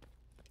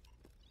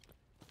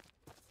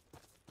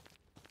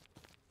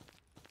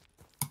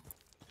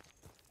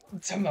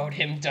 Demote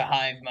him to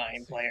hive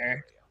mind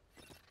player.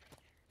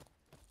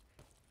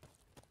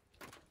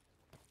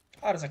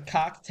 Oh, there's a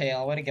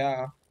cocktail. Way to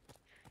go.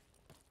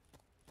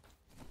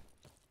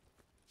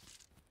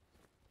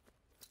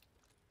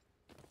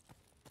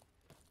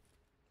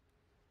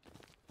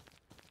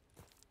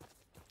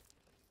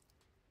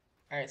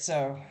 Alright,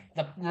 so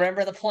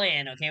remember the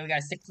plan, okay? We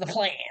gotta stick to the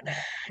plan. I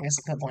gotta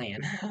stick to the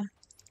plan.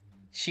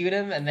 Shoot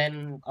him, and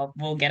then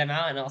we'll get him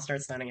out, and I'll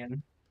start stunning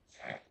him.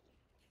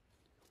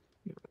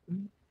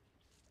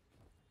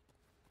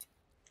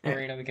 Or,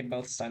 you know, we could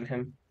both stun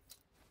him.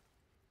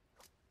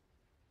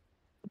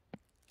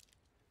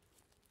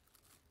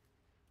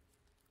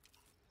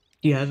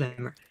 Do you have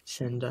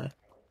emeralds? And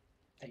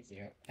Thank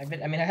you. I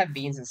mean, I have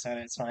beans and soda,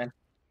 it's fine.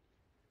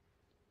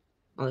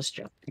 I'll just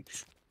drop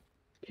these.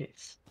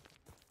 Case.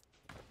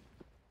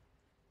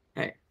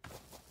 Alright.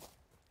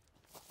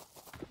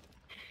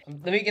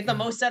 Let me get the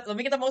most out. Let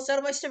me get the most out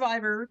of my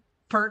survivor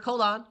perk.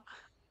 Hold on.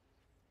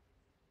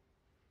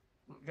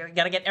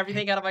 Gotta get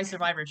everything out of my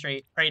survivor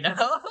trait right now.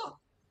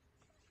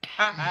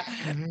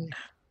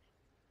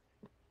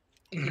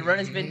 Your run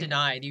has been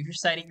denied.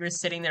 You're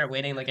sitting there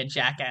waiting like a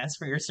jackass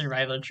for your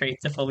survival trait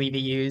to fully be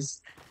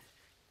used.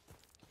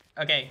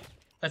 Okay,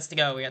 let's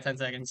go. We got 10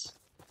 seconds.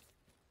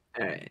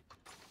 Alright.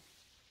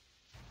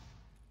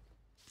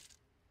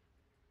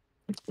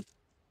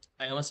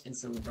 I almost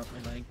instantly broke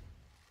my leg.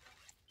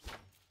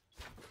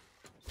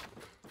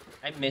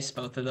 I missed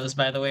both of those,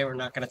 by the way. We're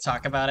not going to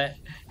talk about it.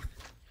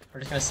 We're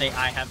just going to say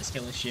I have a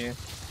skill issue.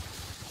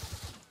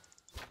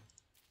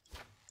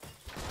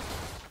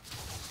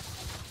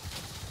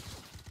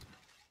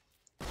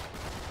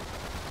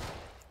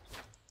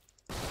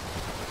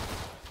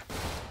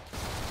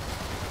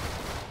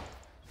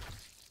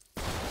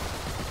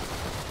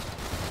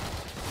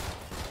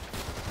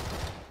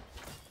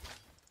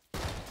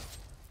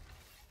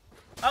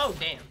 Oh,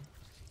 damn.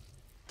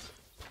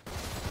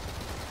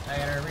 I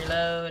gotta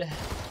reload.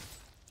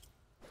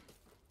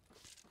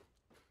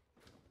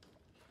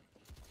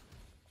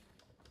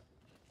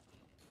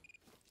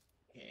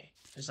 Okay,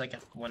 there's like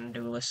one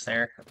duelist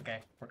there.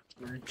 Okay,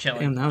 we're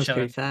chilling. Damn, that was chilling.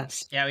 pretty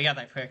fast. Yeah, we got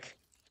that quick.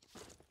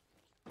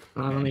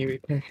 Let me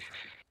repair.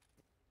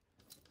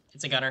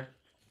 It's a gunner.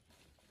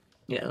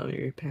 Yeah, let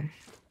me repair.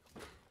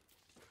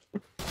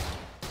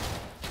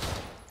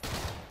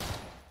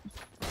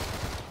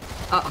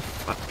 Oh,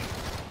 fuck.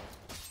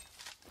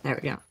 There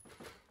we go.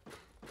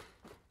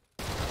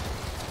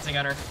 It's a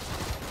gunner.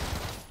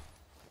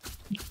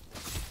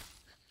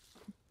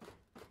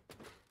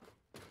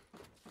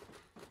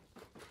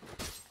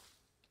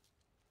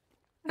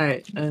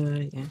 Alright,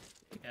 yeah.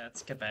 Yeah,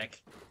 let's get back.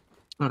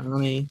 Let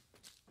me...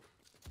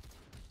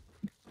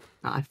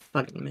 Oh, I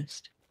fucking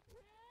missed.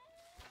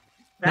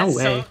 No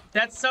way.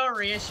 That's so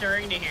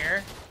reassuring to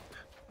hear.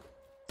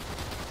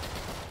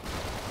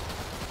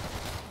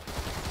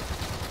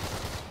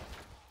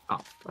 Oh,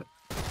 fuck.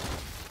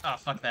 Oh,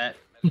 fuck that.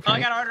 Okay. Oh, I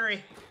got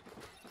artery.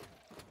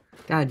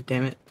 God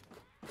damn it.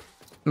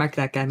 Mark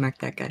that guy, mark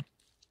that guy.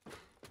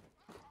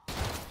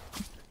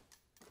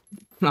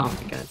 Oh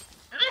my god.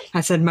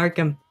 I said mark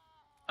him.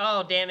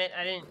 Oh, damn it.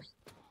 I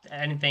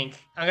didn't think.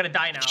 I'm gonna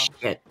die now.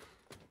 Shit.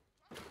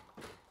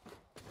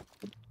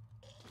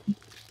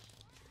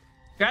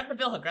 Grab the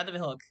bill hook, grab the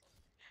bill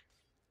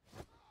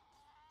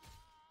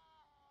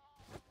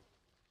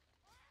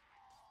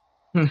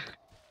hook.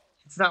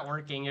 It's not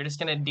working. You're just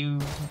gonna do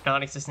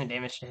non-existent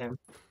damage to him.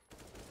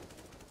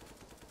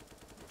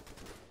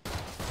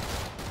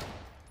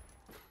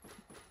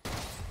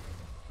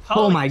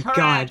 Oh Holy my crap,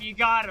 god. you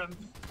got him.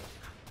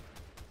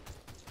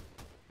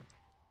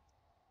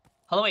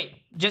 Hold on, wait.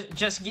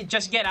 Just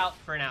get out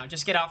for now.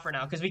 Just get out for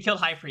now, because we killed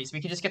High Priest.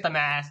 We can just get the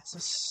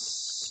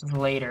masks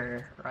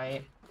later,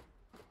 right?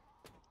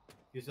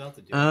 He's out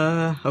to do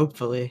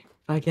Hopefully.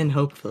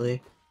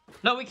 Hopefully.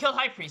 No, we killed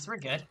High Priest. We're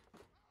good.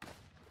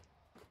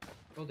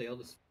 Oh, they all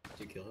just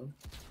to kill him.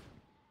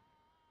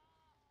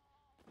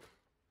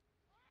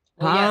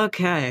 Well, yeah.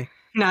 Okay.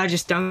 No,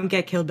 just don't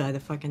get killed by the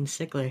fucking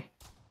sickler.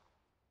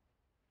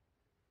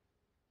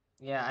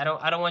 Yeah,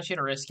 I don't want you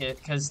to risk it,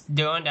 because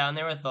going down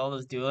there with all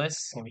those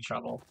duelists is gonna be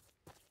trouble.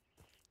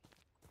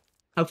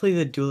 Hopefully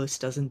the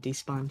duelist doesn't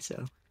despawn,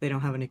 so they don't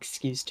have an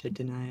excuse to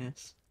deny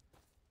us.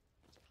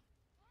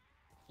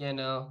 Yeah,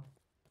 no.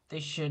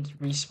 They should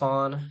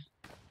respawn.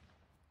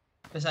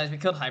 Besides, we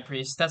killed High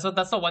Priest. That's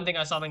the one thing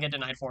I saw them get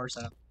denied for,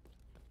 so.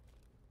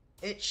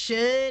 It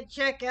should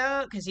check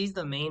out, because he's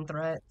the main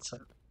threat, so.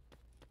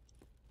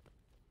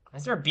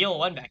 Is there a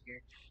BL1 back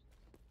here?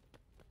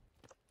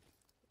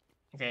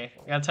 Okay,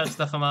 we gotta touch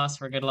the FAMAS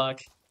for good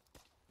luck.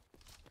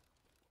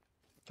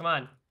 Come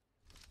on.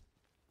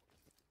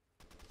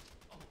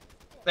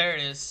 There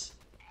it is.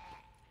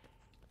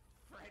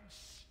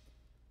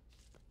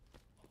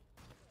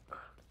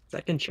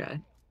 Second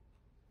try.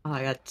 Oh,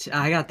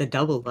 I got the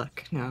double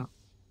luck now.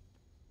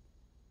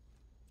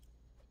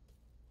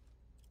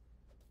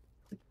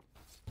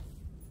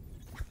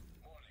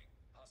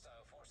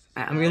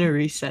 I'm gonna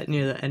reset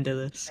near the end of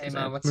this Hey, because I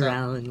Ma, have what's up?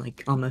 morale in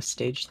like almost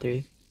stage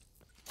 3.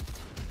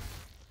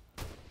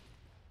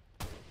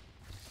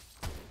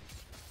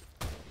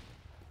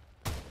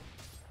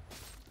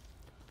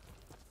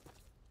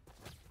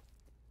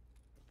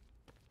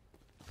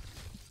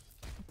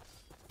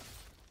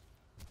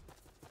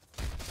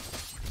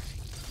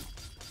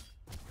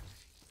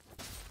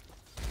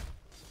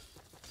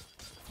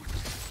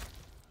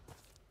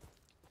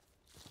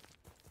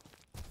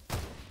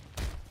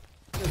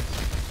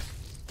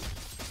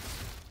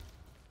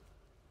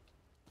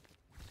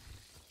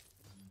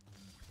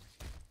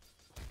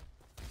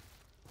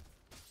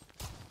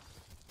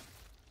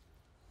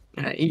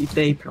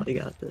 They probably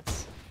got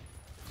this.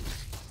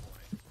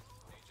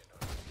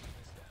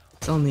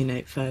 It's only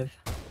night 5.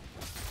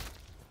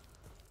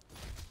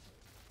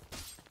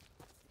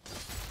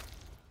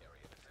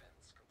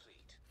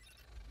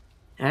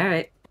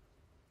 Alright.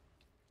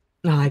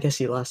 No, I guess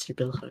you lost your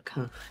bill hook,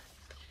 huh?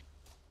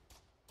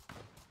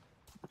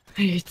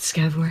 Alright,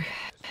 Scavor.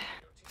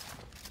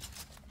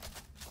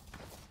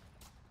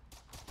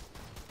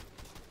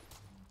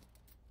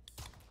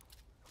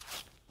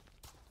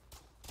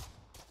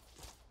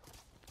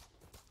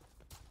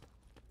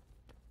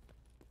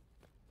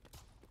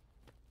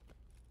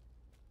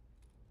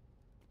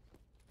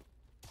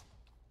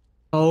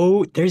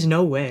 Oh, there's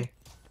no way.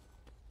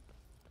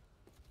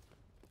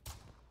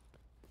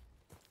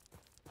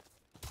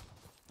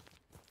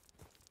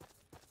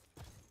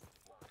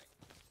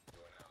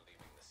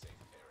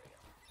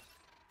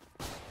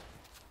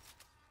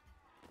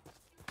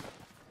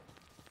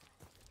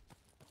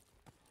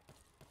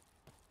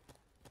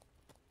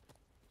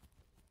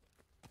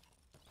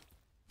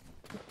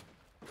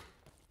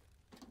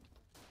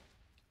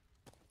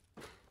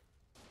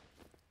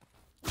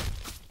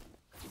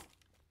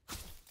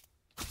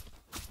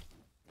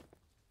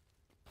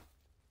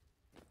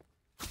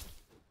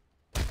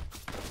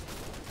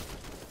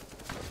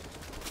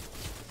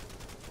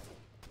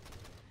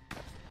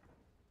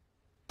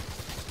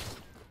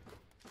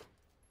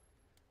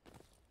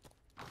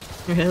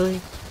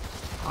 Really?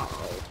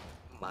 Oh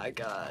my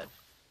god.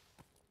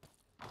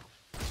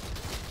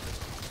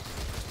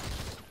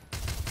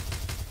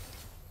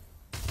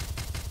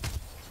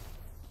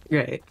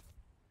 Right.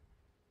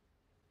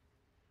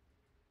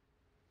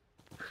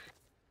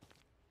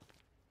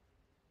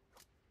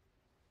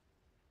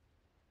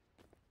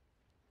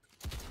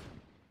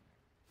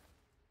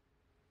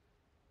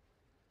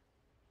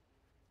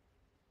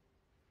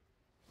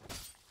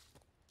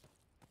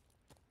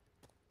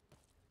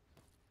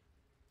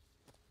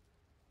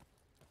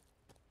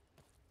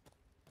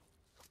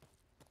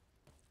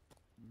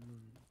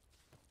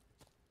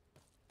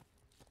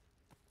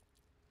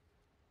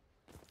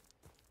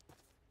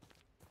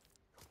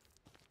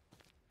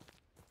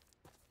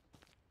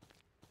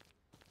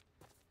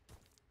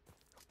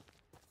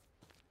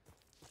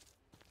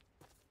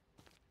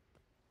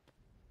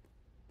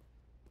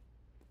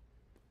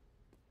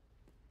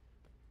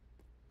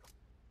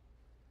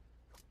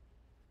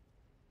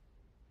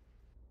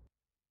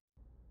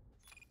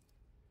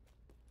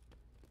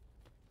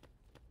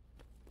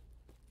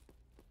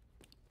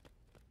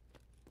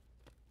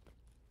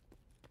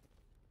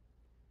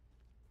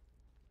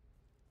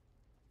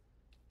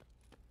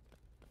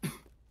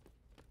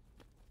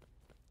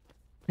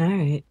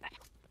 Alright.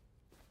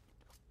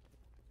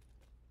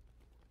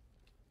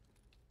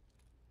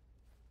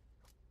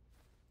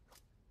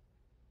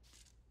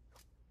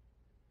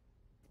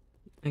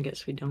 I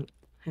guess we don't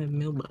have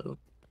Milbo.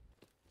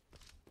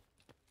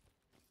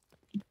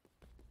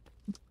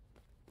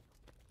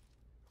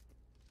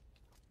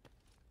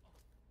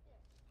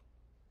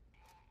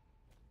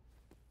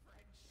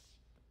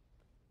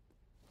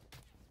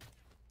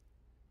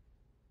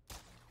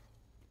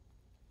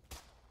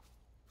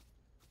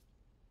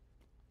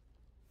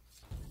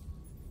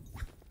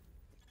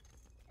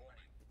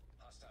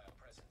 Hostile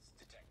presence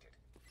detected.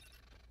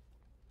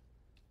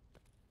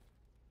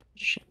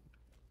 Shit.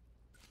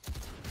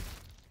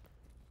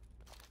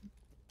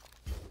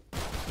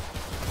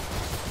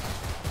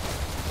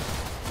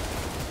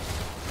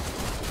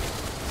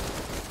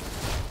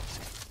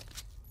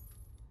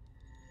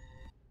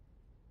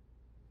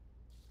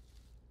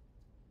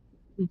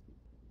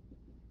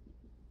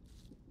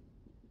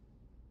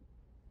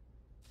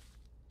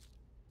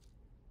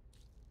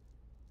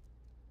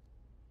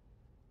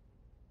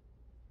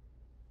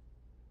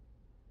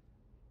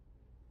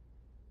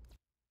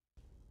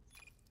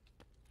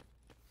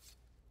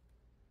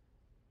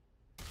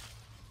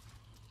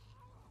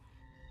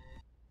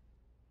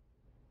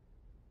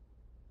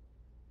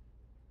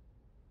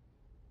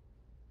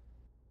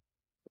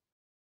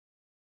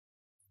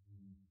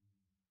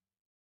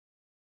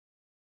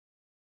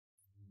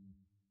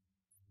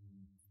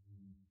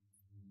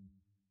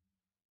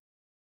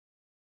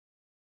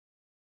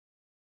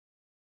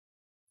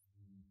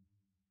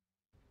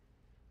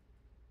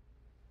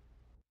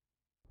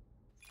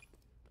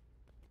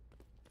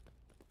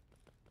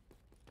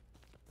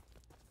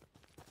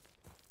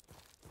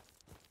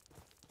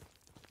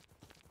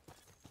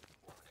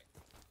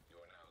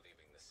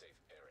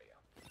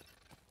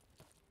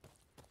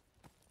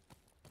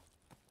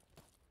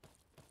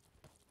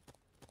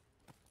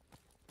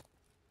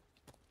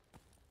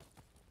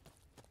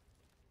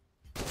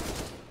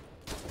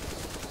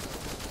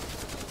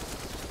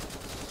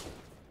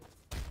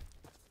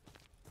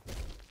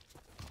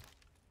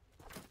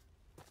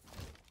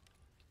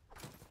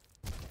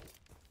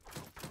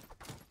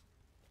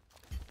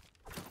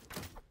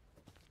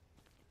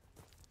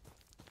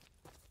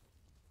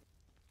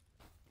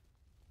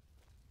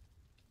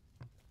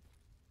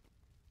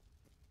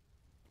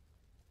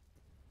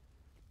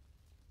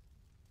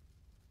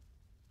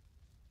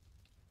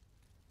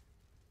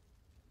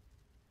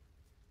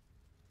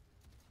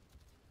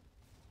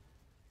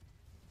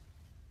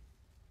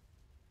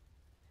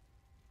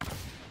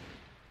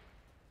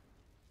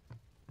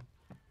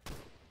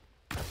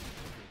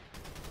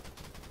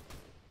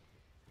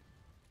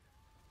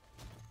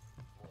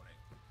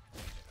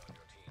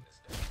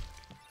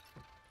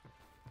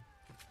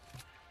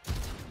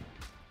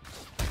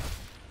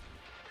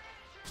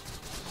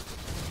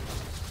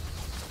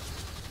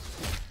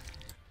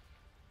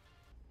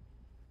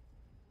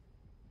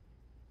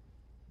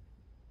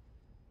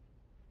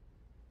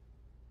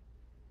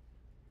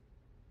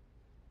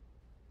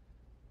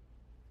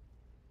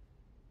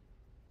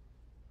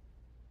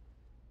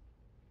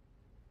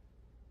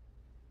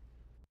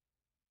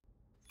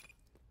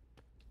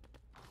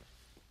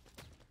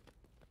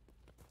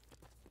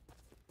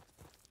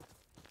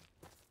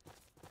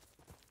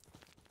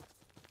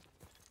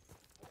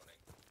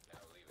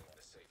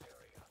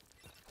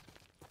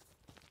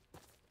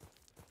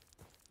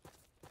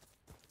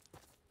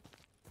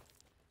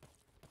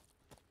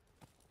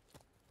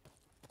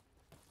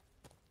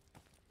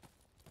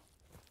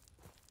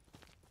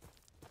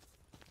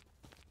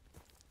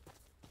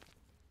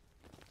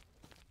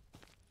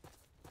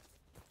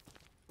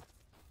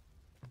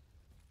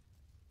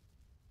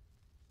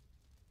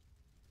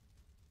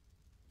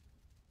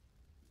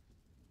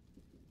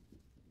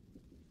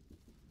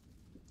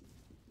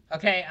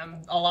 Okay,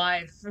 I'm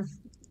alive.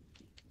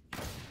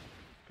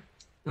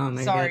 Oh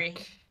my god. Sorry.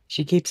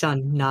 She keeps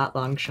on not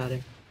long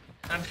shotting.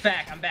 I'm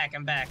back. I'm back.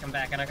 I'm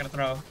not gonna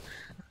throw.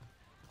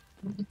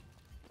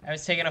 I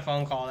was taking a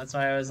phone call. That's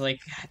why I was like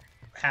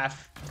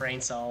half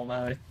brain cell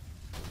mode.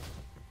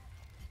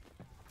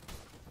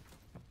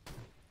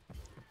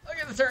 I'll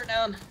get the turret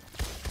down.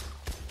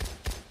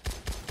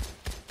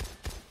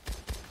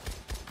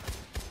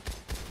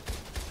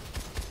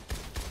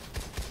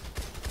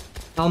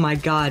 Oh my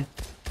god.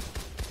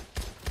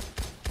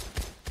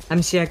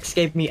 MCX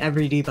gave me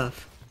every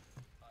debuff.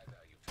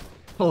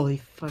 Holy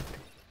fuck.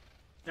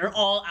 They're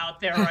all out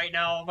there right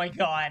now. Oh my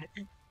god.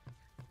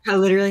 I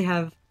literally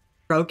have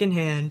broken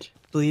hand,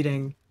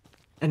 bleeding,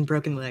 and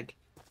broken leg.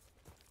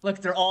 Look,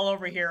 they're all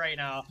over here right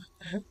now.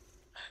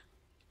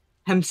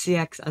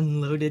 MCX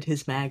unloaded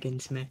his mag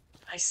into me.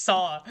 I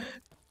saw.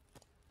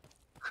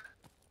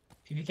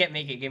 If you can't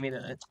make it, give me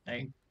the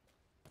thing.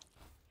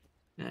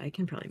 I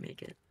can probably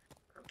make it.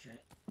 Okay.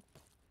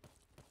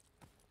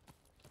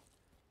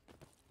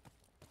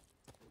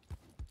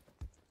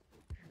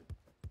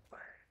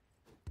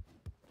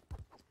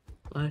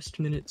 Last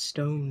minute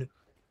stone.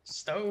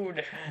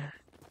 Stone.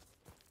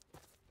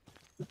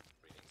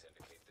 Readings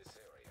indicate this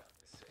area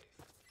is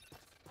safe.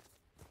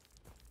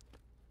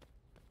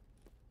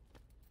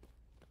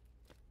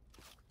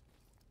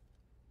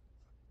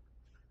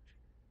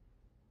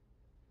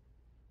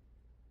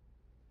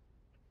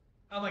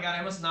 Oh my god, I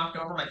almost knocked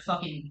over my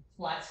fucking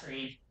flat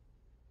screen.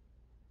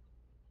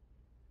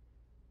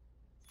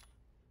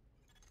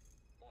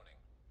 Warning.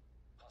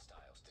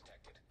 Hostiles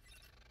detected.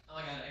 Oh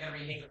my god, I gotta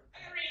read it. I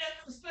gotta read it.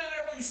 This movie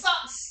really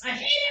sucks. I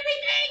hate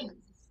everything.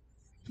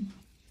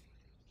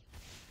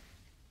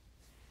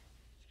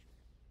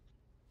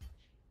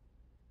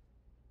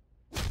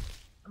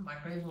 The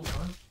microwave will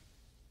go.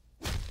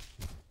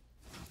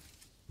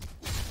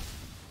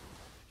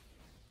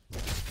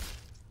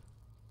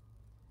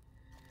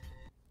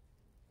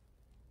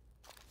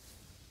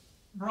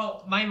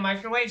 Bro, my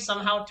microwave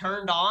somehow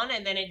turned on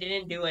and then it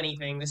didn't do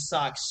anything. This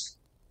sucks.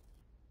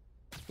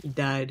 He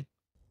died.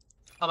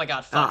 Oh my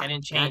god, fuck, Ah, I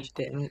didn't god change.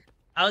 damn it.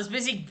 I was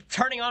busy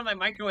turning on my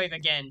microwave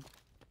again.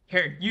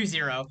 Here, you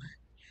zero.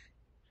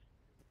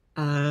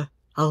 I'll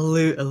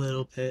loot a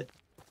little bit.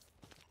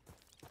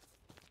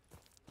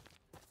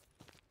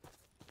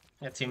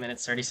 Got 2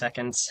 minutes, 30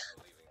 seconds.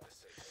 Leaving the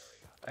safe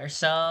area. We're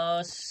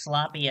so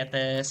sloppy at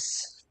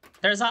this.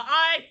 There's a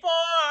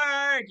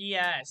I-Ford!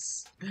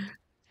 Yes!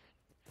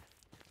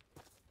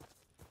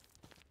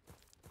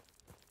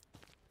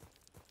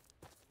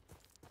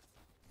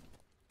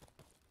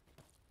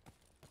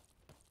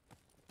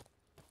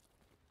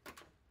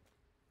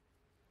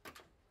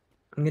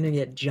 I'm gonna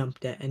get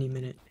jumped at any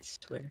minute, I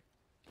swear.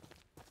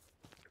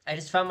 I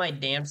just found my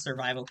damn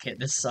survival kit.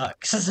 This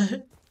sucks.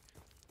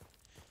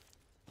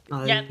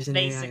 Oh, Yep, there's an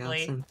AI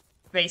basically. awesome.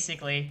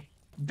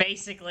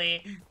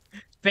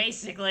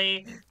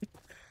 Basically.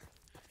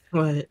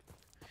 What?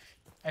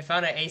 I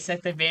found an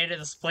ace-activated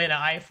display, an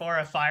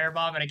I-4, a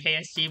firebomb, and a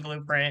KSG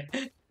blueprint.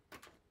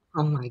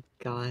 Oh my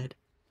god.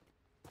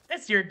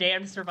 That's your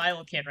damn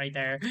survival kit right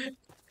there.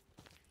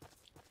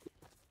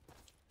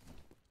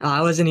 Oh,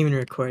 I wasn't even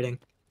recording.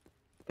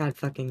 God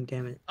fucking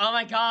damn it. Oh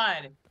my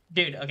god.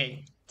 Dude,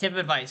 okay. Tip of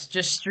advice.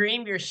 Just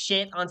stream your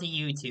shit onto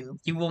YouTube.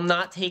 You will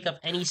not take up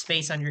any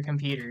space on your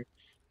computer.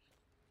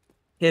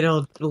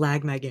 It'll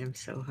lag my game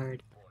so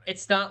hard.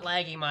 It's not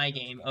lagging my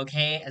game,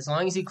 okay? As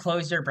long as you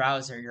close your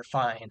browser, you're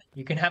fine.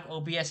 You can have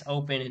OBS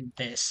open in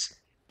this.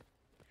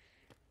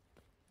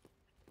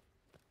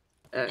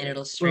 And it'll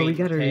Well, we stream,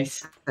 gotta okay?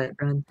 reset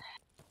run.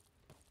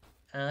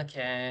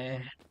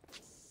 Okay.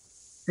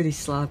 Pretty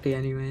sloppy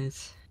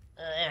anyways.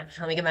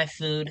 Let me get my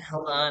food.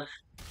 Hold on.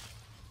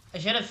 I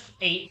should have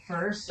ate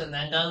first and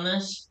then done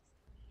this.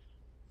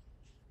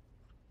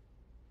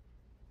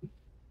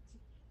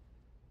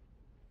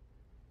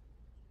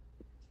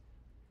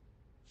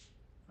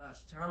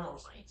 Turn on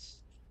those lights.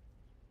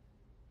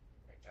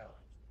 There we go.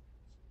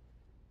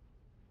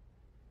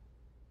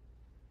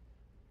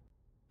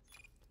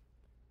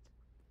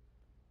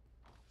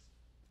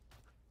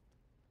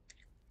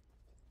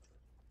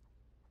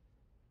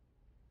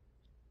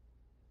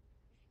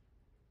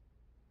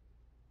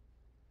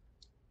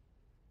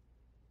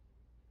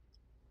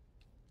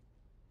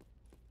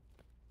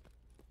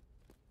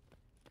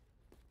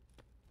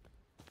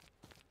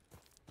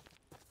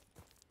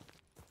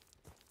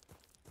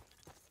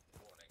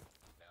 Warning.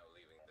 Now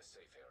leaving the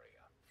safe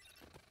area.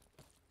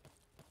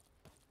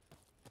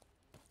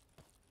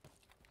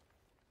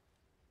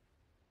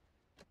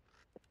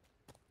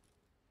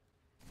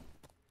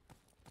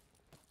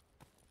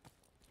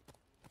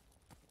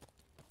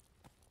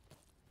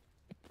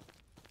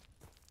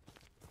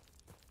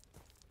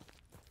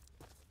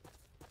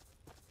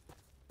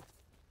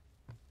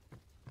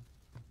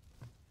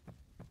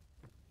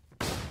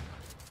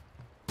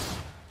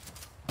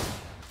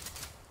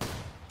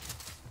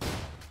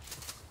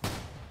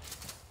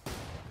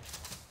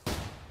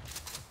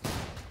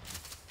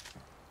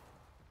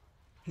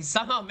 He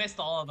somehow missed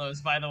all of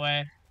those, by the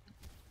way.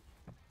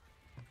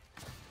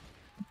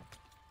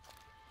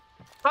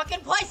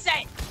 Fucking place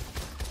it!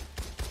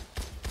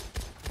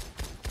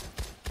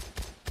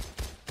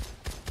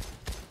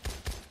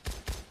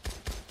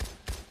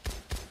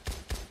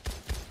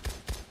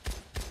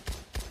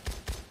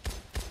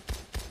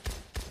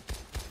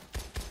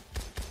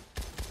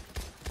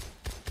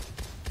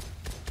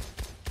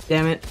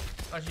 Damn it.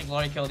 Oh, she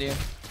glory killed you.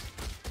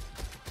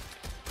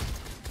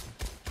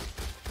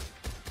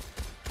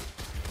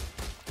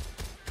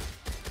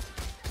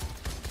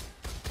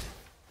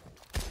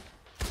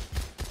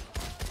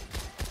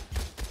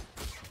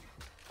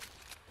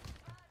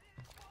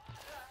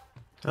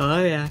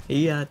 Oh yeah,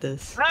 you got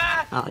this.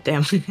 Ah! Oh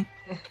damn. I'm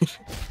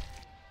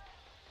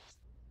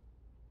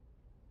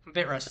a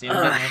bit rusty. I'm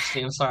a bit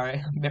rusty. I'm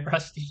sorry. I'm a bit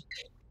rusty.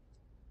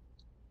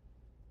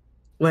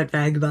 What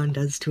Vagabond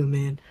does to a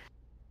man.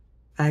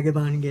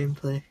 Vagabond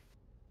gameplay.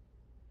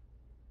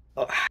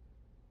 Oh.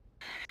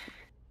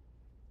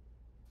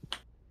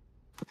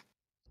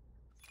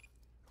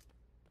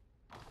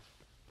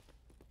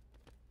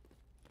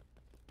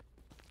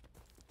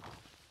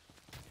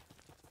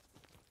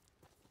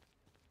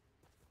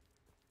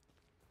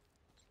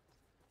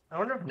 I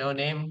wonder if No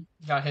Name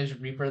got his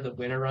Reaper the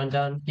Winner run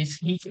done. He's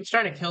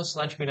trying to kill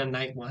Sledge Queen on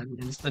night 1.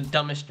 It's the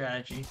dumbest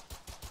strategy.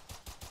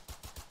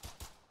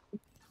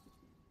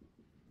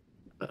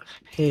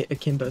 Hey,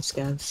 Akimbo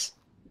Scavs.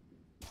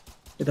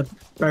 With a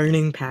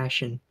burning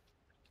passion.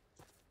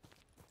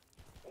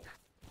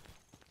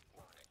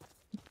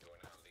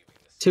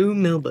 Two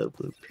Milbo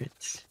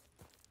blueprints.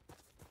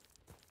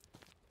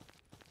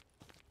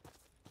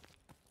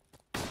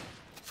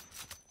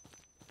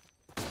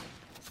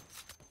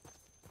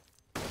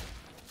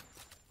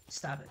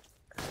 Stop it.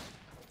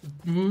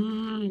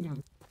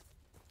 Mm.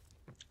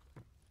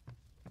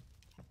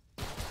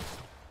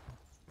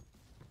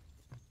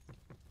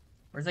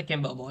 Where's the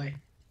Kimbo boy?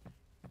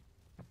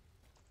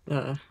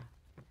 Oh,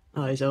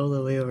 he's all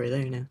the way over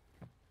there now.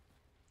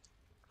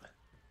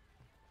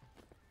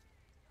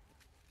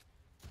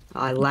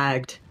 I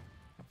lagged.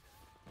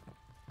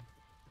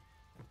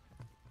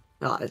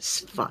 Oh,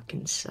 this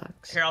fucking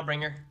sucks. Here, I'll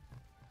bring her.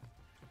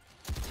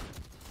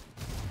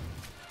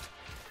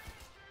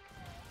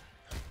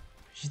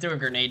 She threw a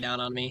grenade down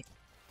on me.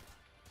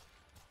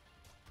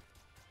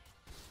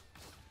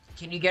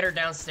 Can you get her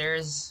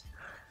downstairs?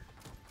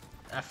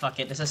 Ah, fuck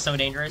it. This is so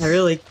dangerous. I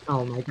really.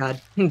 Oh my god.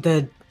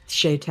 The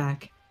shade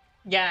attack.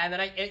 Yeah, and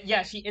then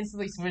yeah, she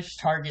instantly switched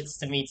targets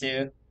to me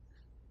too.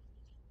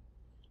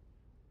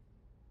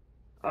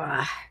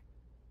 Ah.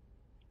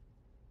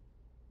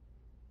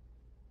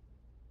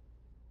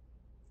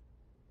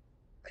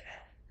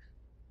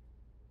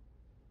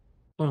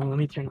 Hold on, let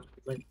me turn off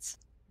the lights.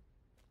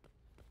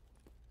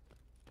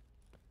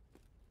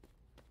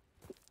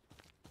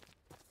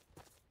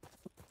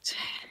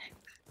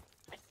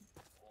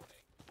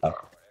 We're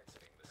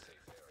exiting the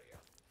safe area.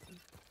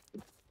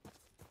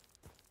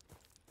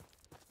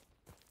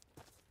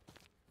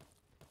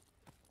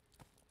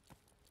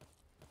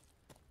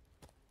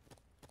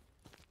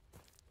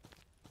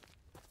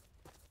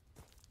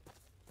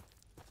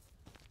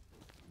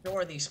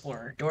 Dora the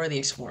Explorer. Dora the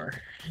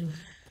Explorer.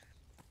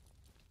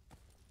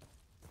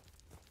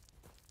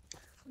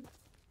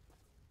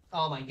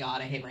 Oh my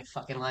god, I hate my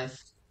fucking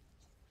life.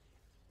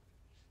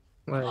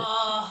 What?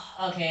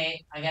 Oh,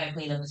 okay. I gotta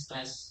clean up this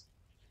mess.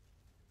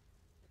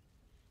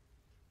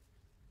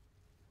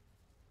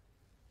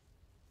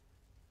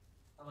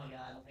 Oh my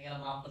god, I gotta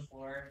mop the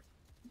floor.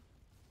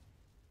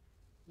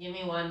 Give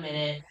me 1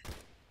 minute.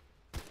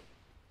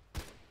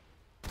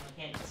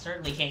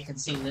 Certainly can't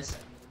consume this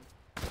anymore.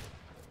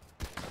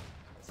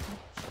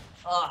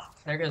 Oh,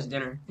 there goes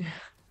dinner.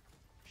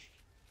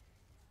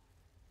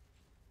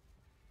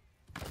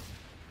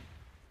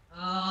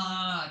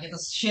 Ah, get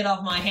this shit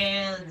off my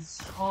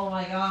hands. Oh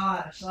my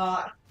gosh.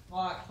 Fuck,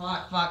 fuck,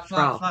 fuck, fuck,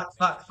 Bro. fuck,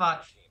 fuck,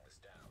 fuck, Team is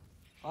down.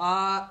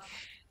 fuck.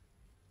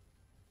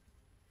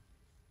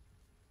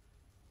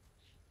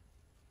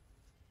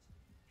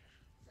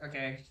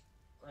 Okay,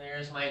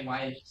 there's my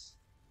whites.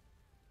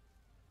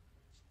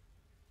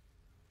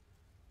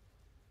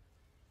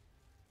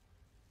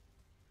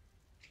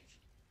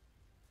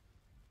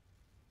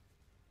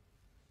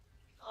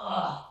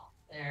 Oh,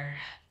 there.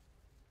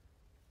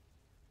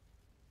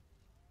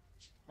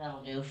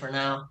 That'll do for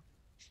now.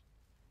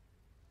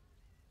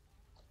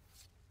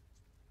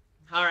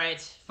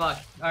 Alright, fuck.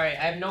 Alright,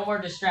 I have no more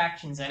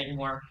distractions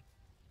anymore.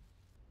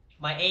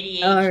 My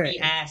ADHD Alright.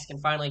 ass can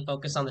finally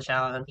focus on the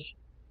challenge.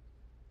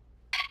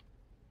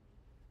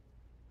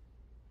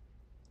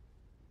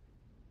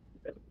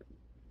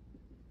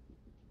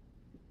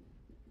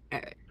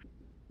 Alright.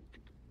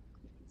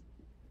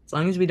 As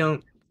long as we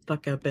don't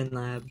fuck up in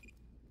lab,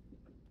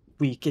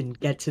 we can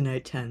get to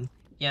night 10.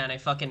 Yeah, and I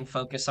fucking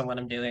focus on what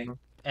I'm doing.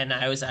 And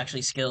I was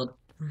actually skilled.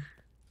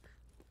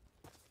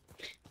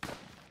 Safe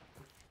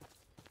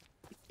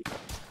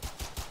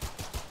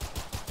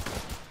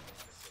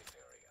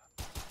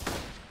area.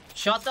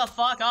 Shut the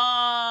fuck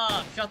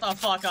up! Shut the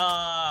fuck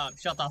up!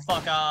 Shut the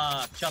fuck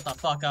up! Shut the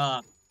fuck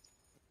up!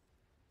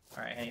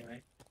 Alright,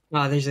 anyway.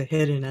 Oh, there's a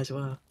hidden as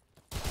well.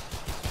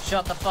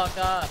 Shut the fuck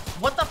up.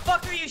 What the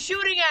fuck are you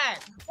shooting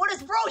at? What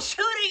is bro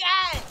shooting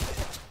at?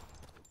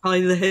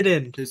 Probably the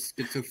hidden. His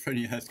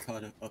schizophrenia has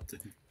caught up to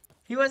him.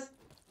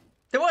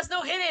 There was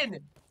no hidden.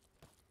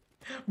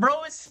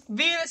 Bro is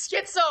being a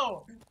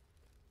schizo.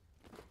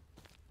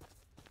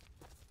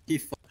 He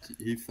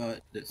thought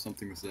that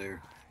something was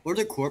there. Or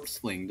the corpse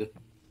flinged.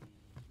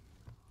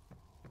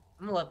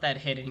 I'm gonna let that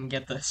hidden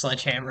get the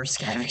sledgehammer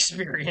scab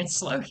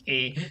experience,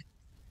 low-key.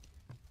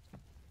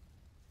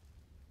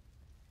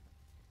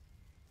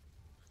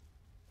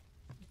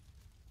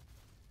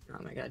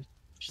 Oh my god.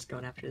 She's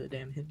going after the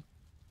damn hidden.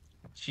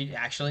 She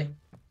actually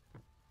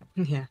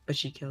Yeah, but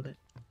she killed it.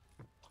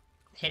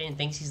 hidden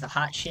thinks he's the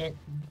hot shit.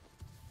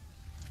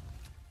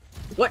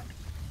 What?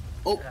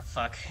 Oh, Ah,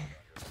 fuck.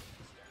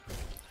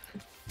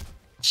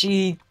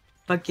 She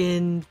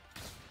fucking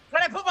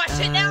When I put my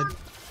shit down,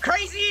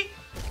 crazy.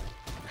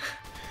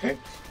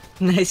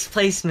 nice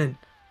placement.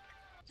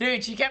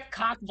 Dude, she kept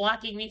cock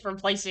blocking me from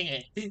placing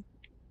it.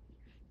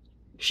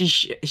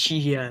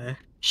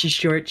 She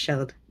short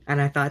shelled,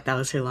 and I thought that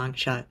was her long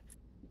shot,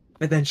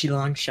 but then she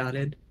long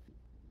shotted.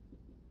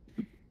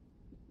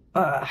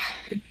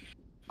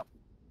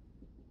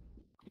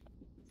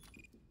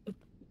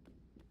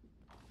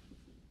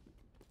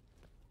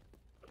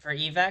 For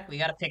evac, we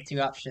gotta pick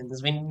two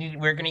options.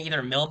 We're gonna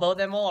either milbo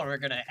them all, or we're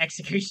gonna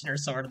executioner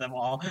sword them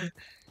all.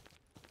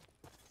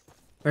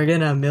 We're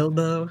gonna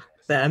Milbo,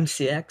 the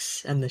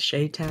MCX, and the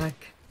Shay Tac,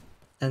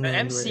 and The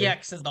then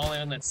MCX is the only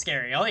one that's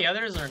scary. All the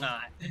others are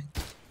not.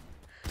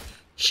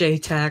 Shay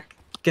Tac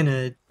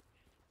gonna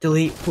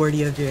delete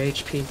 40 of your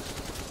HP.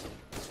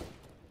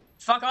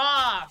 Fuck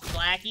off,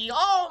 Blackie.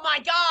 Oh my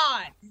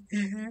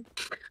god!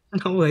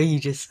 No way you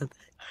just said that.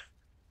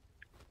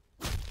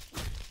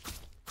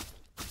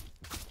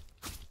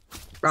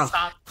 Bro,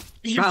 Stop.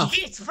 He Bro.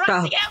 keeps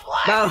pressing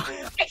M1! Bro.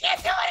 I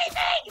can't do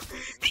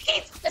anything! He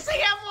keeps pressing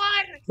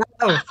M1!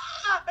 no!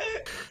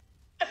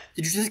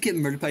 did you just get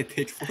murdered by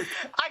Pitchfork?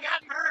 I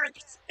got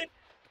murked!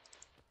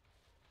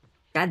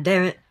 God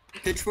damn it.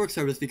 Pitchforks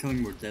are just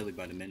becoming more deadly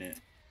by the minute.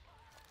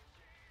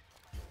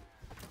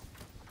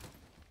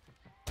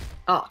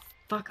 Oh,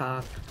 fuck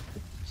off.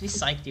 She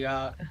psyched you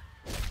out.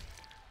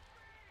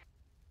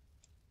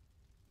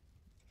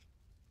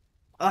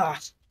 Ugh.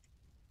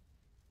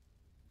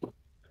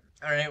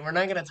 Alright, we're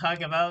not gonna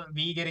talk about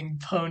me getting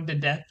pwned to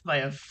death by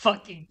a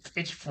fucking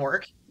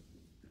pitchfork.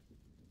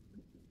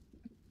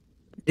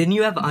 Didn't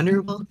you have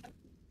honorable?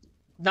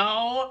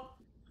 No!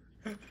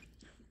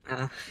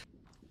 Uh,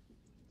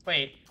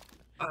 Wait.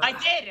 I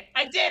did!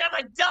 I did!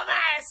 I'm a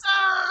dumbass!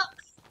 Ah!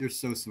 You're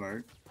so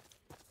smart.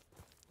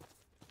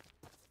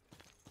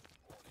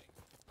 Warning.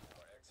 You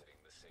are exiting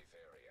the safe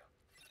area.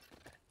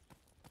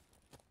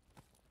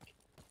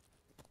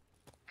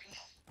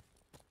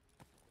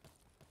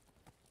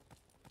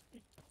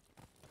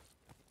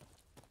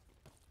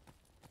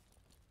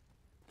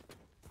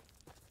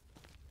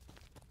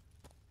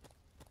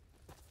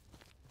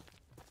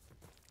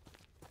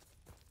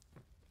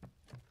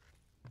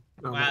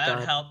 oh Wow, my that would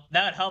god. help.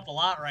 That would help a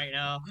lot right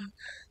now.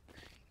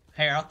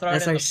 Here, I'll throw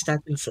That's it in our the. step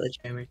in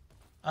sledgehammer.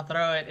 I'll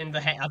throw it in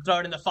the. I'll throw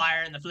it in the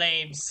fire and the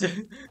flames.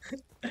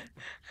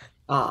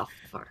 Oh,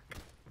 fuck.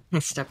 I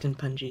stepped in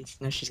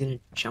punjies. Now she's gonna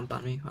jump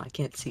on me. Well, I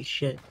can't see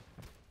shit.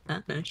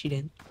 No, she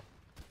didn't.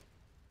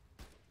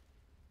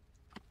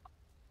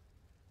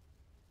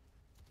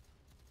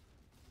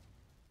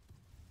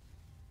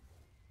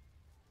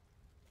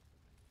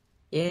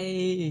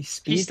 Yay,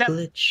 speed stepped-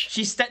 glitch.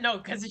 She stepped. No,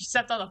 because she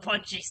stepped on the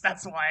punchies.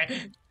 That's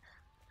why.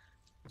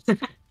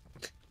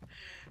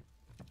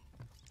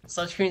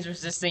 Such queen's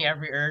resisting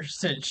every urge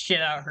to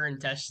shit out her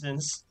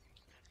intestines.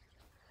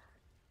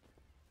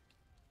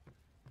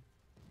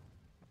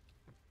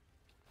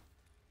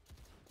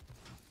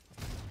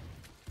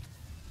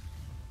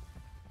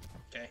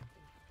 Okay.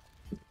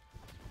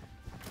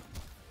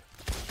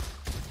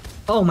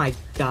 Oh my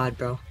god,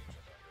 bro.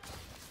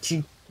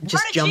 She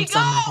just Where did jumps she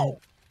on my go? head.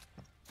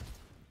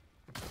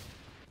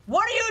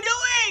 What are you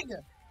doing?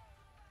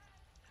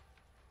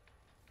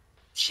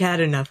 She had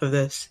enough of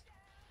this.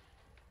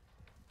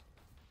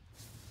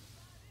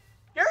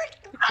 You're.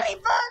 I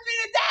burned me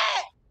to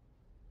death.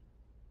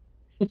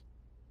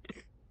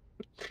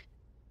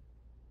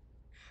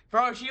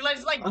 Bro, she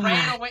just like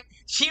ran away.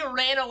 She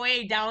ran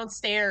away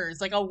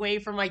downstairs, like away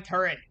from my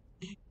turret.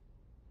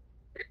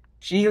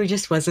 She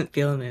just wasn't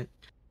feeling it.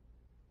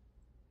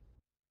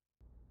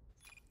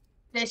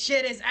 This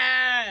shit is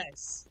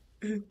ass.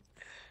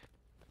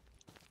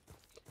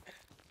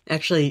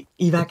 Actually,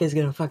 evac is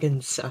gonna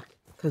fucking suck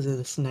because of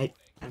the snipe.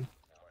 Now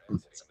we're exiting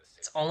the safe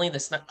It's only the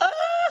snipe. Ah!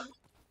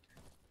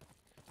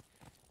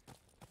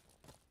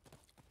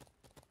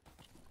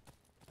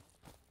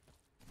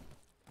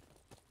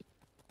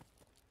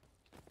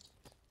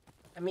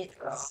 I mean,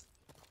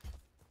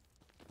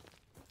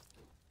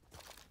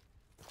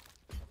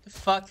 the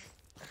fuck?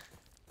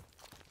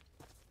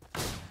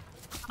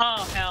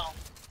 Oh hell!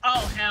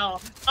 Oh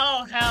hell!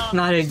 Oh hell!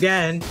 Not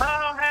again.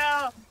 Oh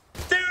hell!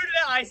 Dude,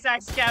 the ice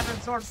axe scab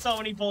absorbed so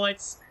many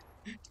bullets.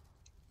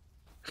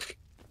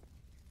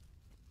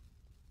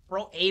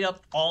 Bro ate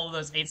up all of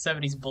those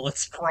 870s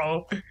bullets,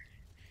 bro.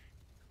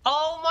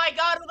 Oh my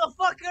god, who the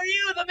fuck are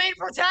you? The main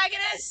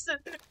protagonist?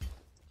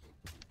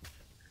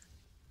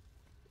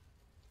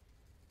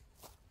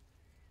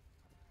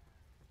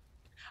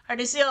 I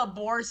just see a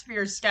boar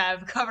spear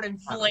scab covered in Oh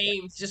my God.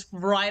 flames just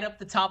right up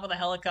the top of the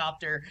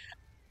helicopter.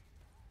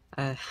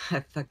 I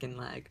fucking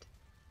lagged.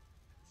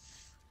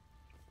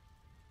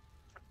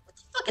 What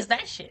the fuck is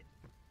that shit?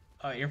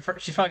 Oh,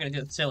 she's probably gonna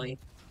do it silly.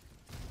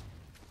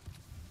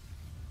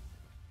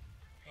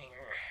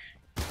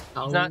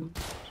 Oh, not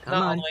come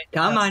all the on, way.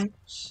 come on,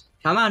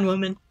 come on,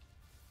 woman.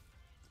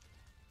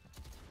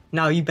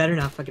 No, you better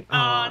not fucking. Oh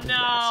Oh, you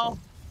no!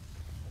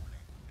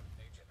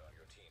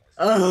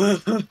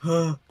 asshole.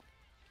 Oh,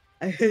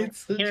 I hate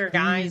such Here,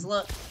 guys, queen.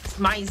 look. It's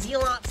my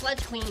Zealot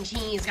Sledge Queen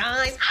cheese,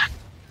 guys.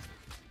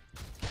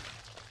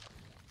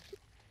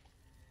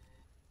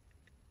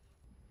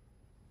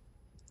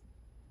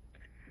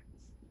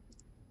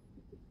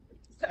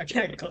 I'm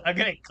gonna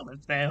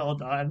clip that.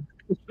 Hold on.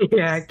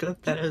 Yeah, I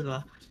clipped that as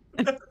well.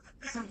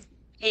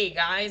 Hey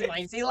guys,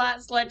 my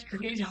Zealot Sledge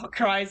Queen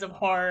cries of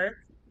horror.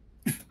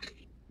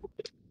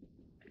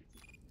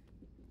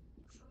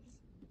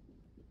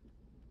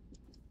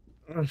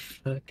 Oh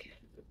fuck.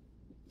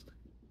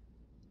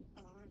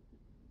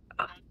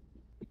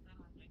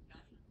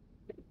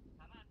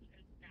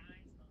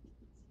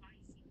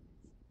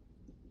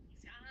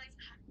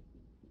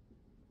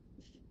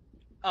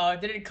 Oh,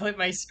 it didn't clip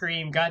my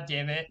scream. God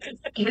damn it!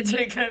 It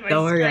didn't clip my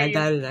Don't worry, I scream.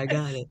 got it. I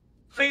got it.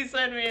 Please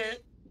send me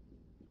it.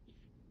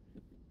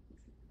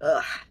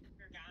 Ugh.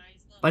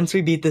 Once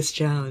we beat this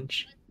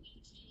challenge.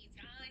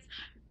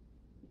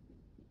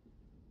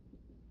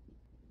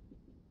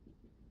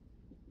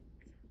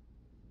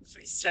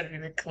 Please send me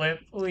the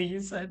clip.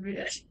 Please send me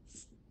it.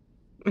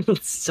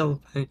 It's so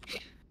funny.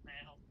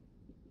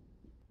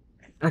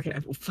 Okay,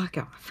 well, fuck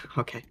off.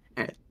 Okay,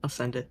 alright, I'll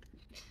send it.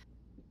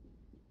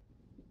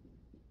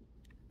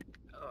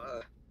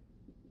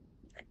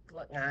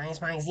 Look,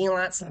 guys, my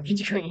Zealot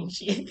Sledge Queen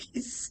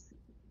cheese.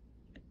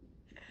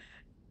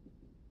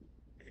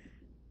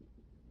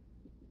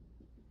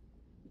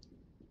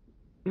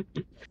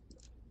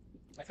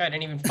 Like I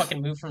didn't even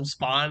fucking move from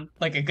spawn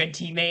like a good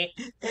teammate.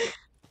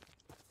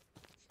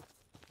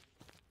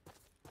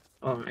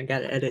 Oh, I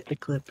gotta edit the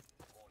clip.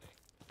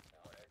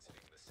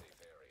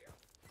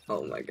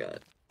 Oh my god,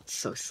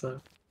 so slow.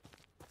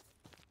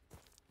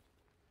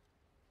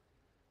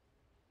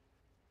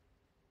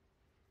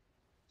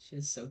 Shit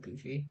is so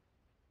goofy.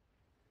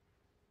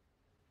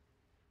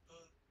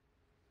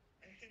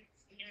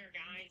 Here,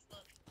 guys,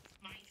 look.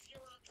 My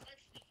Zealot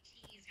Sledge Queen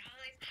cheese,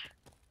 guys.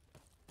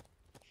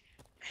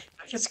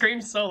 I just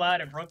screamed so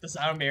loud it broke the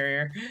sound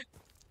barrier.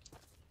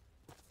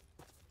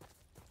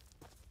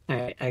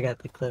 Alright, I got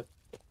the clip.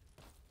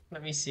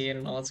 Let me see it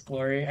in all its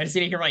glory. I just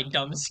need to hear my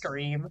dumb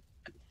scream.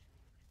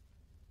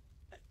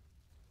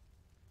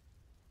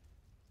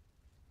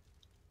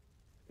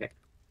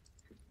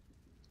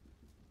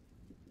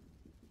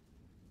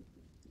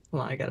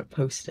 Well, I gotta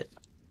post it.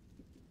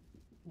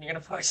 You're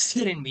gonna post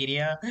it in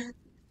media.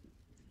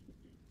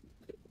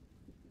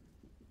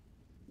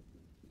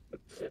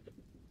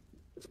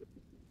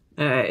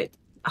 Alright,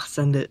 I'll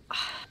send it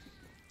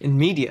in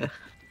media.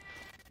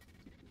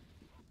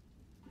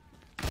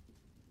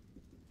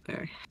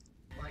 There.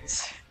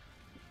 What's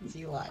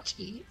Zealot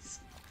cheese?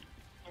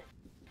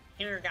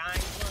 Here,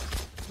 guys,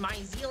 look. My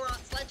Zealot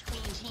Sledge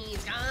Queen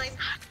cheese, guys.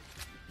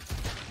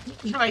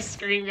 My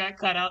scream got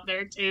cut out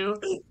there, too.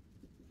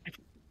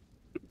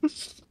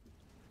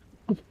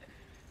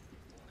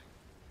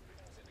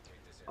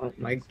 Oh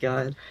my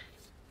god.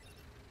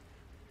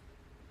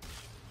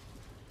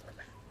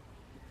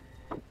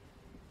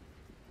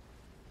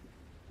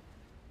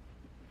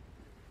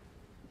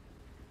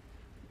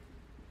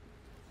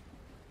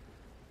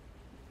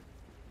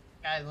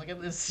 Guys, look at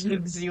this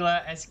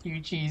Zealot SQ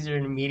cheeser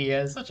in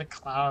media. It's such a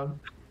clown.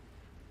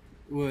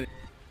 What?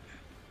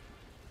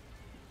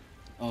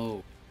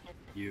 Oh,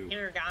 you.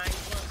 Here,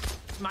 guys,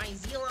 look. My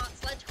Zealot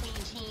Sledge Queen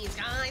cheese,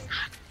 guys.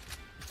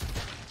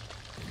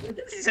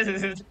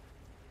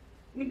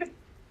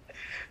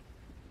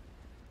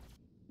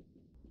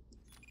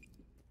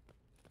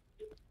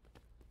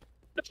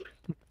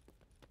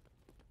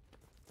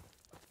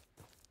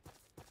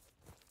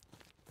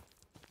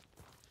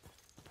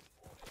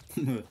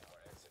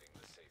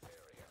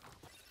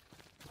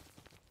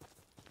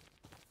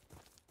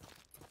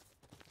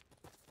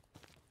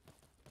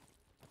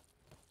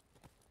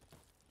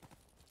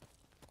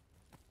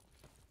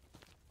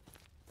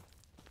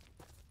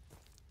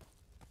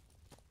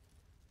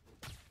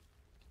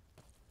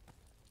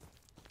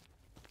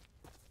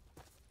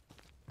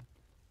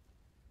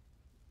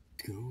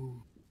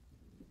 Go.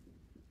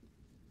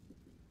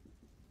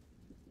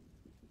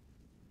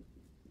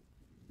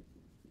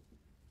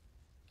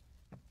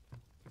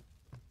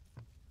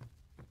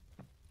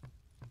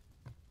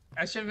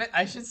 I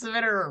should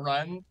submit a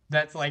run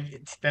that's like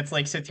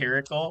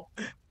satirical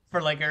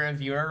for like a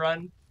reviewer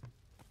run.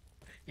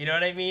 You know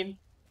what I mean?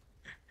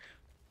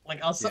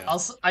 Like I'll, Yeah.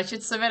 I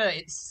should submit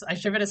I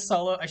should submit a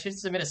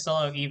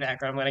solo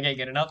evac, or I'm gonna get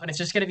good enough, and it's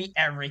just gonna be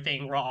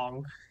everything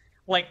wrong.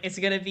 Like it's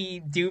gonna be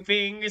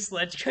duping,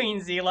 Sledge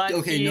Queen, Zealot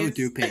Okay, no keys.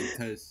 duping,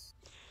 because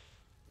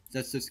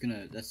that's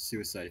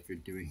suicide if you're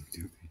doing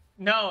duping.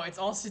 No, it's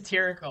all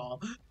satirical.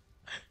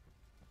 I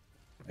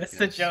That's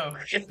the guess.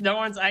 joke. No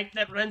one's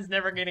that run's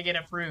never gonna get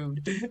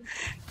approved.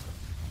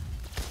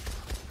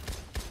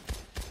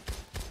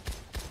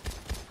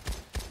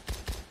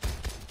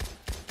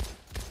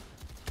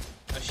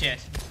 Oh shit.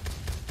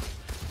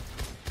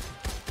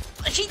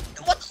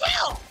 What the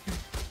hell?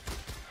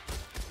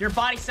 Your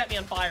body set me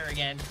on fire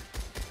again.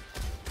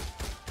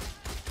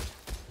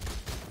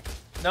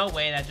 No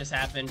way that just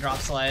happened. Drop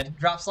slide.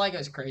 Drop slide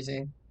goes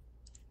crazy.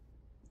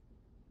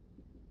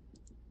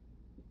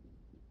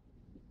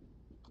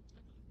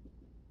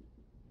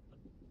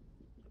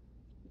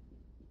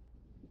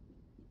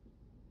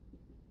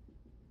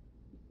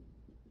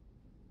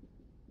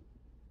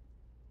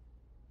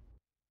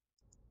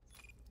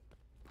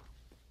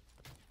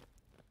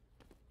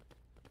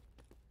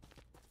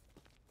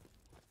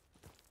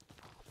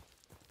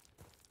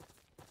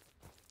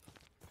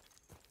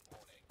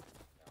 Warning.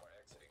 Now we're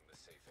exiting the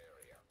safe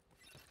area.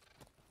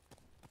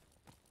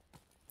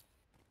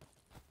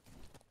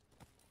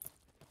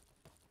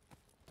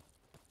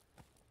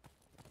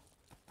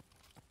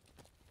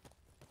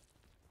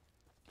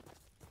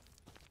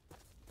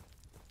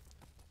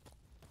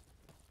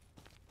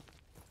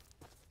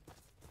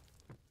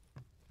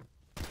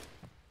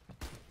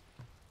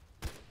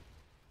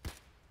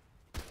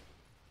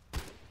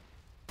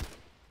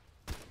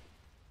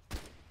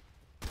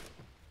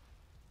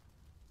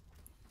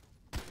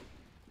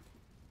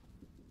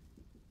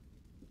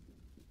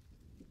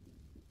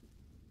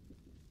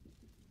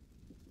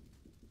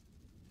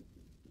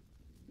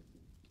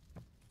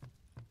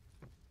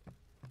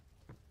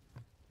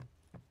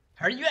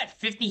 How are you at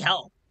 50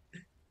 health?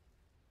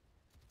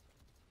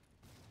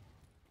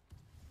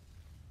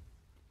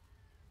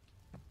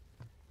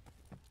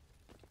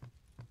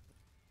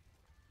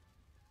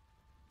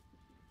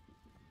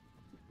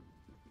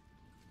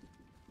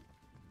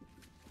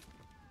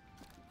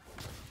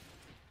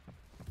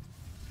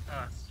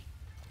 Uh.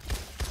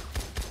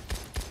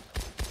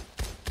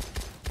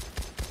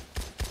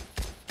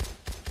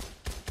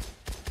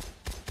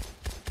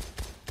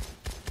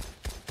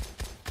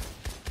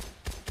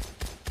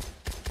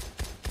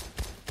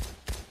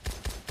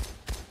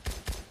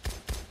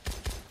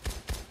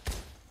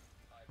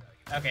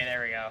 Okay,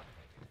 there we go.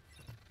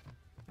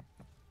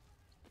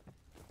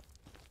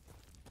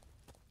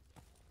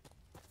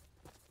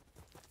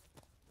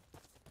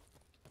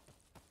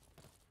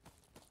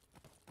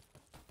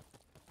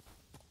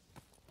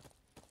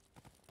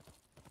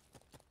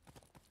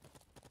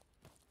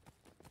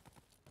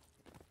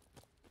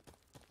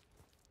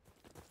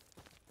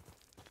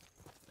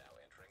 Now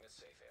entering a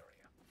safe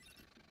area.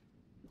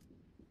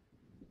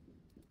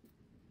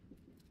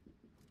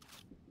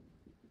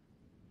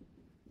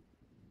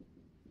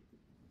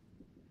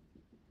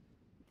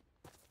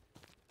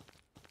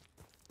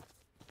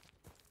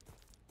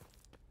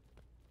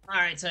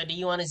 Alright, so do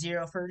you want a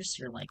zero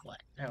first, or like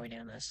what? How are we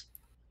doing this?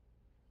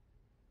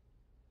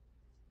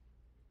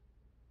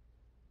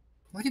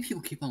 Why do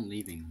people keep on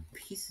leaving?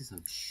 Pieces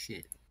of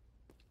shit.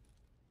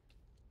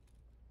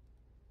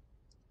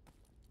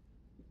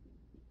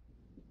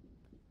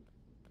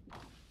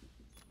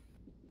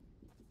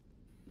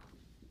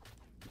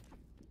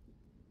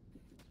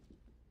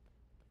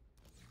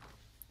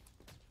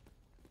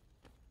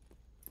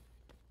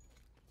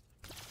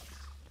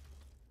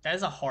 That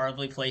is a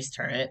horribly placed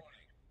turret.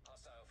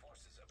 Hostile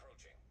forces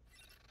approaching.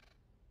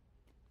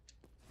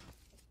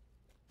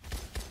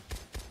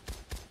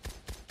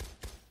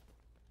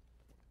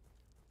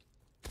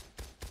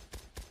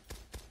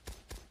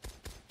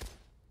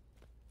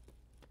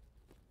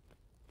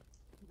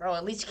 Bro,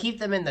 at least keep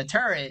them in the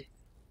turret.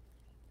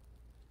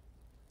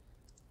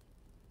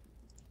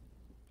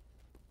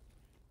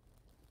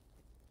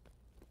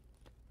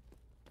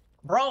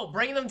 Bro,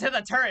 bring them to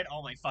the turret.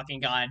 Oh my fucking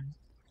god.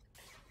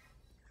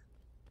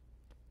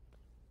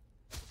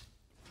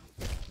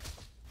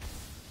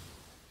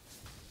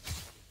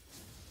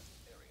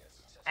 Area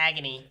successfully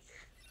Agony. defended.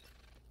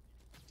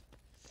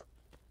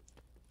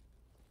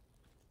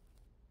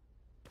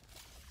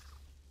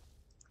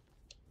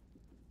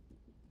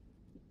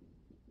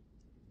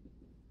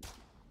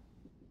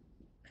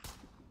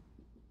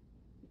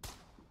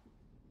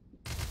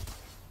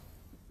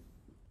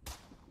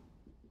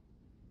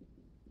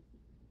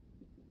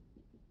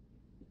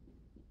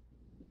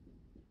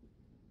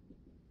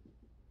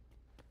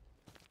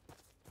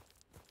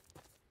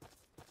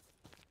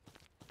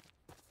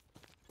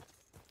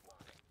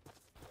 Warning.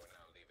 You're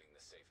now leaving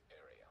the safe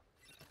area.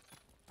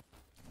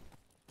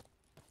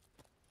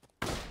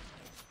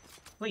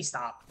 Please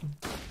stop.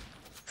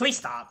 Please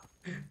stop.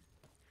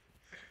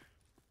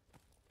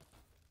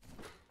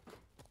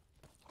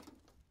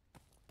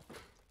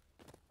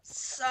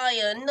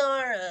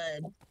 Sayonara.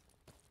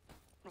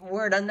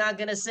 Word I'm not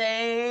gonna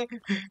say.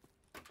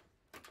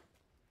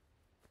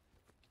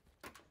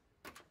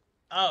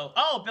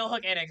 Oh, Bill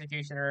Hook and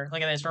Executioner.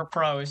 Look at this, we're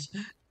pros.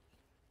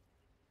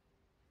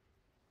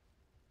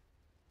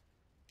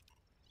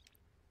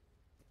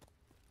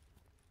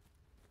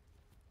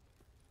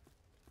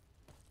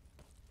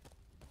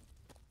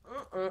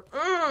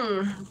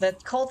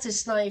 That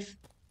cultist knife.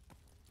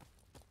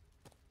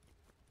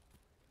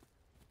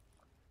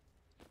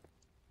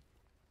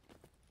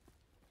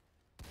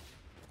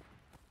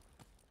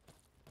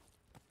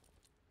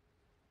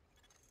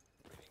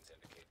 Readings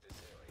indicate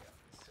this area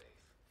is safe.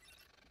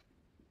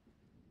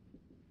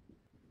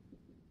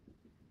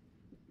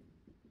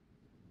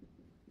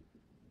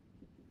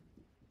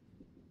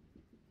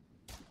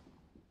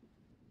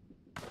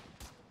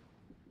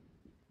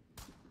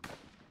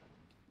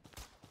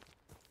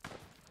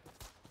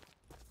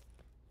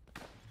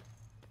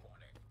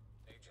 Warning.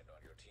 Agent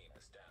on your team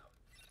is down.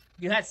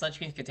 You had Sludge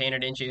Queen's container,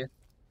 didn't you?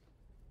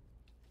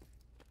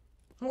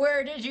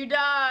 Where did you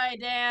die,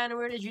 Dan?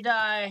 Where did you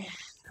die?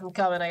 I'm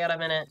coming, I got a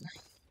minute.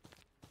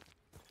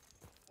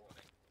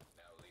 Warning.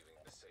 Now leaving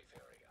the safe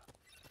area.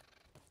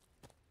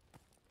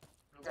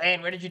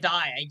 Dan, where did you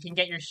die? I can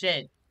get your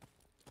shit.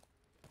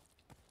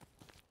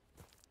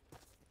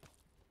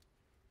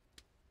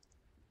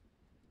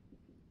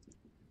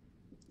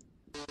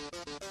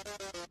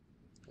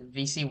 Is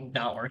VC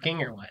not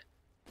working or what?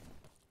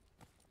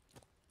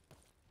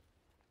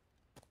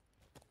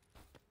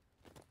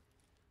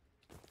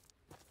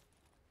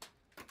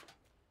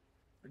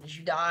 Where did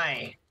you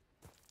die?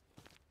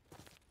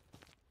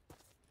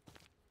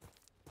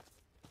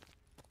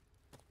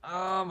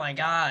 Oh my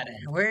god,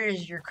 where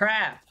is your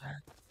crap?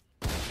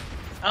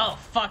 Oh,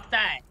 fuck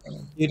that.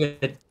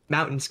 Muted.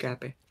 Mountain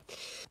scrapper.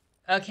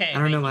 Okay, I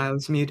don't know thank why you. I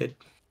was muted.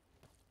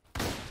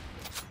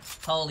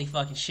 Holy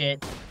fucking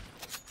shit.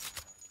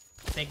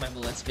 Take my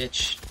bullets,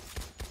 bitch.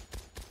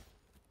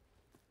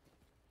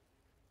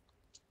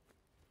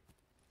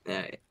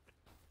 Alright.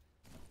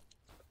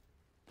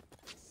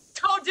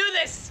 Don't do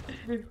this!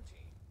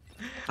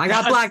 I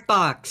got black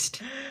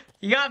boxed.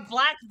 You got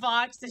black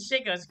box, this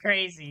shit goes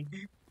crazy.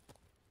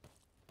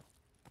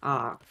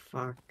 Oh,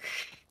 fuck.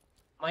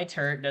 My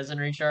turret doesn't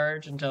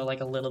recharge until like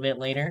a little bit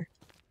later.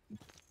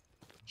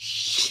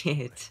 Shit.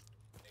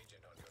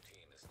 Agent on your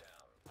team is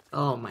down.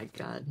 Oh my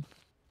god.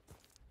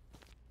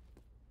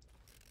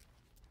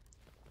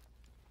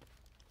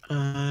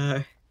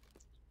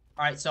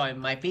 Alright, so I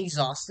might be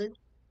exhausted.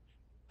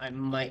 I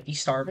might be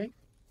starving.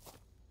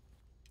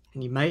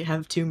 And you might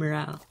have 2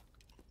 morale.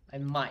 I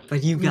might.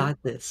 But you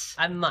got this.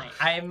 I might.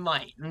 I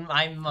might.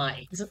 I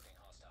might.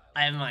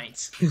 I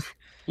might.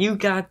 You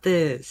got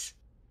this.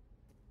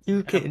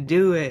 You can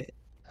do it.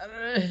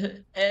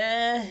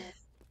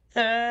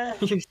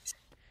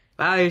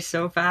 Wow, you're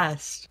so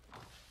fast.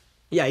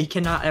 Yeah, you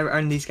cannot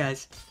earn these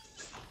guys.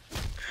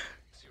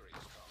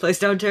 Place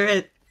down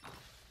turret.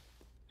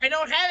 I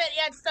don't have it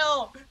yet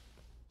still!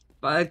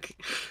 Fuck.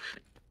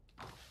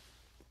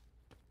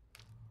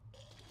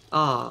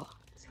 Oh.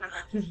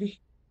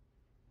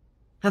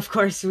 Of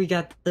course we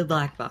got the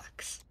black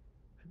box.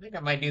 I think I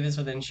might do this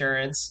with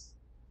insurance.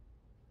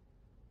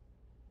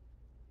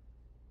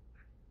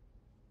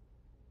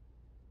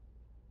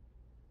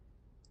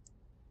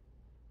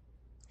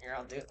 Here,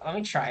 I'll do. Let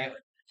me try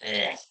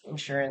it.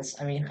 Insurance.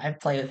 I mean, I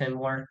play with him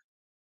more.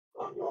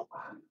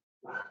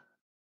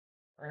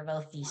 We're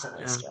both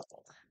decently Yeah. skilled.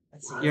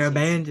 Let's see. You're let's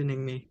see.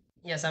 abandoning me.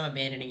 Yes, I'm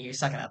abandoning you.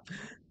 Suck it up.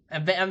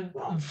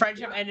 I'm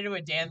friendship ended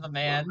with Dan the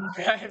man.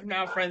 I'm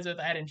now friends with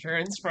that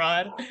insurance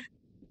fraud.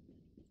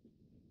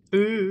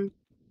 Ooh.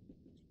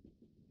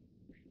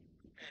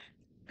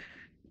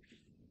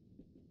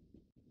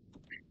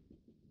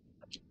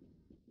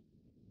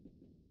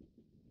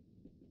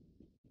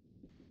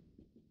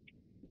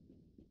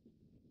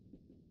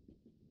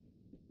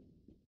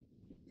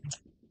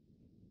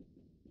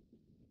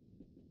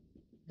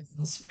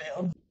 This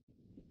failed.